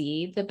can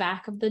see the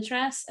back of the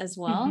dress as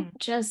well. Mm-hmm.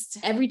 Just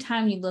every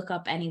time you look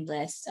up any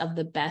list of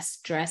the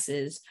best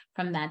dresses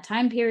from that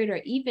time period, or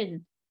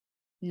even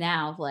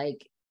now,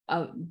 like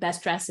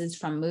best dresses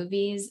from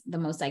movies, the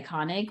most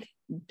iconic,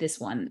 this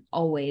one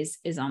always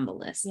is on the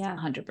list.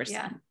 100%.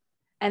 Yeah.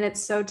 And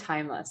it's so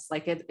timeless.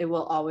 Like it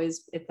will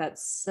always, if that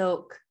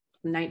silk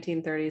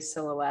 1930s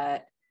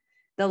silhouette,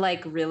 the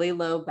like really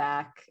low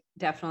back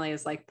definitely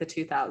is like the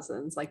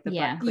 2000s, like the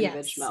butt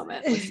cleavage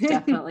moment was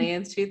definitely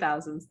in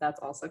 2000s. That's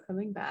also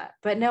coming back.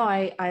 But no,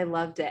 I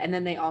loved it. And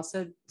then they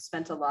also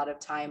spent a lot of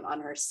time on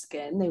her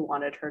skin. They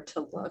wanted her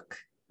to look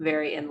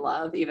very in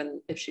love,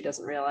 even if she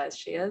doesn't realize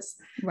she is.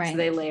 Right. So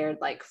they layered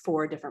like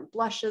 4 different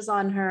blushes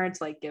on her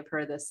to like give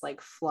her this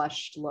like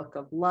flushed look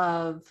of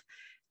love.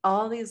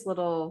 All these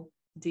little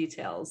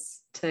details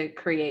to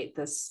create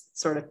this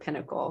sort of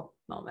pinnacle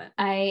moment.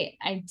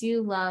 I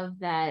do love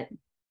that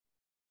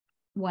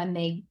when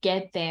they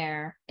get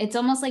there, it's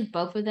almost like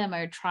both of them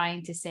are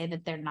trying to say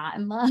that they're not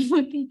in love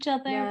with each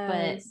other,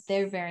 but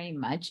they're very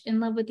much in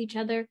love with each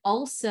other.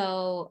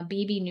 Also,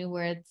 Bebe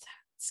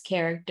Neuwirth's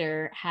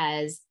character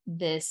has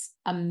this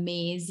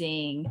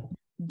amazing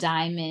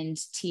diamond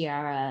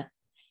tiara,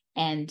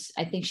 and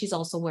I think she's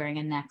also wearing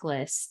a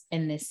necklace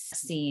in this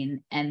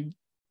scene. And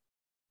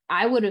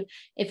I would have,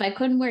 if I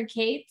couldn't wear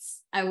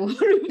Kate's, I would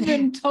have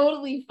been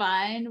totally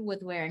fine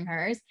with wearing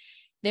hers.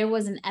 There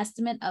was an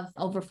estimate of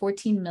over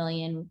 $14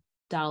 million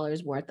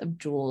worth of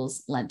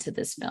jewels lent to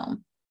this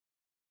film.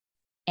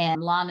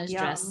 And Lana's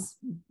dress,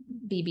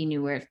 Bebe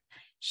Neuwirth,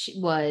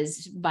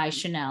 was by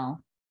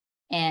Chanel,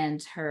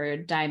 and her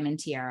diamond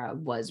tiara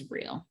was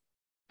real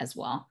as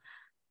well.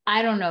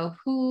 I don't know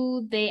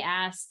who they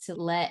asked to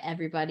let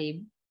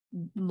everybody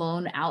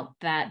loan out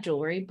that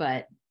jewelry,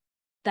 but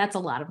that's a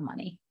lot of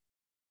money.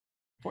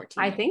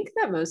 14 I think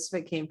that most of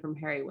it came from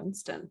Harry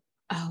Winston.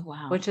 Oh,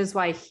 wow. Which is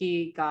why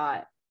he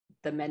got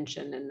the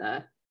mention in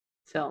the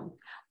film.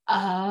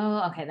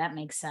 Oh, okay. That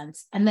makes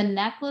sense. And the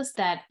necklace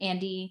that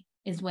Andie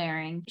is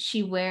wearing,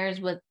 she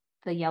wears with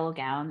the yellow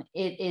gown.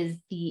 It is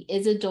the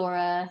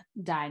Isadora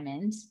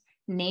diamond,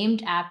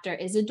 named after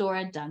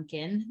Isadora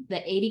Duncan.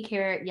 The 80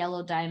 karat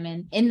yellow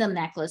diamond in the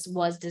necklace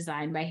was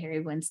designed by Harry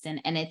Winston,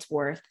 and it's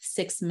worth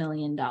 $6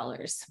 million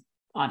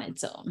on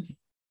its own.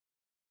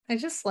 I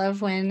just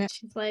love when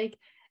she's like,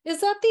 is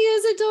that the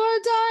Isadora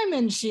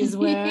diamond she's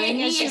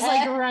wearing? And she's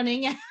like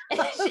running out.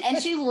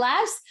 And she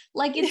laughs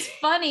like it's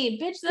funny.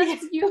 Bitch,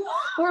 that's your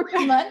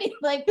money.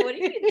 Like, what are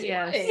you doing?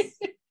 Yes.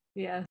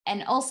 Yeah.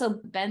 And also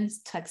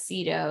Ben's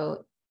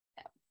tuxedo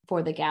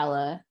for the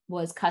gala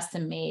was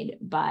custom made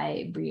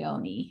by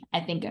Brioni. I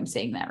think I'm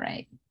saying that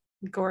right.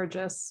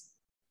 Gorgeous.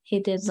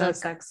 He did so look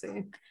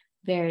sexy.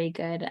 Very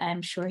good.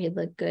 I'm sure he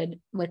looked good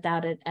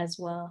without it as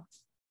well.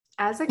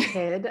 As a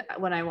kid,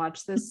 when I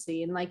watched this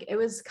scene, like it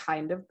was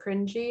kind of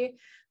cringy,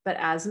 but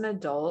as an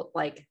adult,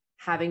 like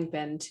having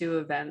been to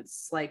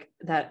events like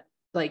that,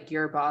 like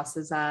your boss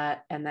is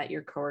at and that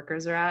your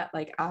coworkers are at,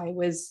 like I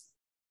was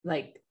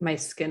like, my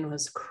skin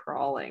was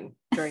crawling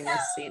during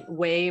this scene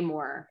way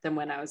more than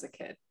when I was a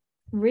kid.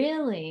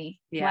 Really?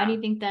 Yeah. Why do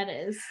you think that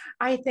is?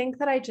 I think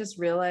that I just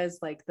realized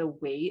like the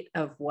weight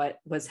of what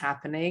was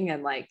happening,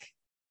 and like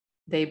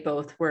they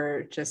both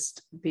were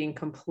just being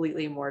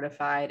completely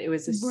mortified. It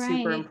was a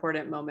super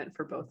important moment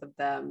for both of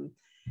them.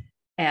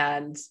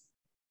 And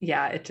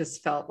yeah, it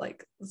just felt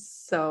like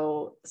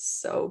so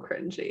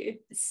cringy.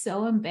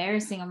 So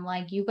embarrassing. I'm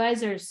like, you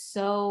guys are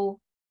so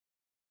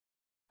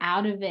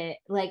out of it.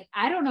 Like,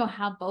 I don't know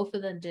how both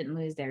of them didn't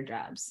lose their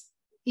jobs.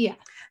 Yeah,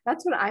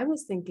 that's what I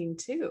was thinking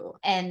too.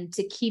 And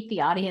to keep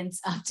the audience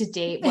up to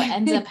date, what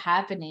ends up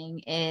happening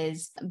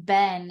is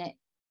Ben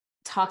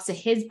talks to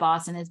his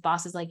boss, and his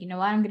boss is like, you know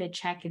what, I'm going to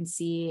check and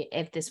see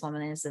if this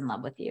woman is in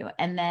love with you.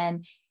 And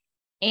then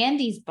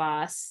Andie's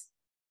boss,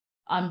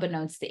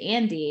 unbeknownst to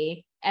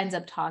Andie, ends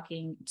up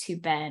talking to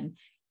Ben,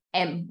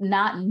 and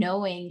not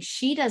knowing,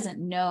 she doesn't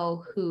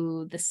know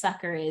who the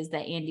sucker is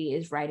that Andie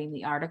is writing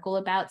the article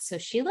about. So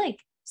she like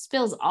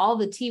spills all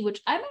the tea,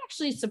 which I'm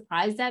actually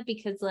surprised at,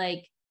 because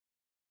like,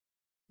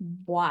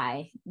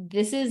 why?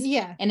 This is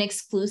an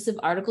exclusive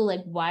article.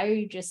 Like, why are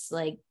you just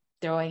like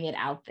throwing it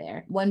out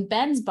there? When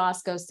Ben's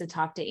boss goes to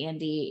talk to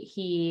Andie,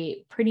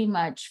 he pretty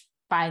much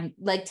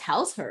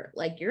tells her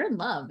like, you're in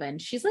love.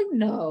 And she's like,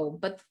 no,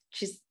 but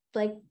she's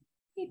like,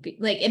 maybe.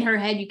 Like in her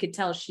head, you could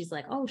tell she's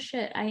like, oh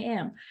shit, I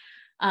am.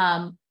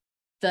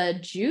 The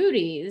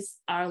Judys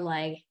are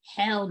like,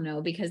 hell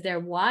no, because they're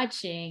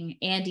watching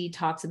Andie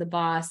talk to the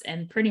boss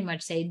and pretty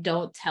much say,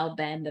 don't tell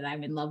Ben that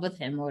I'm in love with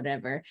him or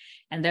whatever.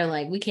 And they're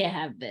like, we can't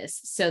have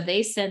this. So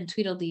they send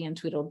Tweedledee and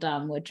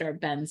Tweedledum, which are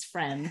Ben's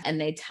friends, and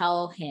they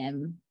tell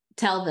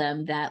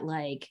them that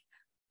like,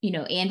 you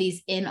know,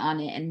 Andie's in on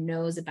it and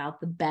knows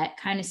about the bet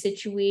kind of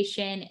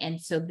situation. And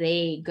so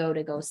they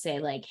go say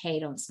like, hey,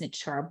 don't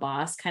snitch to our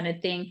boss kind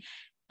of thing,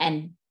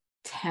 and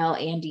tell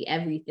Andie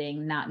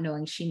everything, not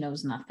knowing she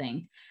knows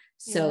nothing.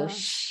 So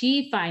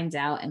she finds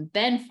out, and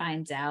Ben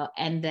finds out,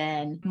 and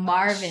then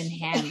Marvin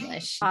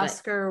Hamlish,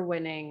 Oscar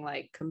winning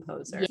like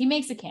composer, he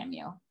makes a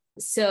cameo.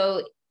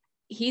 So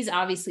he's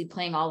obviously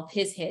playing all of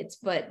his hits,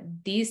 but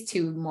these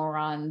two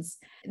morons,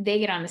 they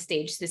get on the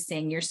stage to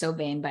sing You're So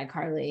Vain by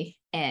Carly,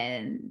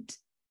 and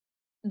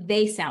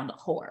they sound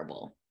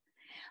horrible.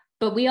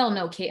 But we all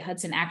know Kate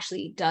Hudson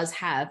actually does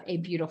have a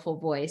beautiful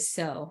voice.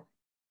 So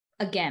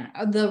again,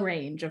 the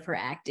range of her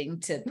acting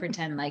to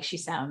pretend like she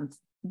sounds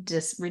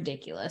just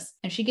ridiculous.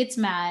 And she gets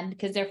mad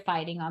because they're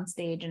fighting on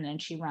stage, and then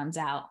she runs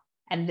out.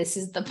 And this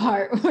is the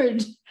part where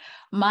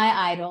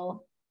my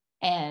idol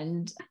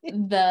and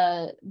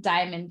the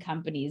diamond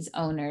company's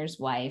owner's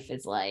wife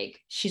is like,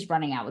 she's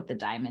running out with the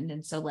diamond.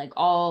 And so like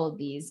all of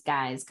these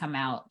guys come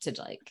out to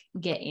like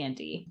get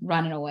Andie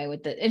running away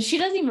with it. And she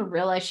doesn't even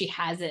realize she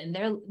has it.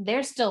 And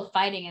they're still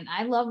fighting. And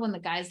I love when the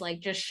guy's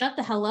like, just shut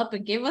the hell up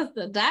and give us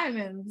the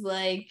diamonds.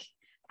 Like,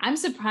 I'm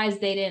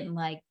surprised they didn't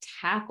like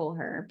tackle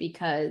her,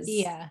 because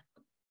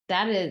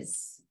that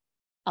is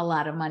a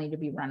lot of money to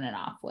be running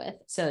off with.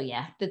 So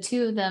yeah, the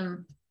two of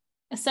them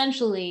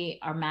essentially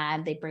are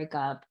mad. They break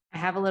up. I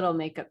have a little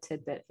makeup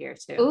tidbit here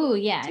too. Oh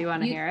yeah. Do you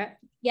want to hear it?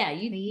 Yeah,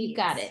 you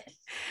got it.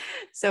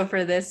 So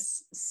for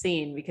this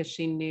scene, because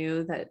she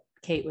knew that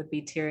Kate would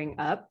be tearing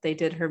up, they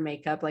did her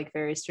makeup like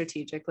very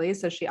strategically.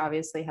 So she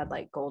obviously had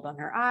like gold on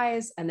her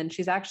eyes. And then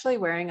she's actually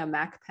wearing a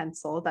MAC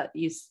pencil that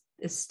is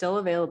still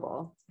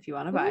available if you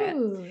want to buy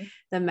it.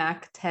 The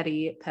MAC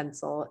Teddy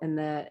pencil in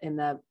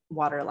the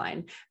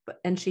waterline.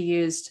 And she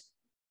used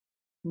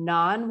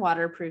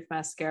non-waterproof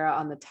mascara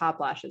on the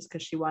top lashes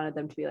because she wanted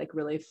them to be like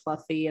really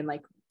fluffy and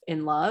like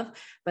in love.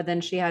 But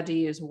then she had to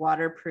use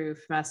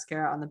waterproof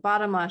mascara on the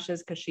bottom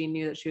lashes because she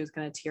knew that she was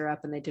going to tear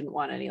up, and they didn't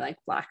want any like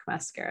black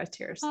mascara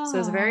tears. So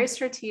it's a very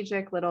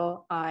strategic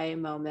little eye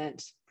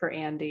moment for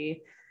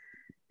Andie,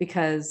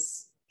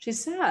 because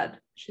she's sad.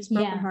 She's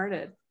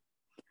brokenhearted.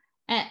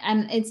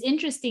 And it's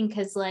interesting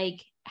because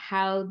like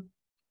how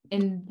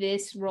in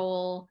this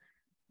role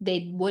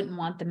they wouldn't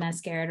want the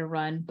mascara to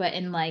run, but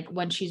in like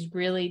when she's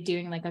really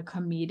doing like a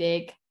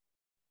comedic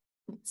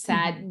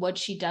sad what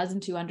she does in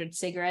 200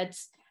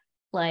 cigarettes,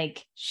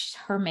 like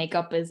her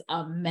makeup is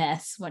a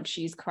mess when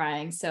she's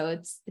crying. So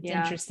it's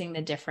interesting,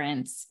 the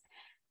difference.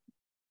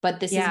 But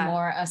this is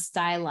more a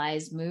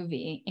stylized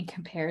movie in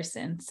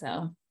comparison.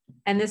 So,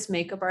 and this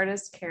makeup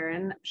artist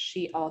Karen,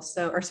 she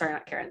also, or sorry,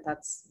 not Karen,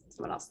 that's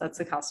someone else, that's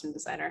the costume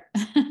designer.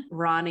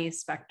 Ronnie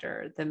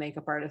Spector, the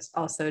makeup artist,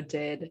 also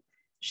did,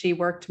 she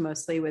worked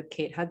mostly with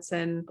Kate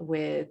Hudson,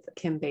 with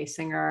Kim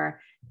Basinger,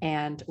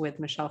 and with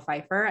Michelle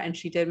Pfeiffer. And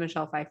she did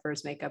Michelle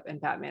Pfeiffer's makeup in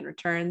Batman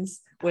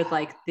Returns with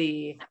like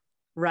the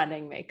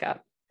running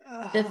makeup.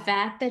 The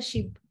fact that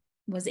she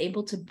was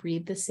able to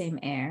breathe the same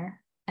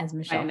air as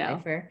Michelle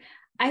Pfeiffer.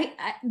 I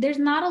there's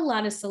not a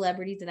lot of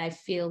celebrities that I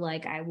feel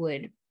like I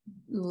would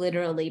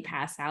literally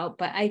pass out,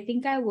 but I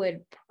think I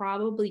would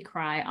probably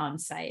cry on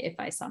site if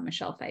I saw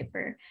Michelle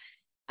Pfeiffer.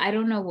 I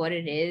don't know what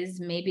it is.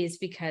 Maybe it's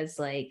because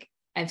like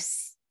I've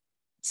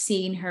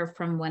seen her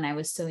from when I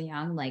was so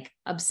young, like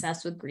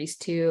obsessed with Grease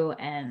 2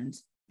 and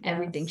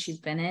everything she's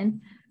been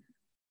in.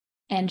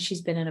 And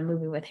she's been in a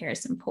movie with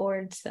Harrison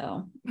Ford.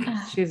 So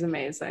she's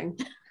amazing.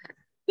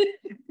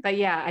 But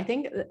yeah, I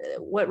think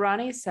what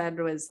Ronnie said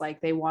was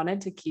like they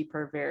wanted to keep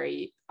her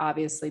very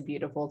obviously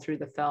beautiful through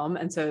the film.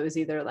 And so it was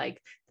either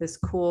like this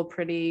cool,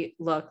 pretty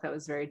look that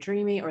was very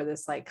dreamy, or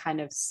this like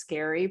kind of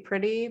scary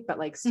pretty, but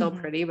like still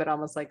pretty, but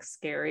almost like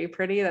scary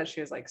pretty, that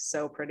she was like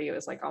so pretty. It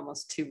was like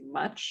almost too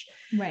much.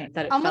 Right.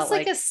 That it almost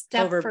felt like a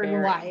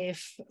Stepford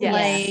wife. Yes.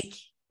 Like,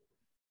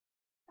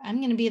 I'm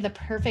going to be the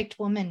perfect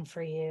woman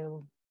for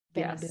you.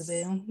 Benny Boo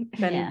Boo.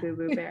 Benny Boo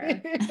Boo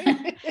Bear.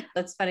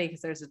 That's funny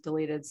because there's a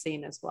deleted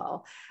scene as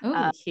well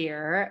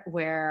here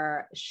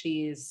where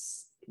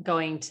she's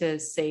going to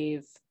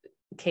save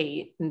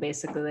Kate and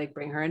basically like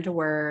bring her into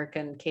work,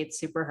 and Kate's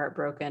super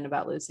heartbroken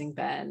about losing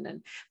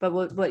Ben. But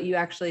what you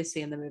actually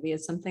see in the movie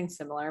is something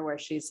similar, where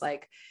she's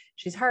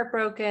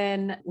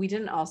heartbroken. We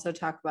didn't also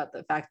talk about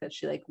the fact that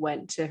she like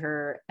went to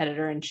her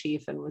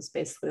editor-in-chief and was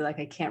basically like,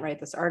 I can't write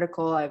this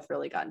article, I've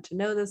really gotten to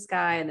know this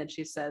guy. And then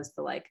she says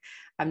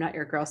I'm not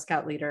your Girl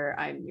Scout leader,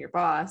 I'm your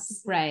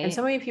boss. Right. And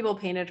so many people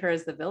painted her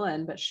as the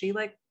villain, but she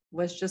like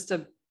was just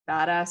a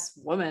badass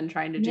woman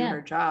trying to do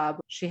her job.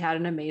 She had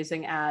an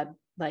amazing ad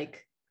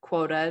like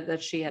quota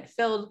that she had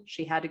filled.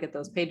 She had to get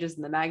those pages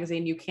in the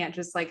magazine. You can't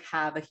just like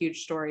have a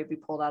huge story be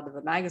pulled out of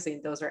the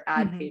magazine. Those are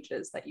ad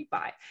pages that you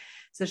buy.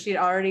 So she'd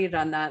already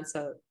done that.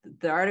 So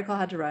the article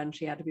had to run.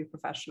 She had to be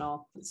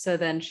professional. So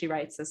then she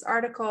writes this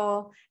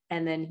article,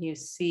 and then you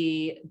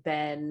see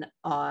Ben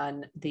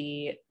on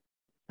the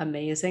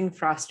amazing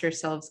Frost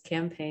Yourselves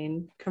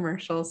campaign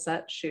commercial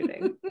set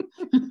shooting.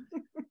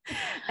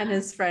 And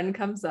his friend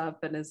comes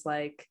up and is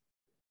like,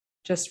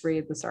 just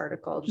read this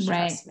article, just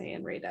trust me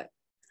and read it.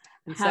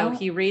 And so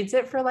he reads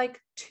it for like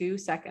 2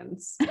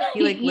 seconds.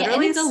 He like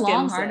literally it's a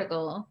long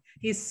article.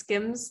 He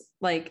skims,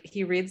 like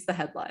he reads the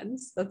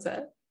headlines. That's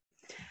it.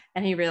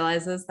 And he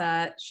realizes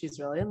that she's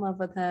really in love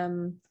with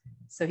him.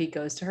 So he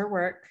goes to her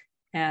work,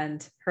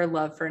 and her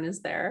love fern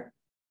is there.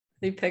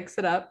 He picks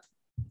it up,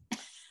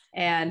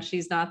 and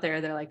she's not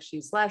there. They're like,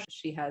 she's left.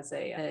 She has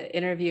a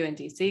interview in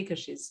DC because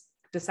she's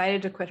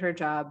decided to quit her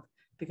job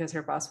because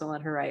her boss won't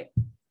let her write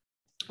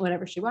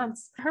whatever she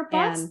wants. Her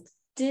boss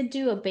did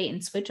do a bait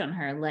and switch on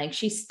her. Like,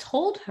 she's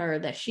told her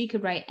that she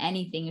could write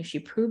anything if she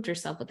proved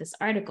herself with this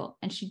article,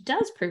 and she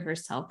does prove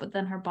herself. But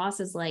then her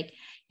boss is like,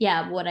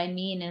 yeah, what I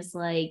mean is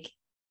like,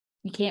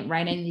 you can't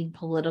write anything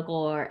political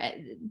or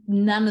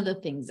none of the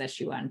things that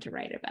she wanted to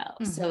write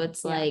about. So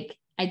it's like,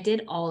 I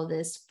did all of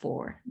this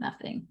for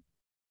nothing.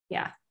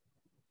 Yeah.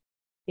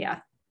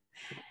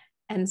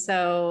 And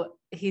so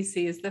he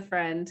sees the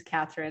friend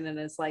Kathryn and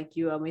is like,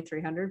 you owe me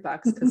 $300,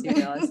 because he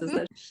realizes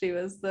that she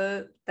was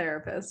the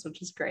therapist,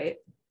 which is great.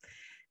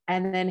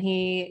 And then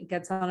he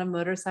gets on a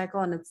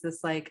motorcycle, and it's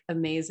this like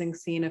amazing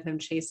scene of him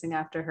chasing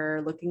after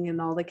her, looking in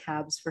all the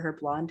cabs for her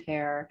blonde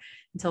hair,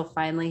 until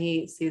finally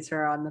he sees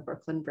her on the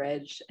Brooklyn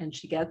Bridge, and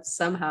she gets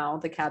somehow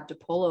the cab to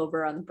pull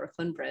over on the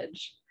Brooklyn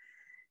Bridge.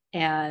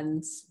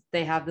 And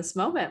they have this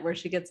moment where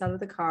she gets out of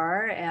the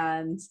car,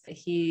 and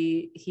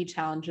he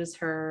challenges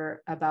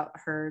her about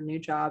her new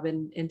job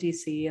in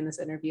DC in this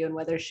interview, and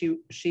whether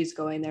she's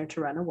going there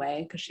to run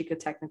away, because she could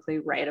technically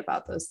write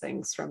about those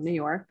things from New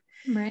York.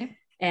 Right.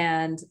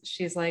 And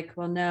she's like,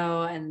 well,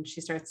 no. And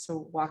she starts to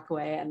walk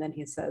away. And then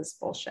he says,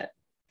 bullshit.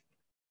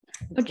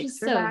 Which is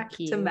so back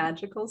cute. To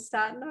magical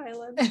Staten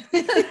Island.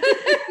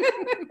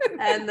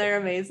 And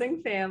their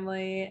amazing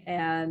family.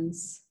 And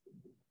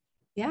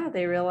yeah,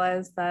 they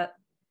realize that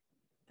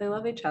they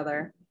love each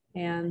other,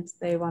 and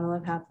they want to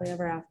live happily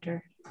ever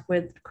after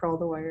with Kroll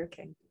the Warrior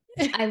King.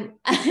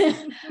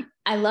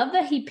 I love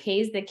that he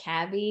pays the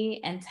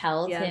cabbie and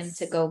tells him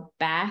to go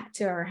back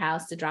to her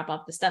house to drop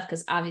off the stuff,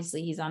 because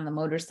obviously he's on the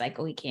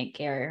motorcycle, he can't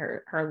carry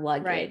her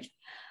luggage. Right.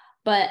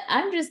 But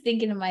I'm just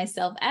thinking to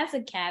myself, as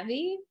a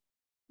cabbie,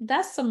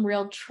 that's some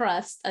real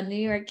trust, a New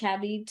York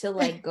cabbie, to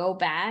like go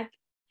back,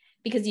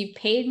 because you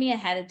paid me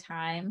ahead of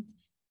time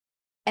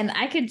and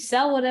I could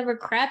sell whatever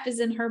crap is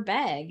in her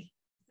bag.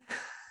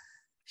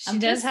 She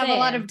does have a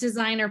lot of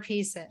designer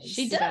pieces.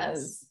 She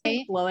does.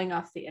 Blowing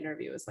off the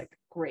interview is like a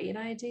great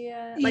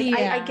idea. Like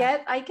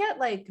I get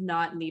like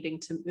not needing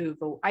to move.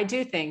 I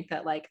do think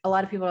that like a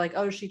lot of people are like,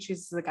 oh, she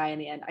chooses a guy in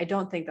the end. I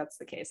don't think that's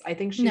the case. I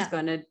think she's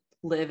going to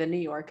live in New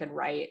York and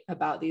write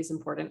about these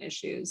important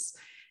issues.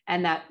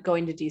 And that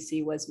going to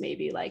DC was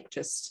maybe like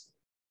just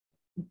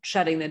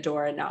shutting the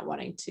door and not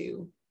wanting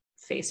to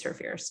face her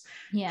fears.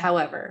 Yeah.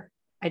 However,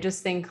 I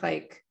just think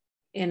like,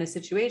 in a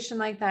situation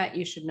like that,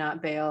 you should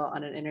not bail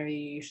on an interview.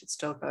 You should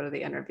still go to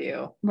the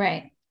interview.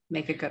 Right.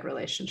 Make a good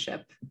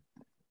relationship.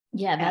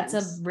 Yeah, that's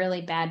a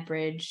really bad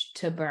bridge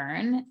to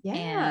burn. Yeah.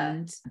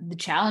 And the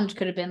challenge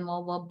could have been,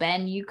 well,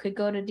 Ben, you could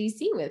go to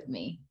DC with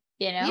me.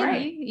 You know,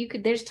 right. You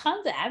could, there's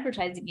tons of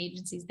advertising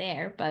agencies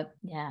there, but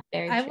yeah,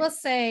 very true. I will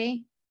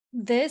say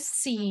this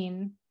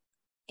scene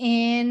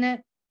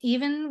in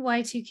even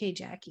Y2K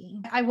Jackie,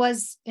 I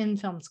was in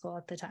film school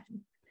at the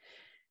time.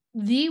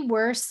 The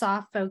worst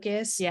soft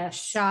focus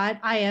shot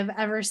I have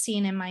ever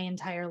seen in my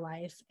entire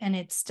life. And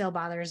it still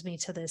bothers me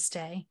to this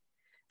day.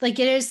 Like,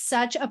 it is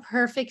such a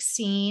perfect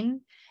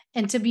scene,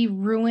 and to be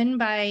ruined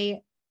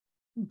by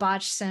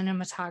botched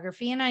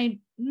cinematography. And I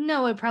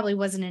know it probably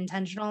wasn't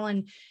intentional,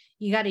 and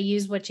you got to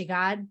use what you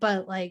got,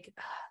 but like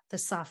the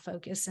soft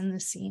focus in the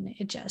scene,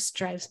 it just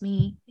drives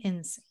me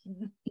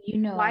insane. You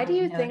know, why do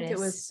you think it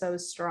was so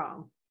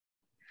strong?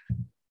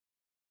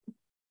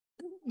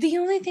 The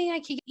only thing I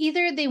could,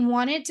 either they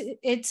wanted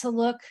it to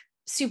look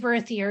super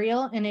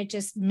ethereal and it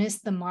just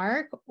missed the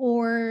mark,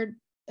 or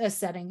a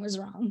setting was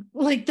wrong.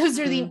 Like, those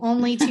are the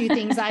only two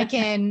things I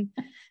can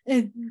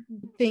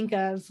think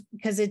of,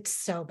 because it's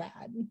so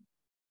bad.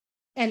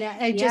 And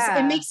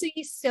it makes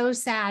me so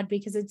sad,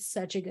 because it's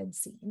such a good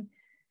scene.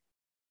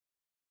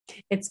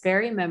 It's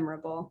very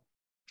memorable.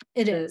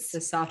 It is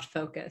the soft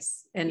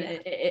focus. And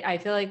I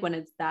feel like when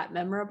it's that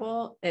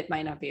memorable, it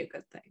might not be a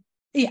good thing.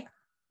 Yeah,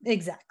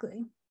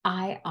 exactly.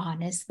 I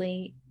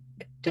honestly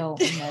don't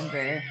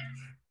remember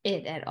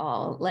it at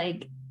all.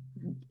 Like,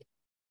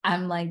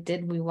 I'm like,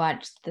 did we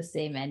watch the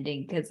same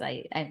ending? Because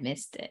I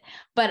missed it.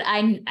 But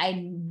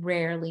I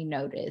rarely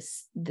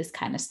notice this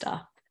kind of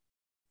stuff.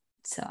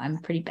 So I'm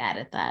pretty bad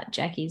at that.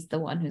 Jackie's the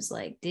one who's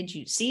like, did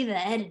you see the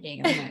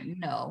editing? I'm like,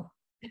 no.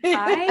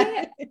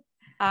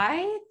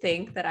 I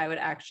think that I would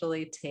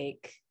actually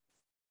take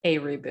a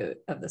reboot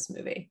of this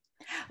movie.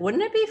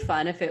 Wouldn't it be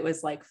fun if it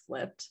was like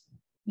flipped?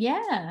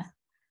 Yeah.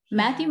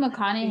 Matthew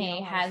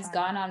McConaughey has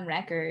gone on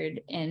record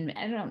in,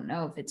 I don't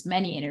know if it's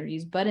many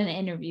interviews, but an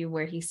interview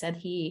where he said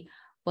he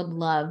would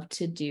love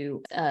to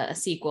do a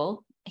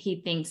sequel.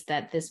 He thinks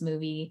that this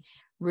movie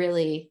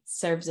really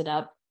serves it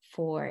up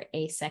for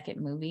a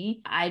second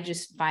movie. I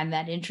just find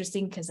that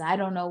interesting because I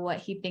don't know what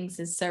he thinks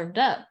is served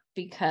up,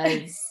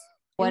 because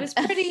it was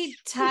pretty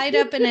tied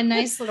up in a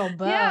nice little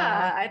bow.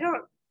 Yeah,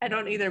 I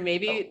don't either.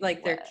 Maybe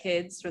like their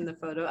kids from the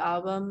photo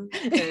album.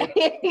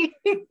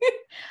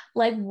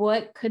 Like,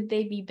 what could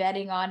they be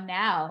betting on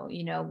now?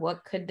 You know,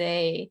 what could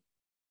they,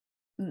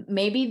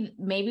 maybe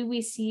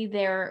we see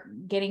they're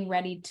getting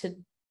ready to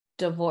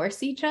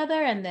divorce each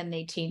other and then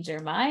they change their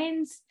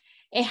minds.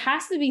 It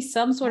has to be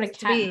some sort of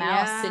cat and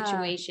mouse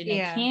situation.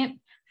 Yeah. It can't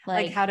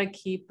like how to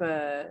keep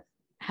a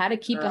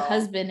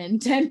husband in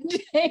 10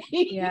 days.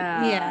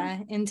 Yeah,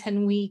 in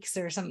 10 weeks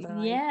or something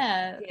like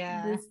that.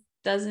 Yeah. This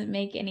doesn't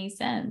make any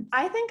sense.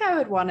 I think I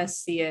would want to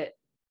see it.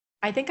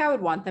 I think I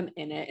would want them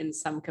in it in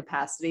some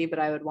capacity, but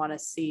I would want to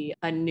see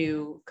a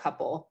new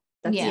couple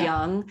that's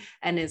young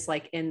and is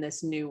like in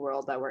this new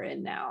world that we're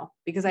in now,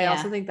 because I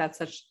also think that's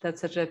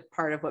such a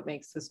part of what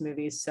makes this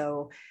movie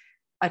so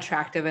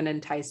attractive and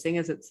enticing,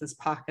 is it's this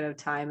pocket of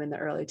time in the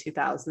early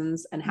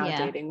 2000s and how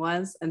dating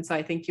was. And so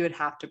I think you would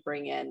have to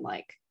bring in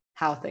like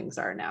how things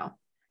are now.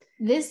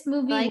 This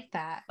movie like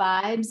that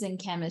vibes and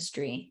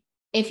chemistry.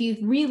 If you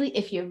really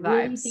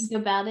think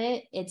about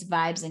it, it's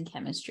vibes and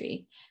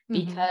chemistry,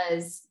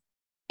 because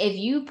if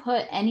you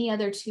put any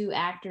other two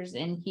actors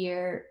in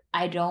here,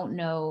 I don't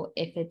know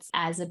if it's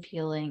as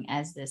appealing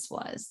as this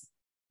was.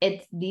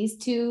 It's these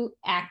two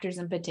actors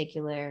in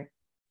particular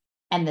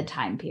and the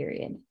time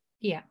period.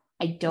 Yeah.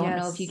 I don't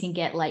know if you can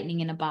get lightning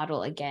in a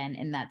bottle again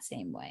in that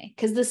same way,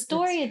 because the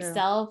story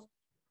itself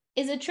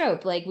is a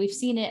trope. Like, we've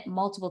seen it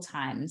multiple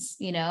times,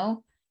 you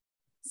know?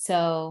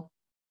 So,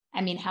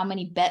 I mean, how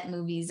many bet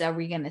movies are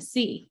we going to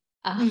see?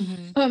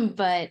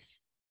 But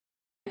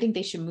I think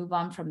they should move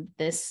on from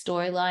this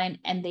storyline,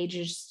 and they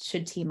just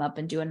should team up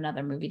and do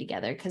another movie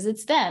together, because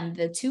it's them.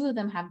 The two of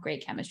them have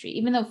great chemistry.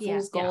 Even though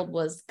Fool's Gold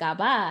was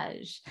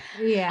garbage,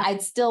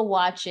 I'd still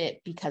watch it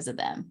because of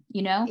them,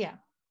 you know? Yeah,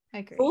 I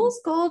agree. Fool's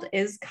Gold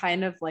is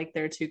kind of like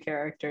their two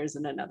characters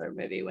in another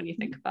movie when you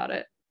think about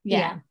it.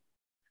 Yeah.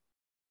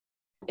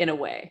 In a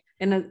way,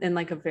 in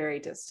like a very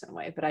distant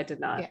way, but I did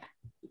not.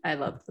 I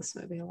loved this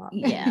movie a lot.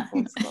 Yeah.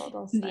 Fool's Gold,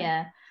 I'll say.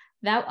 Yeah.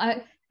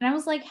 And I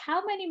was like,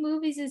 how many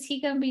movies is he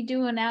going to be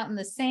doing out in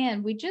the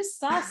sand? We just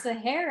saw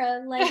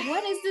Sahara. Like,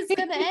 when is this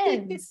going to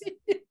end?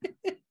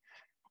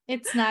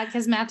 It's not,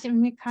 because Matthew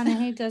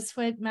McConaughey does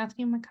what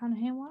Matthew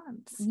McConaughey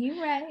wants. You're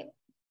right.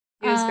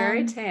 He was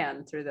very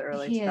tan through the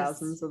early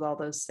 2000s with all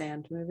those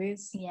sand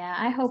movies. Yeah,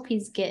 I hope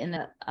he's getting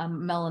a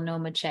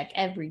melanoma check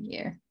every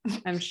year.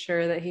 I'm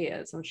sure that he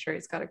is. I'm sure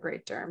he's got a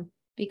great derm.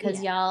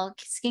 Because y'all,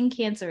 skin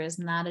cancer is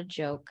not a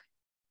joke.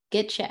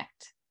 Get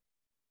checked.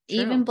 True.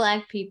 Even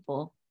Black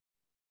people.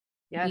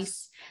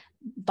 Yes.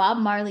 Bob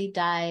Marley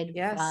died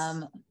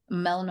from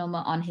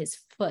melanoma on his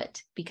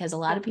foot, because a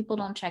lot of people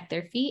don't check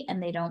their feet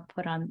and they don't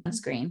put on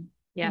sunscreen.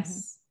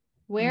 Yes.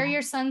 Wear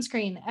your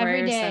sunscreen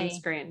every day.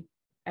 Sunscreen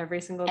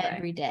every single day.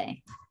 Every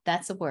day.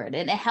 That's a word.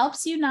 And it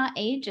helps you not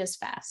age as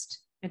fast.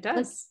 It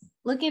does.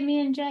 Look at me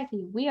and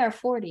Jackie. We are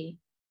 40.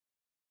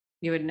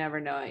 You would never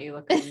know it. You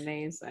look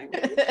amazing.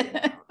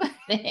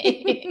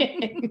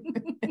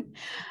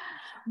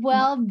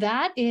 Well,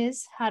 that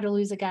is How to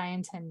Lose a Guy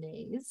in 10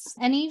 Days.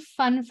 Any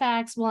fun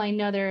facts? Well, I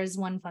know there is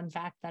one fun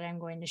fact that I'm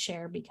going to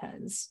share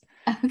because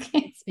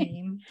it's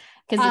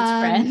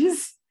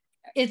Friends.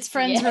 It's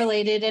Friends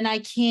related, and I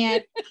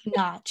can't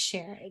not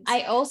share it.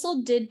 I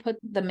also did put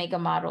the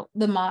model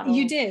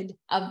you did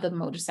of the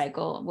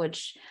motorcycle,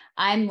 which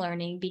I'm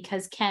learning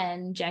because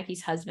Ken,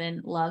 Jackie's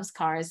husband, loves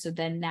cars. So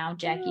then now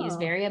Jackie is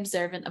very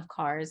observant of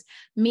cars.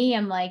 Me,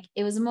 I'm like,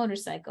 it was a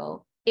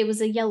motorcycle. It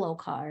was a yellow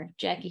car.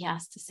 Jackie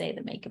has to say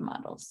the make and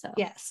model. So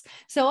yes.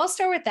 So I'll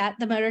start with that.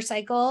 The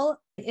motorcycle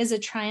is a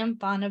Triumph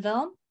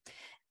Bonneville.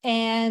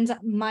 And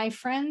my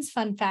friend's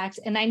fun fact,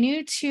 and I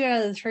knew 2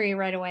 out of the 3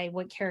 right away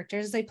what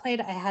characters they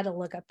played. I had to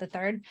look up the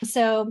third.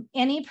 So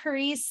Annie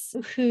Paris,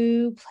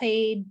 who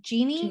played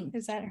Jeannie,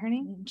 is that her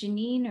name?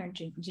 Janine or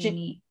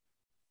Jeannie?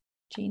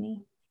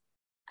 Jeannie.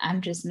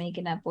 I'm just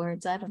making up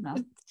words. I don't know.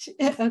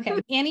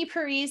 Okay. Annie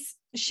Parise,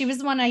 she was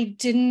the one I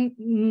didn't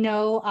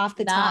know off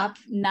the top.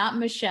 Not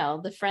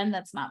Michele, the friend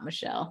that's not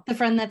Michele. The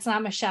friend that's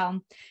not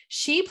Michele.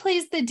 She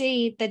plays the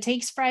date that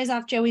takes fries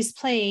off Joey's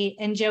plate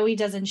and Joey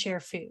doesn't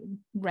share food.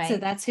 Right. So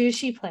that's who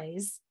she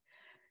plays.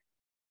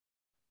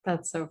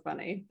 That's so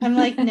funny. I'm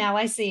like, now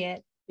I see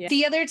it. Yeah.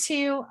 The other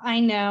two, I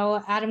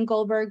know Adam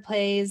Goldberg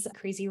plays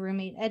crazy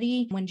roommate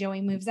Eddie when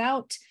Joey moves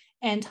out.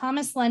 And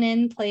Thomas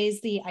Lennon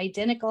plays the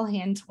identical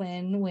hand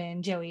twin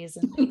when Joey is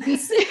in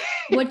Vegas.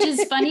 Which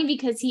is funny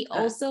because he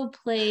also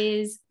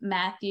plays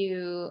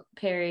Matthew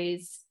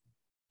Perry's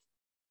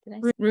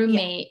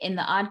roommate in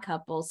The Odd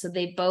Couple. So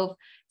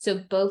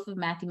both of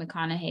Matthew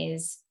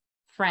McConaughey's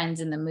friends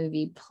in the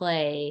movie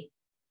play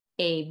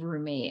a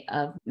roommate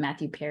of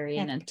Matthew Perry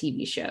in a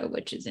TV show,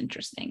 which is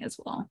interesting as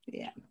well.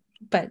 Yeah.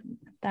 But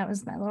that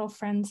was my little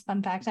friend's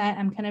fun fact.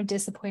 I'm kind of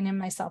disappointed in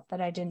myself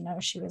that I didn't know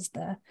she was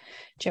the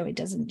Joey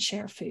doesn't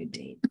share food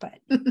date. But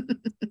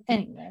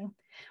anyway,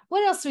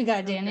 what else we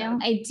got, Danielle?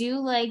 I do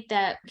like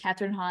that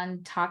Kathryn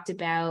Hahn talked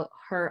about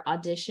her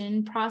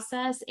audition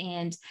process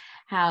and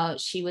how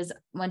she was,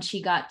 when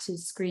she got to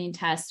screen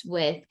test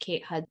with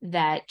Kate Hudson,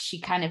 that she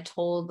kind of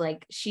told,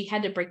 like, she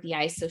had to break the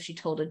ice. So she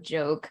told a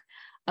joke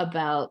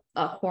about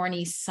a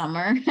horny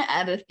summer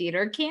at a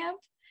theater camp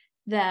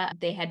that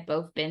they had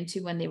both been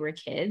to when they were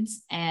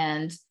kids.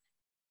 And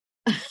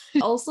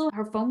also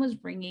her phone was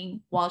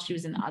ringing while she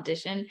was in the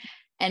audition.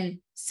 And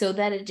so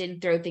that it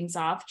didn't throw things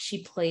off,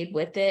 she played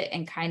with it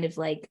and kind of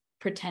like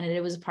pretended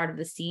it was a part of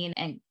the scene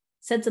and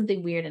said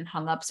something weird and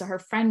hung up. So her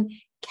friend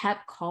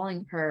kept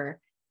calling her.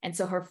 And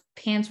so her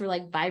pants were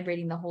like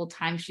vibrating the whole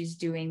time she's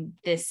doing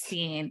this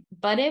scene.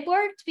 But it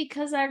worked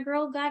because our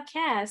girl got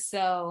cast.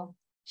 So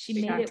she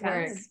made it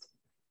work.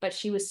 But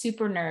she was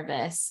super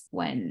nervous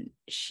when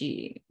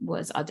she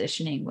was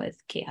auditioning with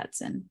Kate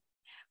Hudson.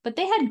 But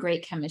they had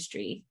great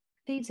chemistry.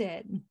 They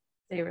did.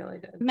 They really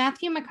did.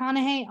 Matthew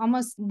McConaughey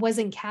almost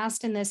wasn't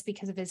cast in this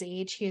because of his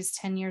age. He was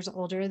 10 years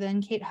older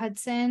than Kate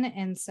Hudson.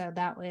 And so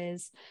that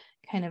was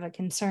kind of a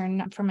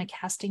concern from a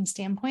casting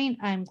standpoint.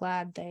 I'm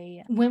glad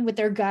they went with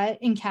their gut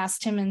and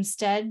cast him,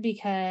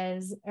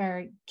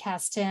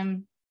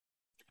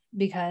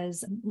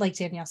 because like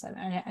Danielle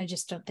said, I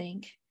just don't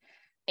think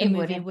it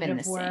would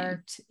have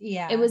worked. Same.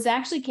 Yeah. It was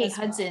actually Kate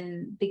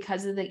Hudson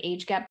because of the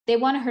age gap. They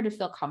wanted her to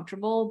feel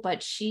comfortable,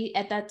 but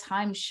at that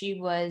time she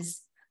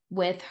was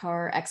with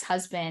her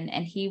ex-husband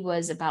and he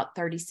was about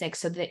 36.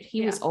 So that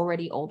he was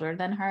already older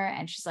than her.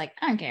 And she's like,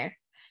 I don't care.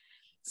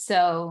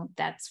 So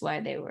that's why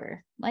they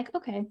were like,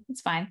 okay,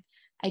 it's fine.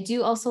 I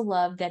do also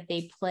love that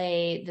they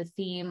play the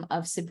theme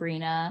of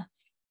Sabrina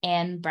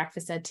and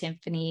Breakfast at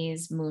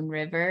Tiffany's Moon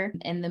River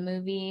in the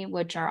movie,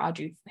 which are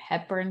Audrey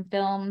Hepburn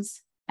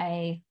films.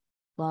 I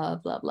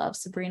love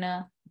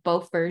Sabrina,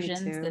 both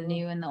versions, the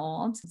new and the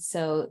old.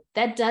 So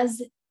that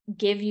does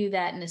give you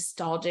that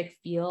nostalgic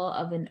feel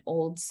of an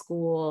old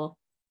school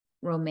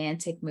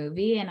romantic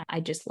movie. And I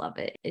just love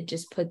it. It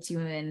just puts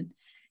you in,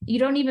 you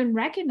don't even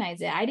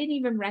recognize it. I didn't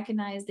even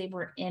recognize they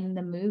were in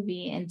the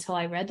movie until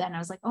I read that. And I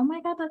was like, oh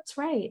my God, that's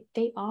right.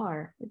 They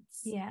are.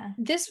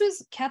 This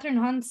was Kathryn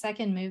Hahn's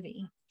second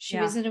movie. She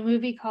was in a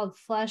movie called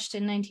Flushed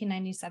in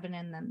 1997.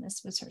 And then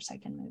this was her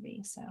second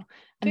movie. So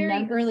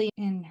very early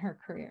in her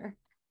career.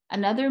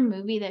 Another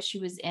movie that she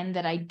was in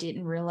that I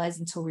didn't realize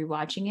until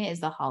rewatching it is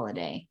The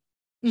Holiday.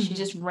 Mm-hmm. She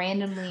just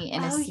randomly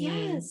in a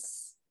scene.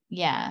 Yes.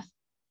 Yeah.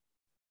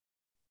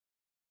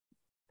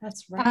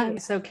 That's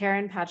right. So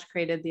Karen Patch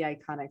created the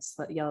iconic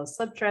yellow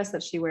slip dress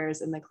that she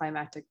wears in the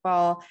climactic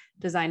ball,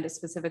 designed it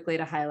specifically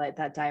to highlight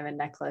that diamond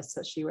necklace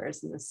that she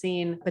wears in the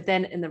scene. But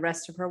then in the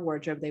rest of her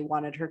wardrobe, they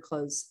wanted her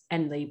clothes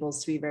and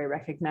labels to be very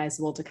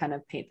recognizable to kind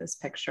of paint this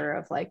picture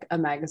of like a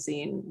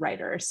magazine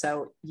writer.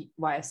 So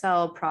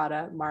YSL,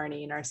 Prada,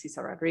 Marni,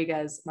 Narciso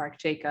Rodriguez, Marc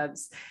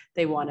Jacobs,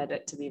 they wanted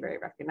it to be very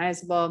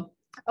recognizable.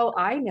 Oh,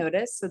 I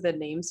noticed. So the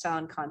name, style,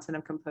 and content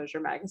of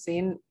Composure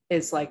magazine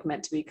is like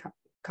meant to be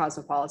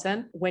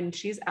cosmopolitan. When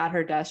she's at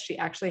her desk, she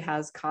actually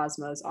has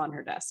Cosmos on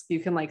her desk.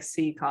 You can like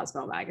see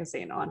Cosmo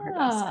magazine on her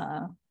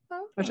desk,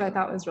 which I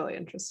thought was really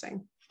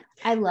interesting.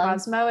 I love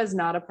Cosmo is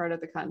not a part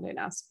of the Condé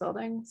Nast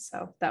building,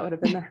 so that would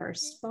have been the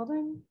Hearst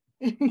building.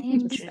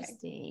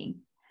 Interesting.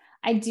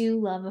 I do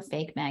love a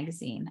fake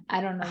magazine.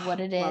 I don't know what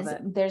it is.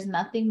 There's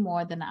nothing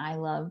more than I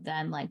love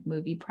than like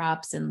movie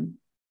props and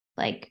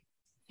like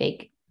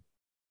fake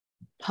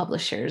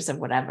publishers or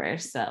whatever.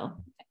 So,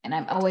 and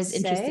I'm always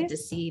interested to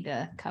see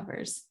the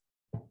covers.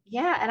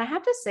 Yeah. And I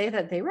have to say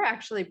that they were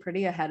actually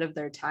pretty ahead of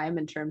their time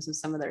in terms of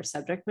some of their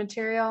subject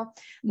material,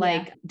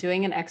 like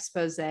doing an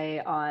expose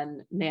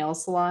on nail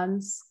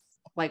salons,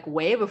 like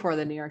way before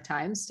the New York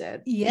Times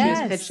did. Yes.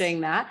 She was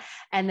pitching that.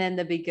 And then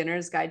the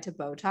Beginner's Guide to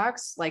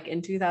Botox, like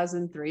in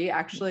 2003,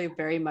 actually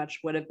very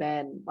much would have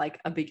been like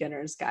a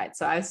beginner's guide.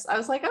 So I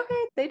was like,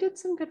 okay, they did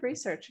some good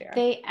research here.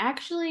 They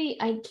actually,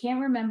 I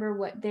can't remember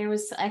what, there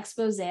was an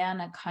expose on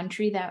a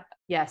country that.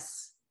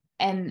 Yes.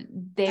 And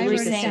they were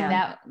saying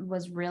that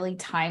was really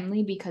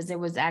timely because there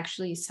was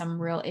actually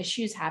some real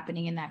issues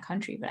happening in that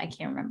country, but I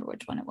can't remember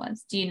which one it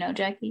was. Do you know,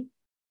 Jackie?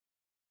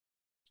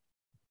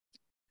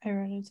 I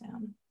wrote it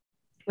down.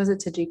 Was it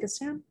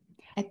Tajikistan?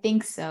 I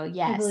think so.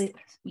 Yes.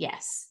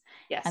 Yes.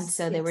 And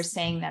so they were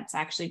saying that's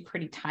actually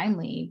pretty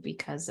timely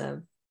because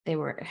of they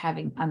were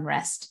having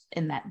unrest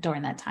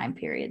during that time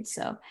period.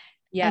 So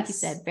like you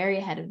said, very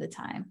ahead of the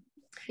time.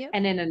 Yep.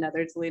 And in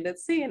another deleted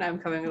scene, I'm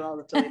coming with all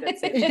the deleted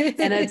scenes.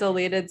 In a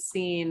deleted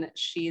scene,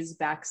 she's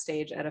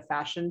backstage at a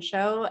fashion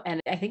show. And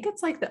I think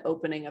it's like the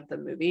opening of the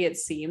movie. It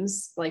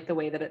seems like the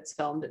way that it's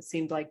filmed, it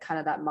seemed like kind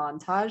of that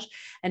montage.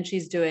 And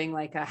she's doing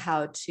like a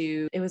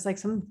it was like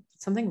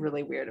something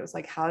really weird. It was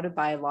like how to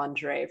buy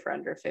lingerie for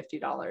under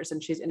 $50.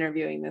 And she's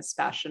interviewing this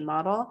fashion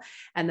model,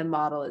 and the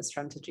model is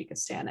from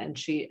Tajikistan. And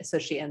she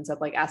ends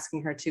up like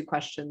asking her 2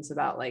 questions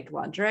about like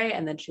lingerie.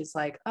 And then she's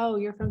like, oh,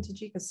 you're from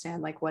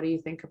Tajikistan. Like, what do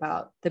you think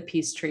about the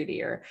peace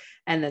treaty?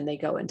 And then they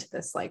go into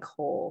this like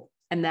whole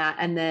and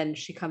then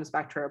she comes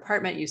back to her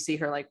apartment. You see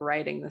her like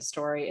writing the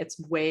story. It's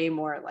way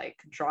more like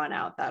drawn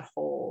out, that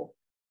whole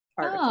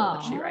article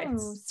that she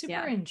writes.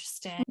 Super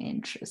interesting.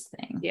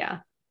 Interesting. Yeah.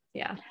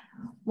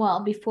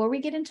 Well, before we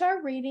get into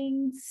our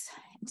ratings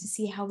to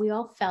see how we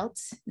all felt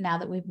now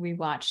that we've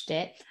rewatched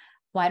it,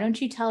 why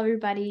don't you tell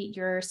everybody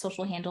your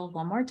social handle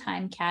one more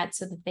time, Kat,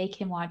 so that they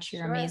can watch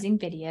your amazing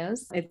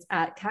videos? It's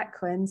at Cat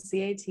Quinn,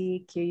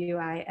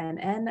 CatQuinn,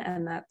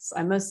 and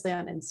I'm mostly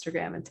on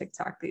Instagram and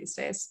TikTok these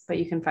days, but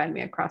you can find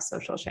me across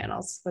social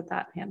channels with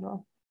that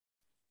handle.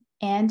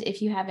 And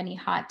if you have any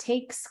hot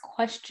takes,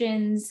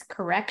 questions,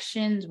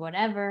 corrections,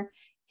 whatever,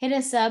 hit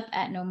us up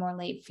at No More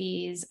Late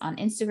Fees on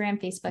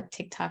Instagram, Facebook,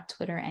 TikTok,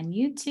 Twitter, and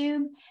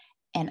YouTube.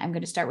 And I'm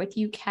going to start with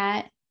you,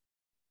 Kat.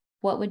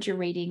 What would your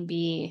rating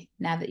be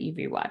now that you've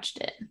rewatched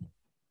it?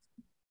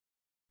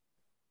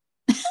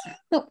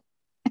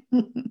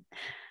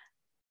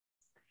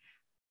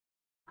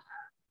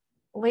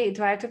 Wait,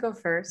 do I have to go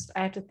first?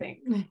 I have to think.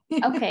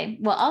 Okay,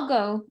 well, I'll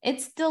go.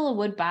 It's still a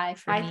would buy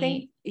for me. I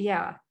think,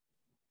 yeah.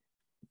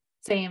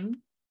 Same.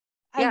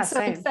 I'm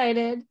so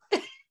excited.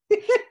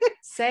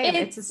 Same.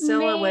 It's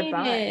still a would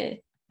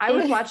buy. I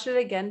would watch it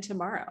again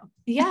tomorrow.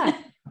 Yeah.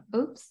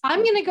 Oops.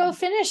 I'm going to go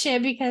finish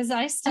it because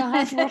I still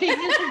have 40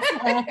 minutes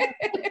left.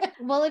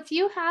 Well, if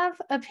you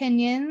have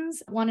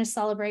opinions, want to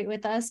celebrate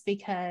with us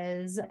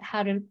because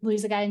How to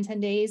Lose a Guy in 10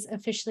 Days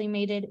officially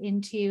made it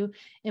into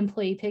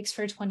employee picks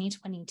for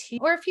 2022.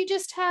 Or if you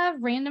just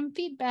have random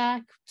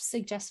feedback,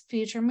 suggest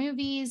future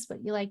movies,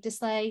 what you like,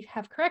 dislike,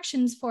 have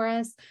corrections for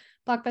us,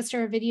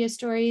 blockbuster video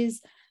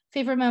stories,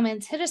 favorite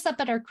moments, hit us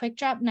up at our quick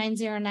drop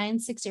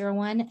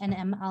 909-601 and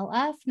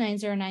MLF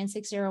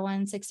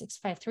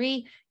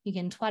 909-601-6653. You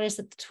can twat us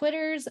at the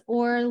Twitters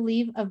or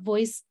leave a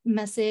voice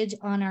message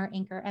on our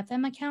Anchor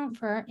FM account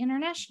for our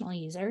international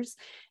users,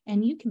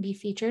 and you can be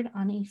featured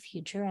on a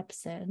future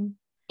episode.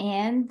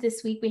 And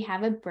this week we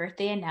have a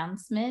birthday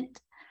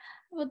announcement.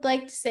 I would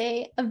like to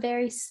say a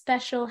very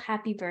special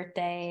happy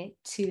birthday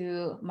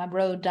to my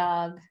road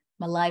dog,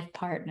 my life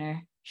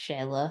partner,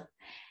 Shayla.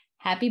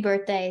 Happy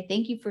birthday.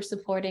 Thank you for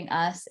supporting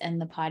us and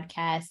the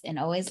podcast and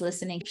always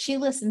listening. She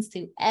listens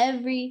to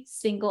every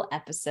single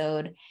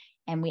episode,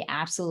 and we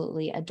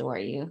absolutely adore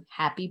you.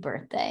 Happy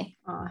birthday.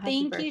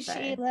 Thank you,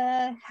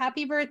 Sheila.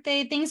 Happy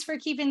birthday. Thanks for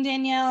keeping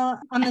Danielle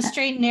on the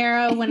straight and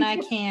narrow when I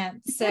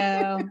can't.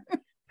 So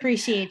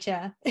appreciate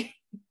you.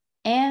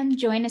 And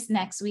join us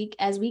next week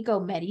as we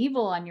go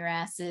medieval on your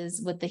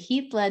asses with the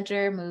Heath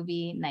Ledger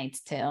movie,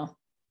 Knight's Tale.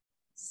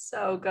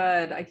 So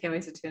good. I can't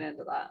wait to tune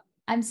into that.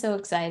 I'm so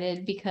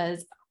excited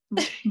because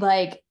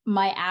like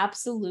my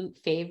absolute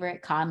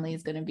favorite Conley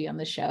is going to be on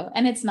the show,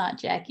 and it's not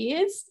Jackie,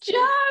 it's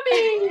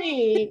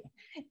Johnny.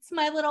 It's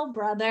my little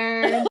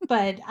brother,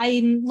 but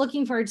I'm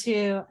looking forward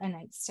to A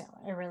Knight's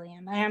Tale. I really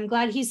am. I'm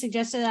glad he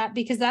suggested that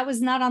because that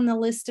was not on the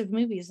list of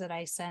movies that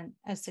I sent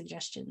as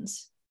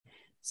suggestions.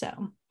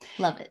 So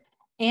love it.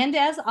 And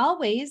as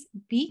always,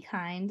 be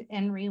kind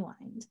and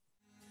rewind.